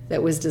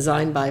that was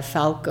designed by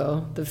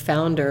Falco, the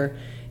founder,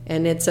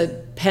 and it's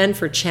a pen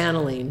for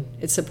channeling.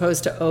 It's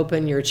supposed to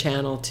open your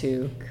channel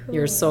to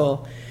your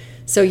soul.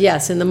 So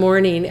yes, in the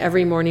morning,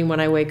 every morning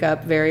when I wake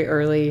up very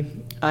early,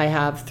 I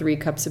have 3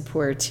 cups of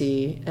pu'er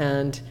tea,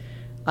 and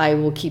I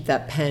will keep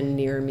that pen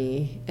near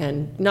me.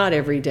 And not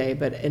every day,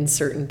 but in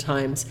certain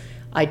times,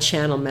 I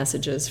channel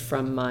messages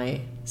from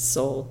my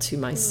soul to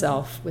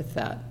myself with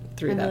that,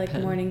 through that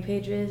pen. Morning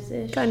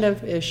pages-ish? Kind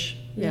of ish,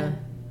 yeah.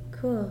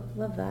 Cool,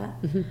 love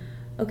that. Mm-hmm.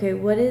 Okay,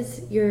 what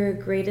is your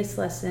greatest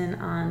lesson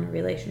on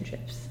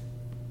relationships?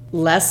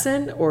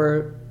 Lesson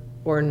or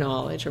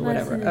knowledge or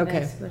whatever?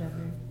 Okay. Whatever.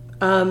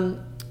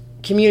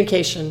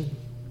 Communication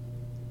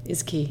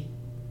is key.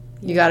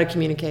 You got to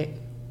communicate.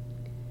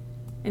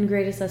 And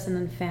greatest lesson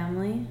on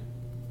family?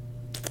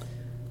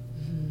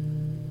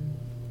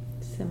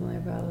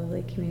 Similar,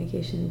 probably.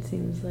 Communication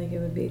seems like it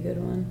would be a good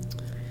one.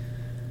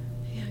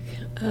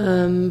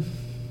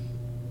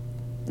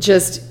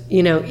 Just,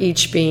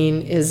 each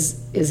being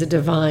is a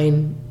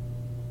divine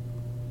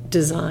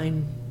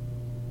design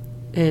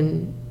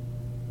and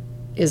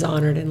is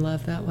honored and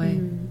loved that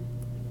way.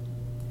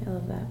 I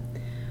love that.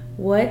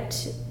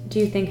 What do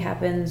you think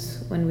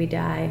happens when we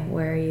die?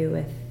 Where are you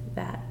with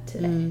that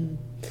today?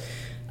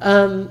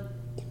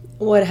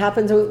 What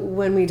happens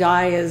when we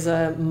die is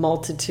a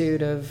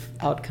multitude of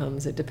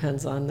outcomes. It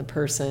depends on the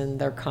person,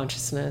 their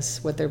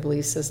consciousness, what their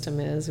belief system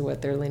is,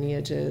 what their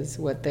lineage is,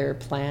 what their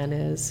plan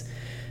is.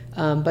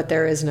 But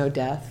there is no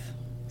death.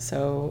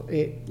 So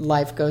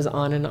life goes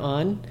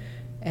on.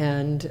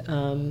 And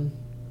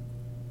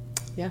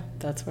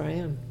that's where I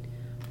am.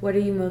 What are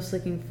you most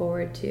looking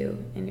forward to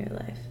in your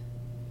life?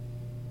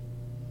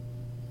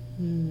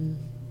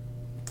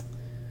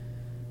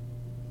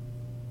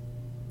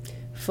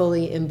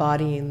 fully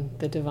embodying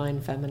the divine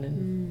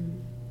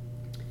feminine.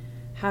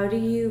 How do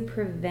you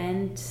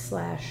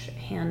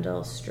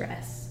prevent/handle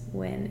stress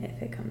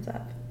if it comes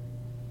up?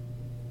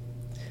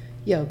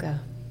 Yoga.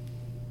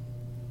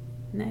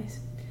 Nice.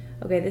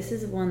 Okay, this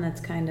is one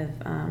that's kind of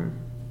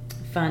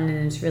fun,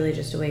 and it's really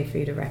just a way for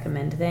you to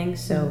recommend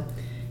things. So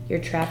you're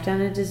trapped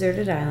on a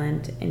deserted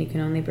island, and you can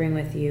only bring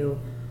with you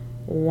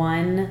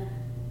one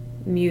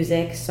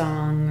music,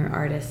 song, or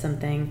artist,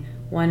 something,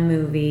 one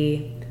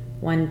movie,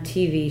 one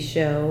TV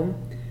show,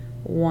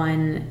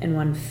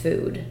 one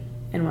food,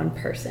 and one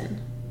person.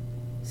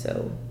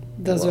 So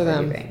those are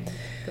them.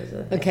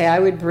 Okay, I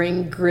would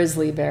bring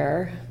Grizzly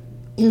Bear,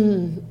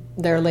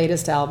 their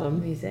latest album.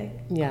 Music.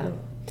 Yeah. Cool.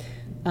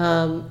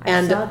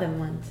 I saw them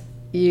once.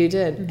 You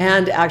did.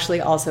 And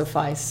actually also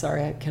Feist.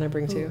 Sorry, can I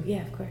bring two?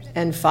 Yeah, of course.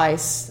 And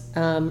Feist,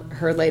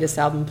 her latest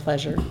album,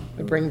 Pleasure. I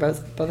would bring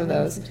both of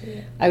those.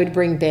 I would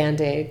bring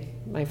Band-Aid,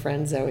 my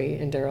friend Zoe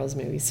and Daryl's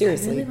movie.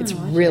 Seriously, it's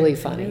really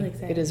funny. Really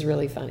it is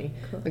really funny.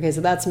 Cool. Okay, so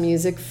that's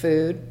music,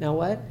 food. Now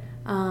what?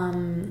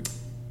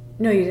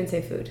 No, you didn't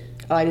say food.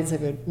 Oh, I didn't say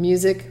food.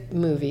 Music,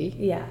 movie.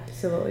 Yeah,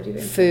 so what would you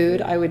bring?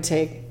 Food, I would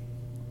take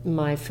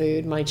my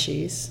food, my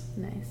cheese.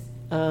 Nice.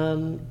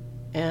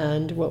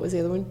 And what was the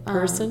other one?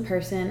 Person?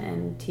 Person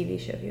and TV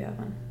show if you have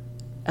one.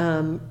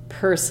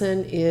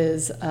 Person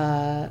is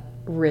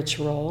Rich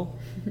Roll.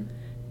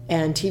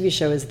 And TV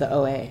show is The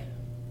OA.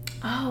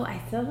 Oh, I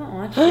still haven't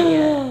watched it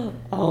yet.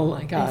 Oh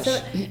my gosh.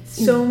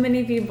 So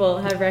many people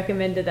have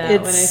recommended that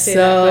it's when I say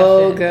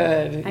so that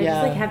question. Good. I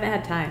just haven't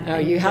had time. No,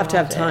 you have to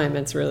have time.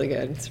 It's really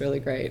good. It's really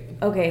great.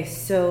 Okay,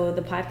 so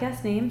the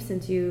podcast name,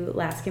 since you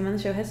last came on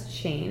the show, has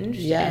changed.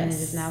 Yes. And it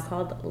is now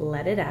called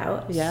Let It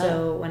Out. Yeah.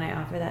 So when I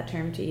offer that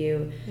term to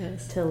you,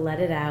 to let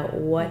it out,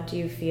 what do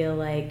you feel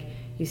like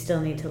you still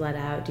need to let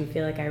out? Do you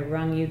feel like I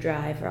wrung you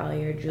dry for all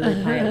your Julie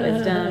Piatt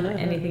wisdom?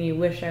 Anything you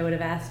wish I would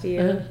have asked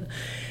you?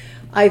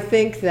 I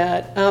think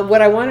that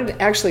what I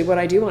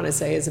do want to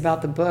say is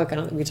about the book. I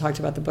don't think we talked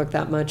about the book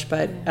that much,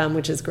 but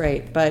which is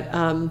great. But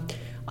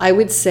I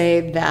would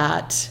say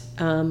that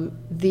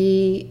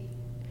the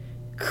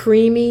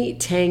creamy,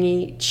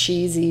 tangy,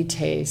 cheesy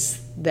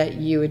taste that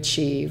you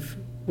achieve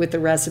with the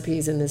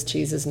recipes in This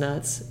Cheese is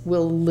Nuts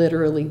will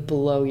literally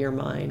blow your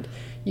mind.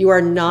 You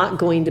are not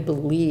going to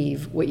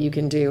believe what you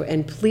can do.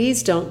 And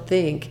please don't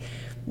think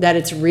that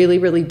it's really,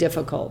 really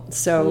difficult.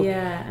 So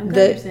yeah, I'm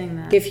glad you're saying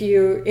that. If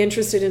you're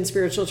interested in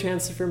spiritual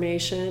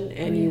transformation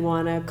and you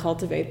want to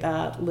cultivate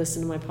that,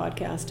 listen to my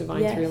podcast,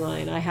 Divine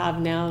Throughline. I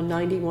have now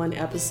 91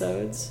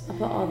 episodes. I'll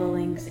put all the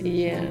links in.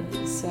 Yeah,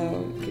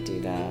 so you could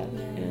do that.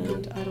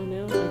 And I don't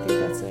know, I think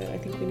that's it. I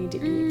think we need to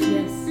eat.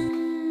 Yes.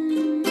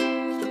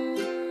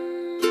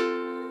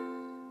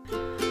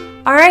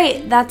 All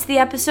right, that's the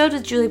episode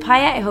with Julie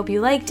Piatt. I hope you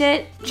liked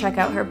it. Check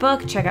out her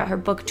book. Check out her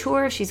book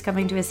tour. She's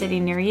coming to a city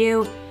near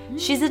you.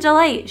 She's a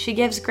delight. She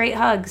gives great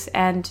hugs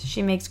and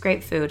she makes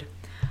great food.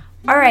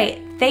 All right.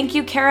 Thank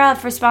you, Care of,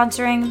 for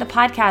sponsoring the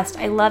podcast.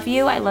 I love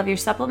you. I love your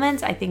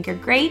supplements. I think you're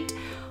great.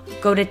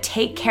 Go to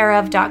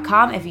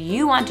takecareof.com if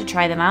you want to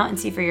try them out and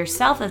see for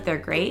yourself if they're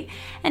great.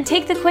 And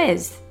take the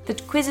quiz. The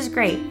quiz is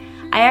great.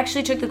 I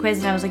actually took the quiz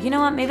and I was like, you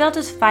know what? Maybe I'll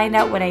just find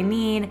out what I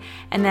need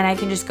and then I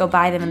can just go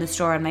buy them in the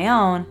store on my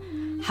own.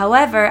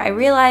 However, I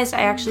realized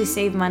I actually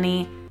save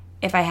money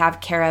if I have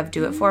Care of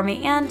do it for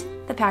me, and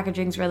the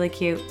packaging's really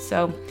cute.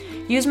 So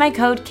use my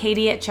code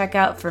Katie at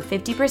checkout for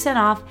 50%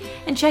 off,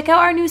 and check out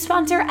our new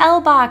sponsor,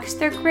 L-Box.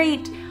 They're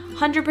great.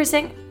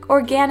 100%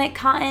 organic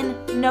cotton,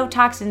 no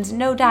toxins,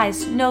 no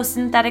dyes, no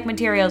synthetic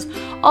materials.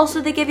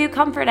 Also, they give you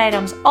comfort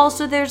items.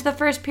 Also, there's the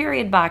first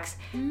period box.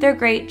 They're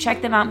great.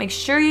 Check them out. Make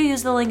sure you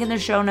use the link in the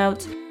show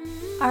notes.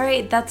 All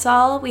right, that's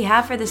all we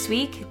have for this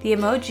week. The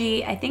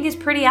emoji, I think, is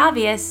pretty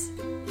obvious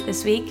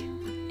this week.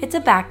 It's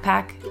a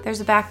backpack.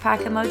 There's a backpack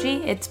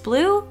emoji. It's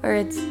blue or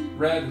it's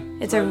red.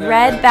 It's a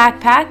red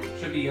backpack.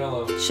 Should be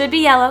yellow. Should be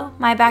yellow.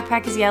 My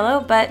backpack is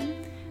yellow, but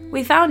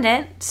we found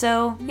it,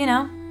 so,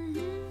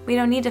 we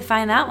don't need to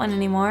find that one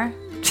anymore.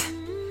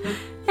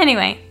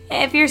 Anyway,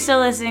 if you're still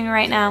listening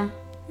right now,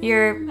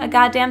 you're a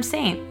goddamn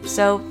saint.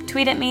 So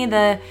tweet at me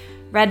the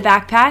red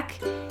backpack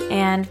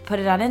and put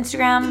it on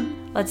Instagram.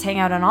 Let's hang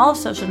out on all of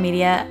social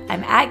media.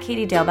 I'm at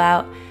Katie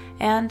Dalebout,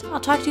 and I'll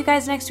talk to you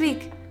guys next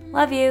week.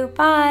 Love you.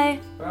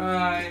 Bye.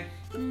 Bye.